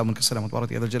 Allahumma salamun kasalamun wa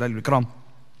barakatuh ya dhal jalali wal ikram.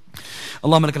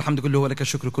 اللهم لك الحمد كله ولك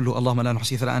الشكر كله اللهم لا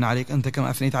نحصي ثناء عليك أنت كما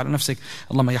أثنيت على نفسك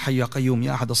اللهم يا حي يا قيوم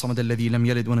يا أحد الصمد الذي لم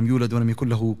يلد ولم يولد ولم يكن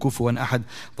له كفوا أحد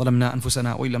ظلمنا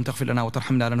أنفسنا وإن لم تغفر لنا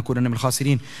وترحمنا لنكونن من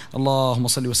الخاسرين اللهم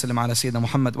صل وسلم على سيدنا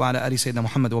محمد وعلى آل سيدنا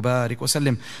محمد وبارك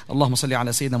وسلم اللهم صل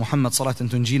على سيدنا محمد صلاة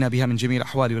تنجينا بها من جميع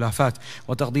الأحوال والآفات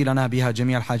وتقضي لنا بها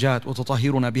جميع الحاجات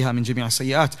وتطهرنا بها من جميع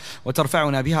السيئات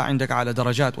وترفعنا بها عندك على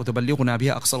درجات وتبلغنا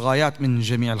بها أقصى الغايات من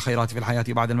جميع الخيرات في الحياة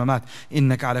بعد الممات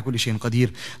إنك على كل شيء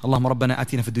قدير اللهم ربنا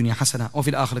آتنا في الدنيا حسنة وفي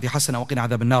الآخرة حسنة وقنا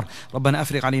عذاب النار ربنا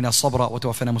أفرغ علينا الصبر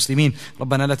وتوفنا مسلمين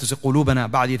ربنا لا تزغ قلوبنا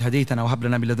بعد إذ هديتنا وهب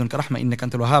لنا من لدنك رحمة إنك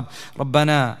أنت الوهاب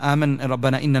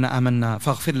ربنا إننا آمنا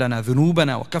فاغفر لنا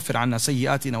ذنوبنا وكفر عنا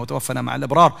سيئاتنا وتوفنا مع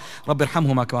الأبرار رب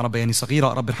ارحمهما كما ربياني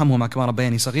صغيرا رب ارحمهما كما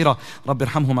ربياني صغيرا رب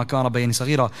ارحمهما كما ربياني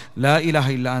صغيرا لا إله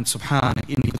إلا أنت سبحانك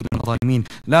إني كنت الظالمين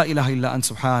لا إله إلا أنت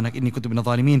سبحانك إني كنت من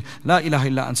الظالمين لا إله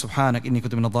إلا أنت سبحانك إني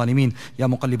كنت من الظالمين يا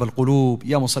مقلب القلوب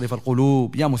يا مصرف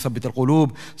القلوب يا مثبت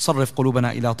القلوب صرف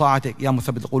قلوبنا إلى طاعتك يا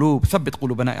مثبت القلوب ثبت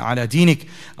قلوبنا على دينك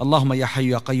اللهم يا حي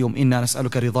يا قيوم إنا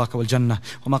نسألك رضاك والجنة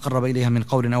وما قرب إليها من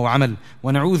قول أو عمل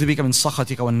ونعوذ بك من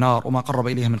سخطك والنار وما قرب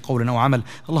إليها من قول أو عمل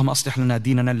اللهم أصلح لنا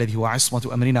ديننا الذي هو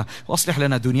عصمة أمرنا وأصلح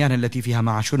لنا دنيانا التي فيها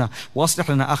معاشنا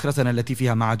وأصلح لنا آخرتنا التي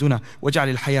فيها معادنا واجعل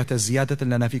الحياة زيادة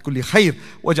لنا في كل خير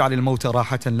واجعل الموت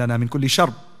راحة لنا من كل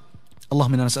شر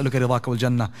اللهم إنا نسألك رضاك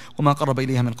والجنة وما قرب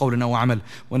إليها من قول أو عمل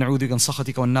ونعوذ بك من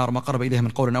سخطك والنار وما قرب إليها من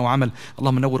قول أو عمل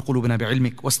اللهم نور قلوبنا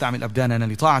بعلمك واستعمل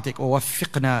أبداننا لطاعتك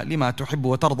ووفقنا لما تحب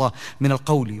وترضى من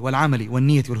القول والعمل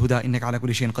والنية والهدى إنك على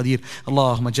كل شيء قدير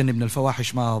اللهم جنبنا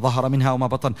الفواحش ما ظهر منها وما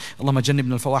بطن اللهم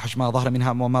جنبنا الفواحش ما ظهر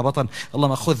منها وما بطن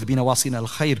اللهم خذ بنواصينا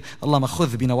الخير اللهم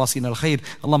خذ بنواصينا الخير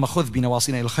اللهم خذ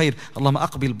بنواصينا الخير اللهم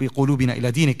أقبل بقلوبنا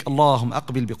إلى دينك اللهم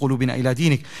أقبل بقلوبنا إلى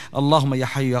دينك اللهم يا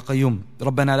حي يا قيوم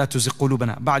ربنا لا تزغ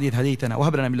قلوبنا بعد إذ هديتنا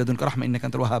وهب لنا من لدنك رحمة إنك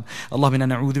أنت الوهاب اللهم إنا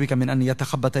نعوذ بك من أن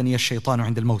يتخبطني الشيطان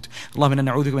عند الموت اللهم إنا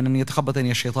نعوذ بك من أن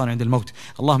يتخبطني الشيطان عند الموت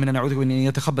اللهم إنا نعوذ بك من أن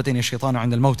يتخبطني الشيطان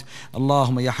عند الموت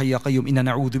اللهم يا حي يا قيوم إنا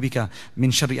نعوذ بك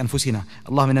من شر أنفسنا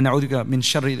اللهم إنا نعوذ بك من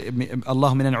شر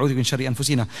اللهم إنا نعوذ بك من شر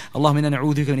أنفسنا اللهم إنا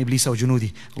نعوذ بك من إبليس وجنوده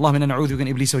اللهم إنا نعوذ بك من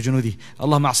إبليس وجنوده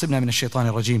اللهم اعصمنا من الشيطان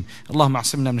الرجيم اللهم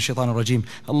اعصمنا من الشيطان الرجيم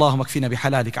اللهم اكفنا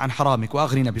بحلالك عن حرامك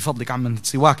وأغننا بفضلك عمن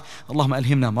سواك اللهم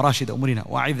ألهمنا مراشد أمورنا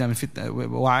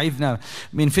وأعذنا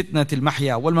من فتنة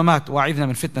المحيا والممات وأعذنا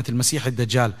من فتنة المسيح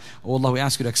الدجال. Oh Allah, we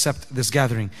ask you to accept this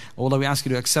gathering. Oh Allah, we ask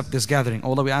you to accept this gathering. Oh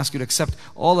Allah, we ask you to accept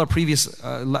all our previous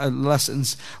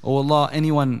lessons. Oh Allah,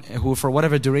 anyone who for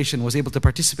whatever duration was able to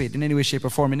participate in any way, shape or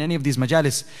form in any of these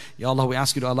majalis, Ya Allah, we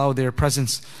ask you to allow their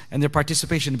presence and their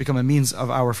participation to become a means of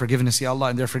our forgiveness, Ya Allah,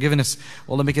 and their forgiveness.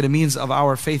 Oh Allah, make it a means of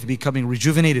our faith becoming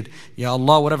rejuvenated. Ya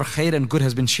Allah, whatever khair and good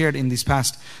has been shared in these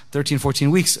past 13,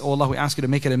 14 weeks, oh Allah, we ask you to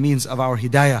make it a means of our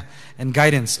hidayah and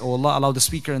guidance. Oh Allah, allow the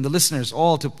speaker and the listeners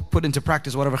all to put into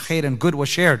practice whatever khair and good was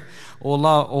shared. Oh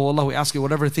Allah, we ask you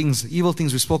whatever things, evil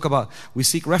things we spoke about, we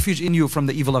seek refuge in you from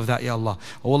the evil of that, Ya Allah.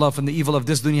 Oh Allah, from the evil of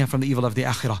this dunya, from the evil of the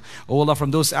akhirah. Oh Allah,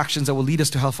 from those actions that will lead us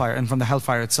to hellfire and from the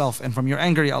hellfire itself and from your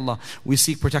anger, Ya Allah, we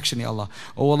seek protection, Ya Allah.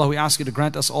 Oh Allah, we ask you to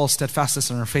grant us all steadfastness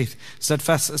in our faith.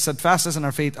 Steadfastness in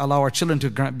our faith, allow our children to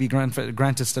be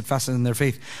granted steadfastness in their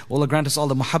faith. Oh Allah, grant us all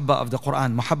the muhabba of the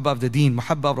Quran, muhabba of the deen,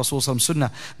 muhabba of Rasulullah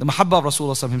Sunnah, the muhabba of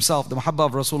Rasulullah himself, the muhabba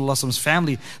of Rasulullah's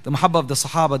family, the muhabba of the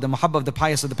Sahaba, the muhabba of the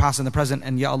pious of the past and the present,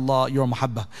 and Ya Allah, your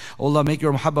muhabba. Oh Allah, make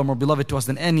your muhabba more beloved to us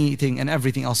than anything and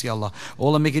everything else, Ya Allah. Oh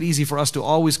Allah, make it easy for us to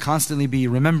always constantly be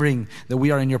remembering that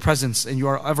we are in your presence and you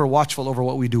are ever watchful over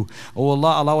what we do. Oh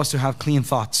Allah, allow us to have clean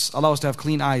thoughts, allow us to have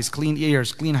clean eyes, clean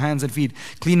ears, clean hands and feet,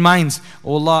 clean minds.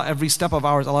 Oh Allah, every step of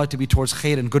ours, allow it to be towards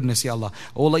khair and goodness, Ya Allah.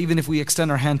 Oh Allah, even if we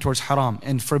extend our hand towards haram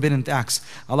and forbidden acts,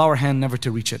 allow our hand never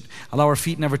to reach it, allow our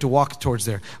feet never to walk towards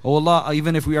there. Oh Allah,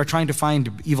 even if we are trying to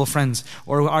find evil friends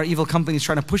or our evil companies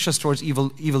trying to push us towards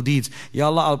evil deeds, Ya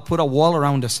Allah, I'll put a wall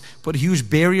around us, put huge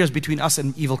barriers between us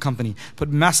and evil company, put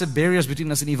massive barriers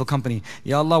between us and evil company.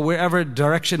 Ya Allah, wherever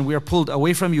direction we are pulled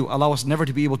away from you, allow us never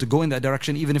to be able to go in that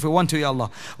direction even if we want to, Ya Allah.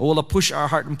 Oh Allah, push our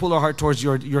heart and pull our heart towards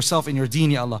yourself and your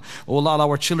deen, Ya Allah. Oh Allah, allow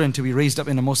our children to be raised up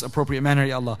in the most appropriate manner,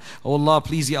 Ya Allah. Oh Allah,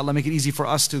 please, Ya Allah, make it easy for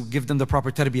us to give them the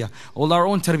proper tarbiyah. Oh Allah, our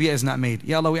own tarbiyah is not made.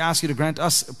 Ya Allah, we ask you to grant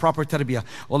us proper tarbiyah.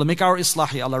 Oh Allah, make our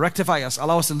islah, Ya Allah, rectify us,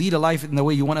 allow us to lead a life in the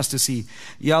way you want us to see.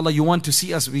 Ya Allah, you want to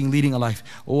see us leading a life.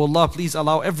 Oh Allah, please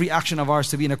allow every action of ours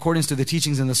to be in accordance to the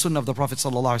teachings and the sunnah of the Prophet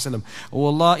sallallahu alaihi wasallam. Oh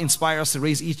Allah, inspire us to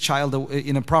raise each child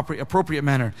in a appropriate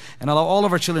manner and allow all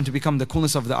of our children to become the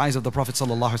coolness of the eyes of the Prophet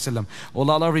sallallahu alaihi wasallam. Oh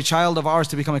Allah, allow every child of ours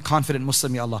to become a confident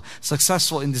Muslim, Ya Allah,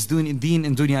 successful in this deen,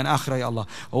 in dunya and akhirah, Ya Allah.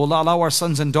 Oh Allah, allow our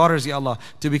sons and daughters, Ya Allah,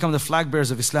 to become the flag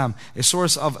bearers of Islam, a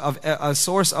source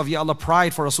of Ya Allah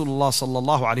pride for Rasulullah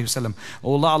sallallahu alaihi wasallam.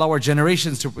 Oh Allah, allow our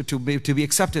generations to be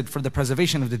accepted for the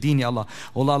preservation of the deen, Ya Allah.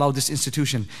 Oh Allah, allow this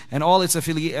institution and all its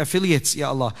affiliates, Ya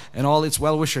Allah, and all its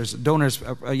well-wishers, donors,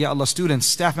 Ya Allah, students,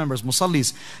 staff members,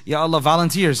 musallis, Ya Allah,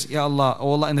 volunteers, Ya Allah,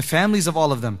 oh Allah, and the families of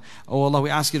all of them. Oh Allah, we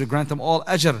ask you to grant them all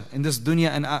ajr in this dunya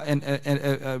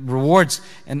and rewards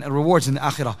in the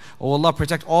akhirah. Oh Allah,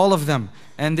 protect all of them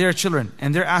and their children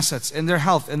and their assets and their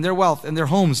health and their wealth and their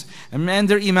homes and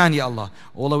their iman, Ya Allah.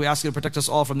 Oh Allah, we ask you to protect us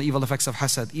all from the evil effects of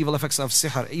hasad, evil effects of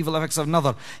sihr, evil effects of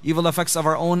nadar, evil effects of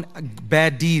our own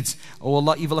bad deeds. Oh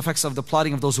Allah, evil effects of the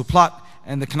plotting of those who plot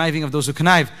and the conniving of those who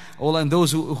connive. O Allah, and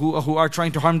those who are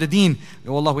trying to harm the deen.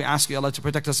 O Allah, we ask you, Allah, to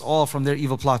protect us all from their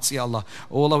evil plots, Ya Allah.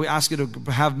 O Allah, we ask you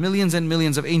to have millions and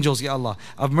millions of angels, Ya Allah,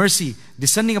 of mercy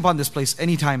descending upon this place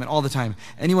anytime and all the time.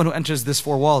 Anyone who enters this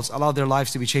four walls, allow their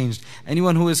lives to be changed.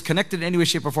 Anyone who is connected in any way,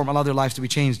 shape or form, allow their lives to be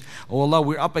changed. O Allah,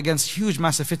 we're up against huge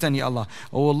massive fitan, Ya Allah.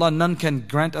 O Allah, none can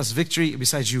grant us victory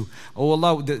besides you. O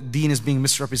Allah, the deen is being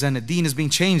misrepresented. Deen is being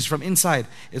changed from inside.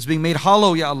 It's being made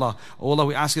hollow, Ya Allah. O Allah,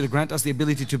 we ask you to grant us the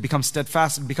ability to become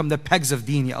steadfast and become the pegs of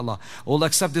deen, Ya Allah. O Allah,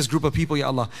 accept this group of people, Ya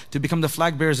Allah, to become the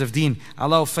flag bearers of deen.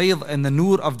 Allow faith and the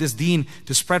nur of this deen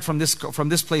to spread from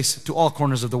this place to all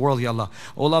corners of the world, Ya Allah.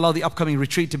 O Allah, allow the upcoming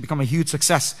retreat to become a huge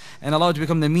success, and allow it to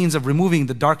become the means of removing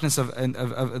the darkness of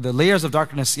the layers of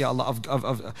darkness, Ya Allah,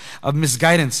 of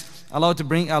misguidance. Allow it to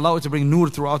bring nur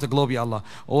throughout the globe, Ya Allah.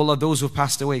 O Allah, those who have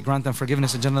passed away, grant them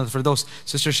forgiveness and Jannah al-Firdaus.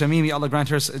 Sister Shamim, Ya Allah, grant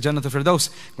her Jannah al-Firdaus.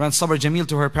 Grant sabr jameel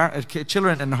to her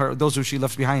children and those who she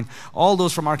left behind. All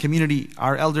those from our community,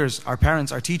 our elders, our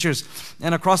parents, our teachers,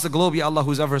 and across the globe, Ya Allah,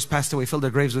 who's ever has passed away, fill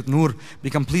their graves with nur.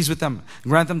 Become pleased with them.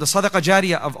 Grant them the sadaqah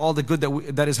jariyah of all the good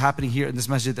that is happening here in this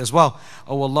masjid as well.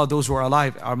 Oh Allah, those who are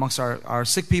alive amongst our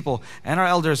sick people and our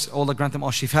elders, oh Allah, grant them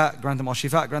all shifa, grant them all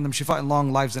shifa, grant them shifa in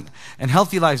long lives and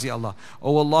healthy lives, Ya Allah.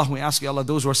 Oh Allah, we ask, Ya Allah,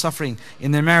 those who are suffering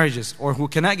in their marriages or who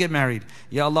cannot get married,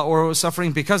 Ya Allah, or who are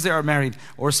suffering because they are married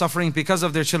or suffering because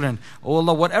of their children. Oh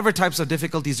Allah, whatever types of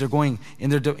difficulties they're going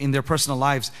in their personal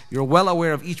lives, you're well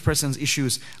aware of each person's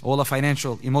issues. Oh Allah,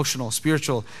 financial, emotional,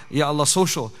 spiritual, Ya Allah,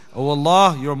 social. Oh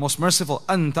Allah, you're most merciful.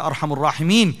 Anta arhamur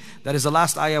rahimin. That is the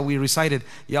last ayah we recited.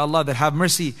 Ya Allah, that have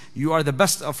mercy. You are the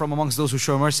best from amongst those who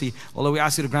show mercy. Allah, we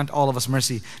ask you to grant all of us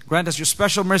mercy. Grant us your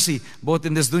special mercy, both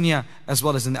in this dunya as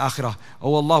well as in the akhirah.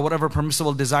 Oh Allah, whatever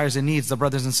permissible desires and needs the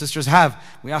brothers and sisters have,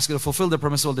 we ask you to fulfill their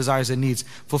permissible desires and needs.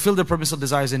 Fulfill their permissible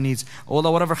desires and needs. Oh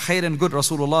Allah, whatever khair and good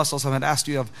Rasulullah had asked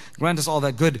you of, grant us all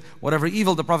that good. Whatever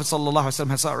evil the Prophet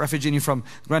has sought refuge in you from,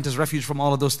 grant us refuge from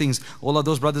all of those things. Oh Allah,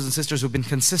 those brothers and sisters who've been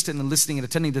consistent in listening and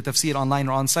attending the tafsir online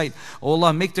or on site, oh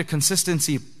Allah, make their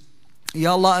consistency,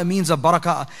 Ya Allah, a means of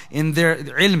barakah in their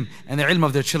ilm and the ilm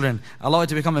of their children. Allow it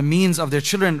to become a means of their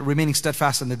children remaining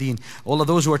steadfast in the deen. Oh Allah,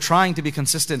 those who are trying to be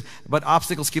consistent but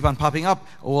obstacles keep on popping up,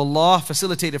 oh Allah,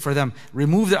 facilitate it for them.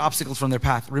 Remove the obstacles from their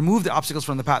path. Remove the obstacles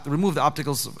from the path. Remove the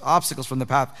obstacles from the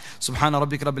path. Subhana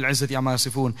rabbika rabbil izzati amma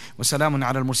yasifun. Wa salamun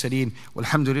ala al-mursaleen.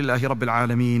 Walhamdulillahi rabbil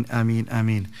alameen. Ameen.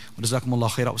 Ameen. Wa jazakumullahu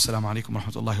khairan. Wassalamu alaikum wa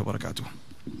rahmatullahi wa barakatuh.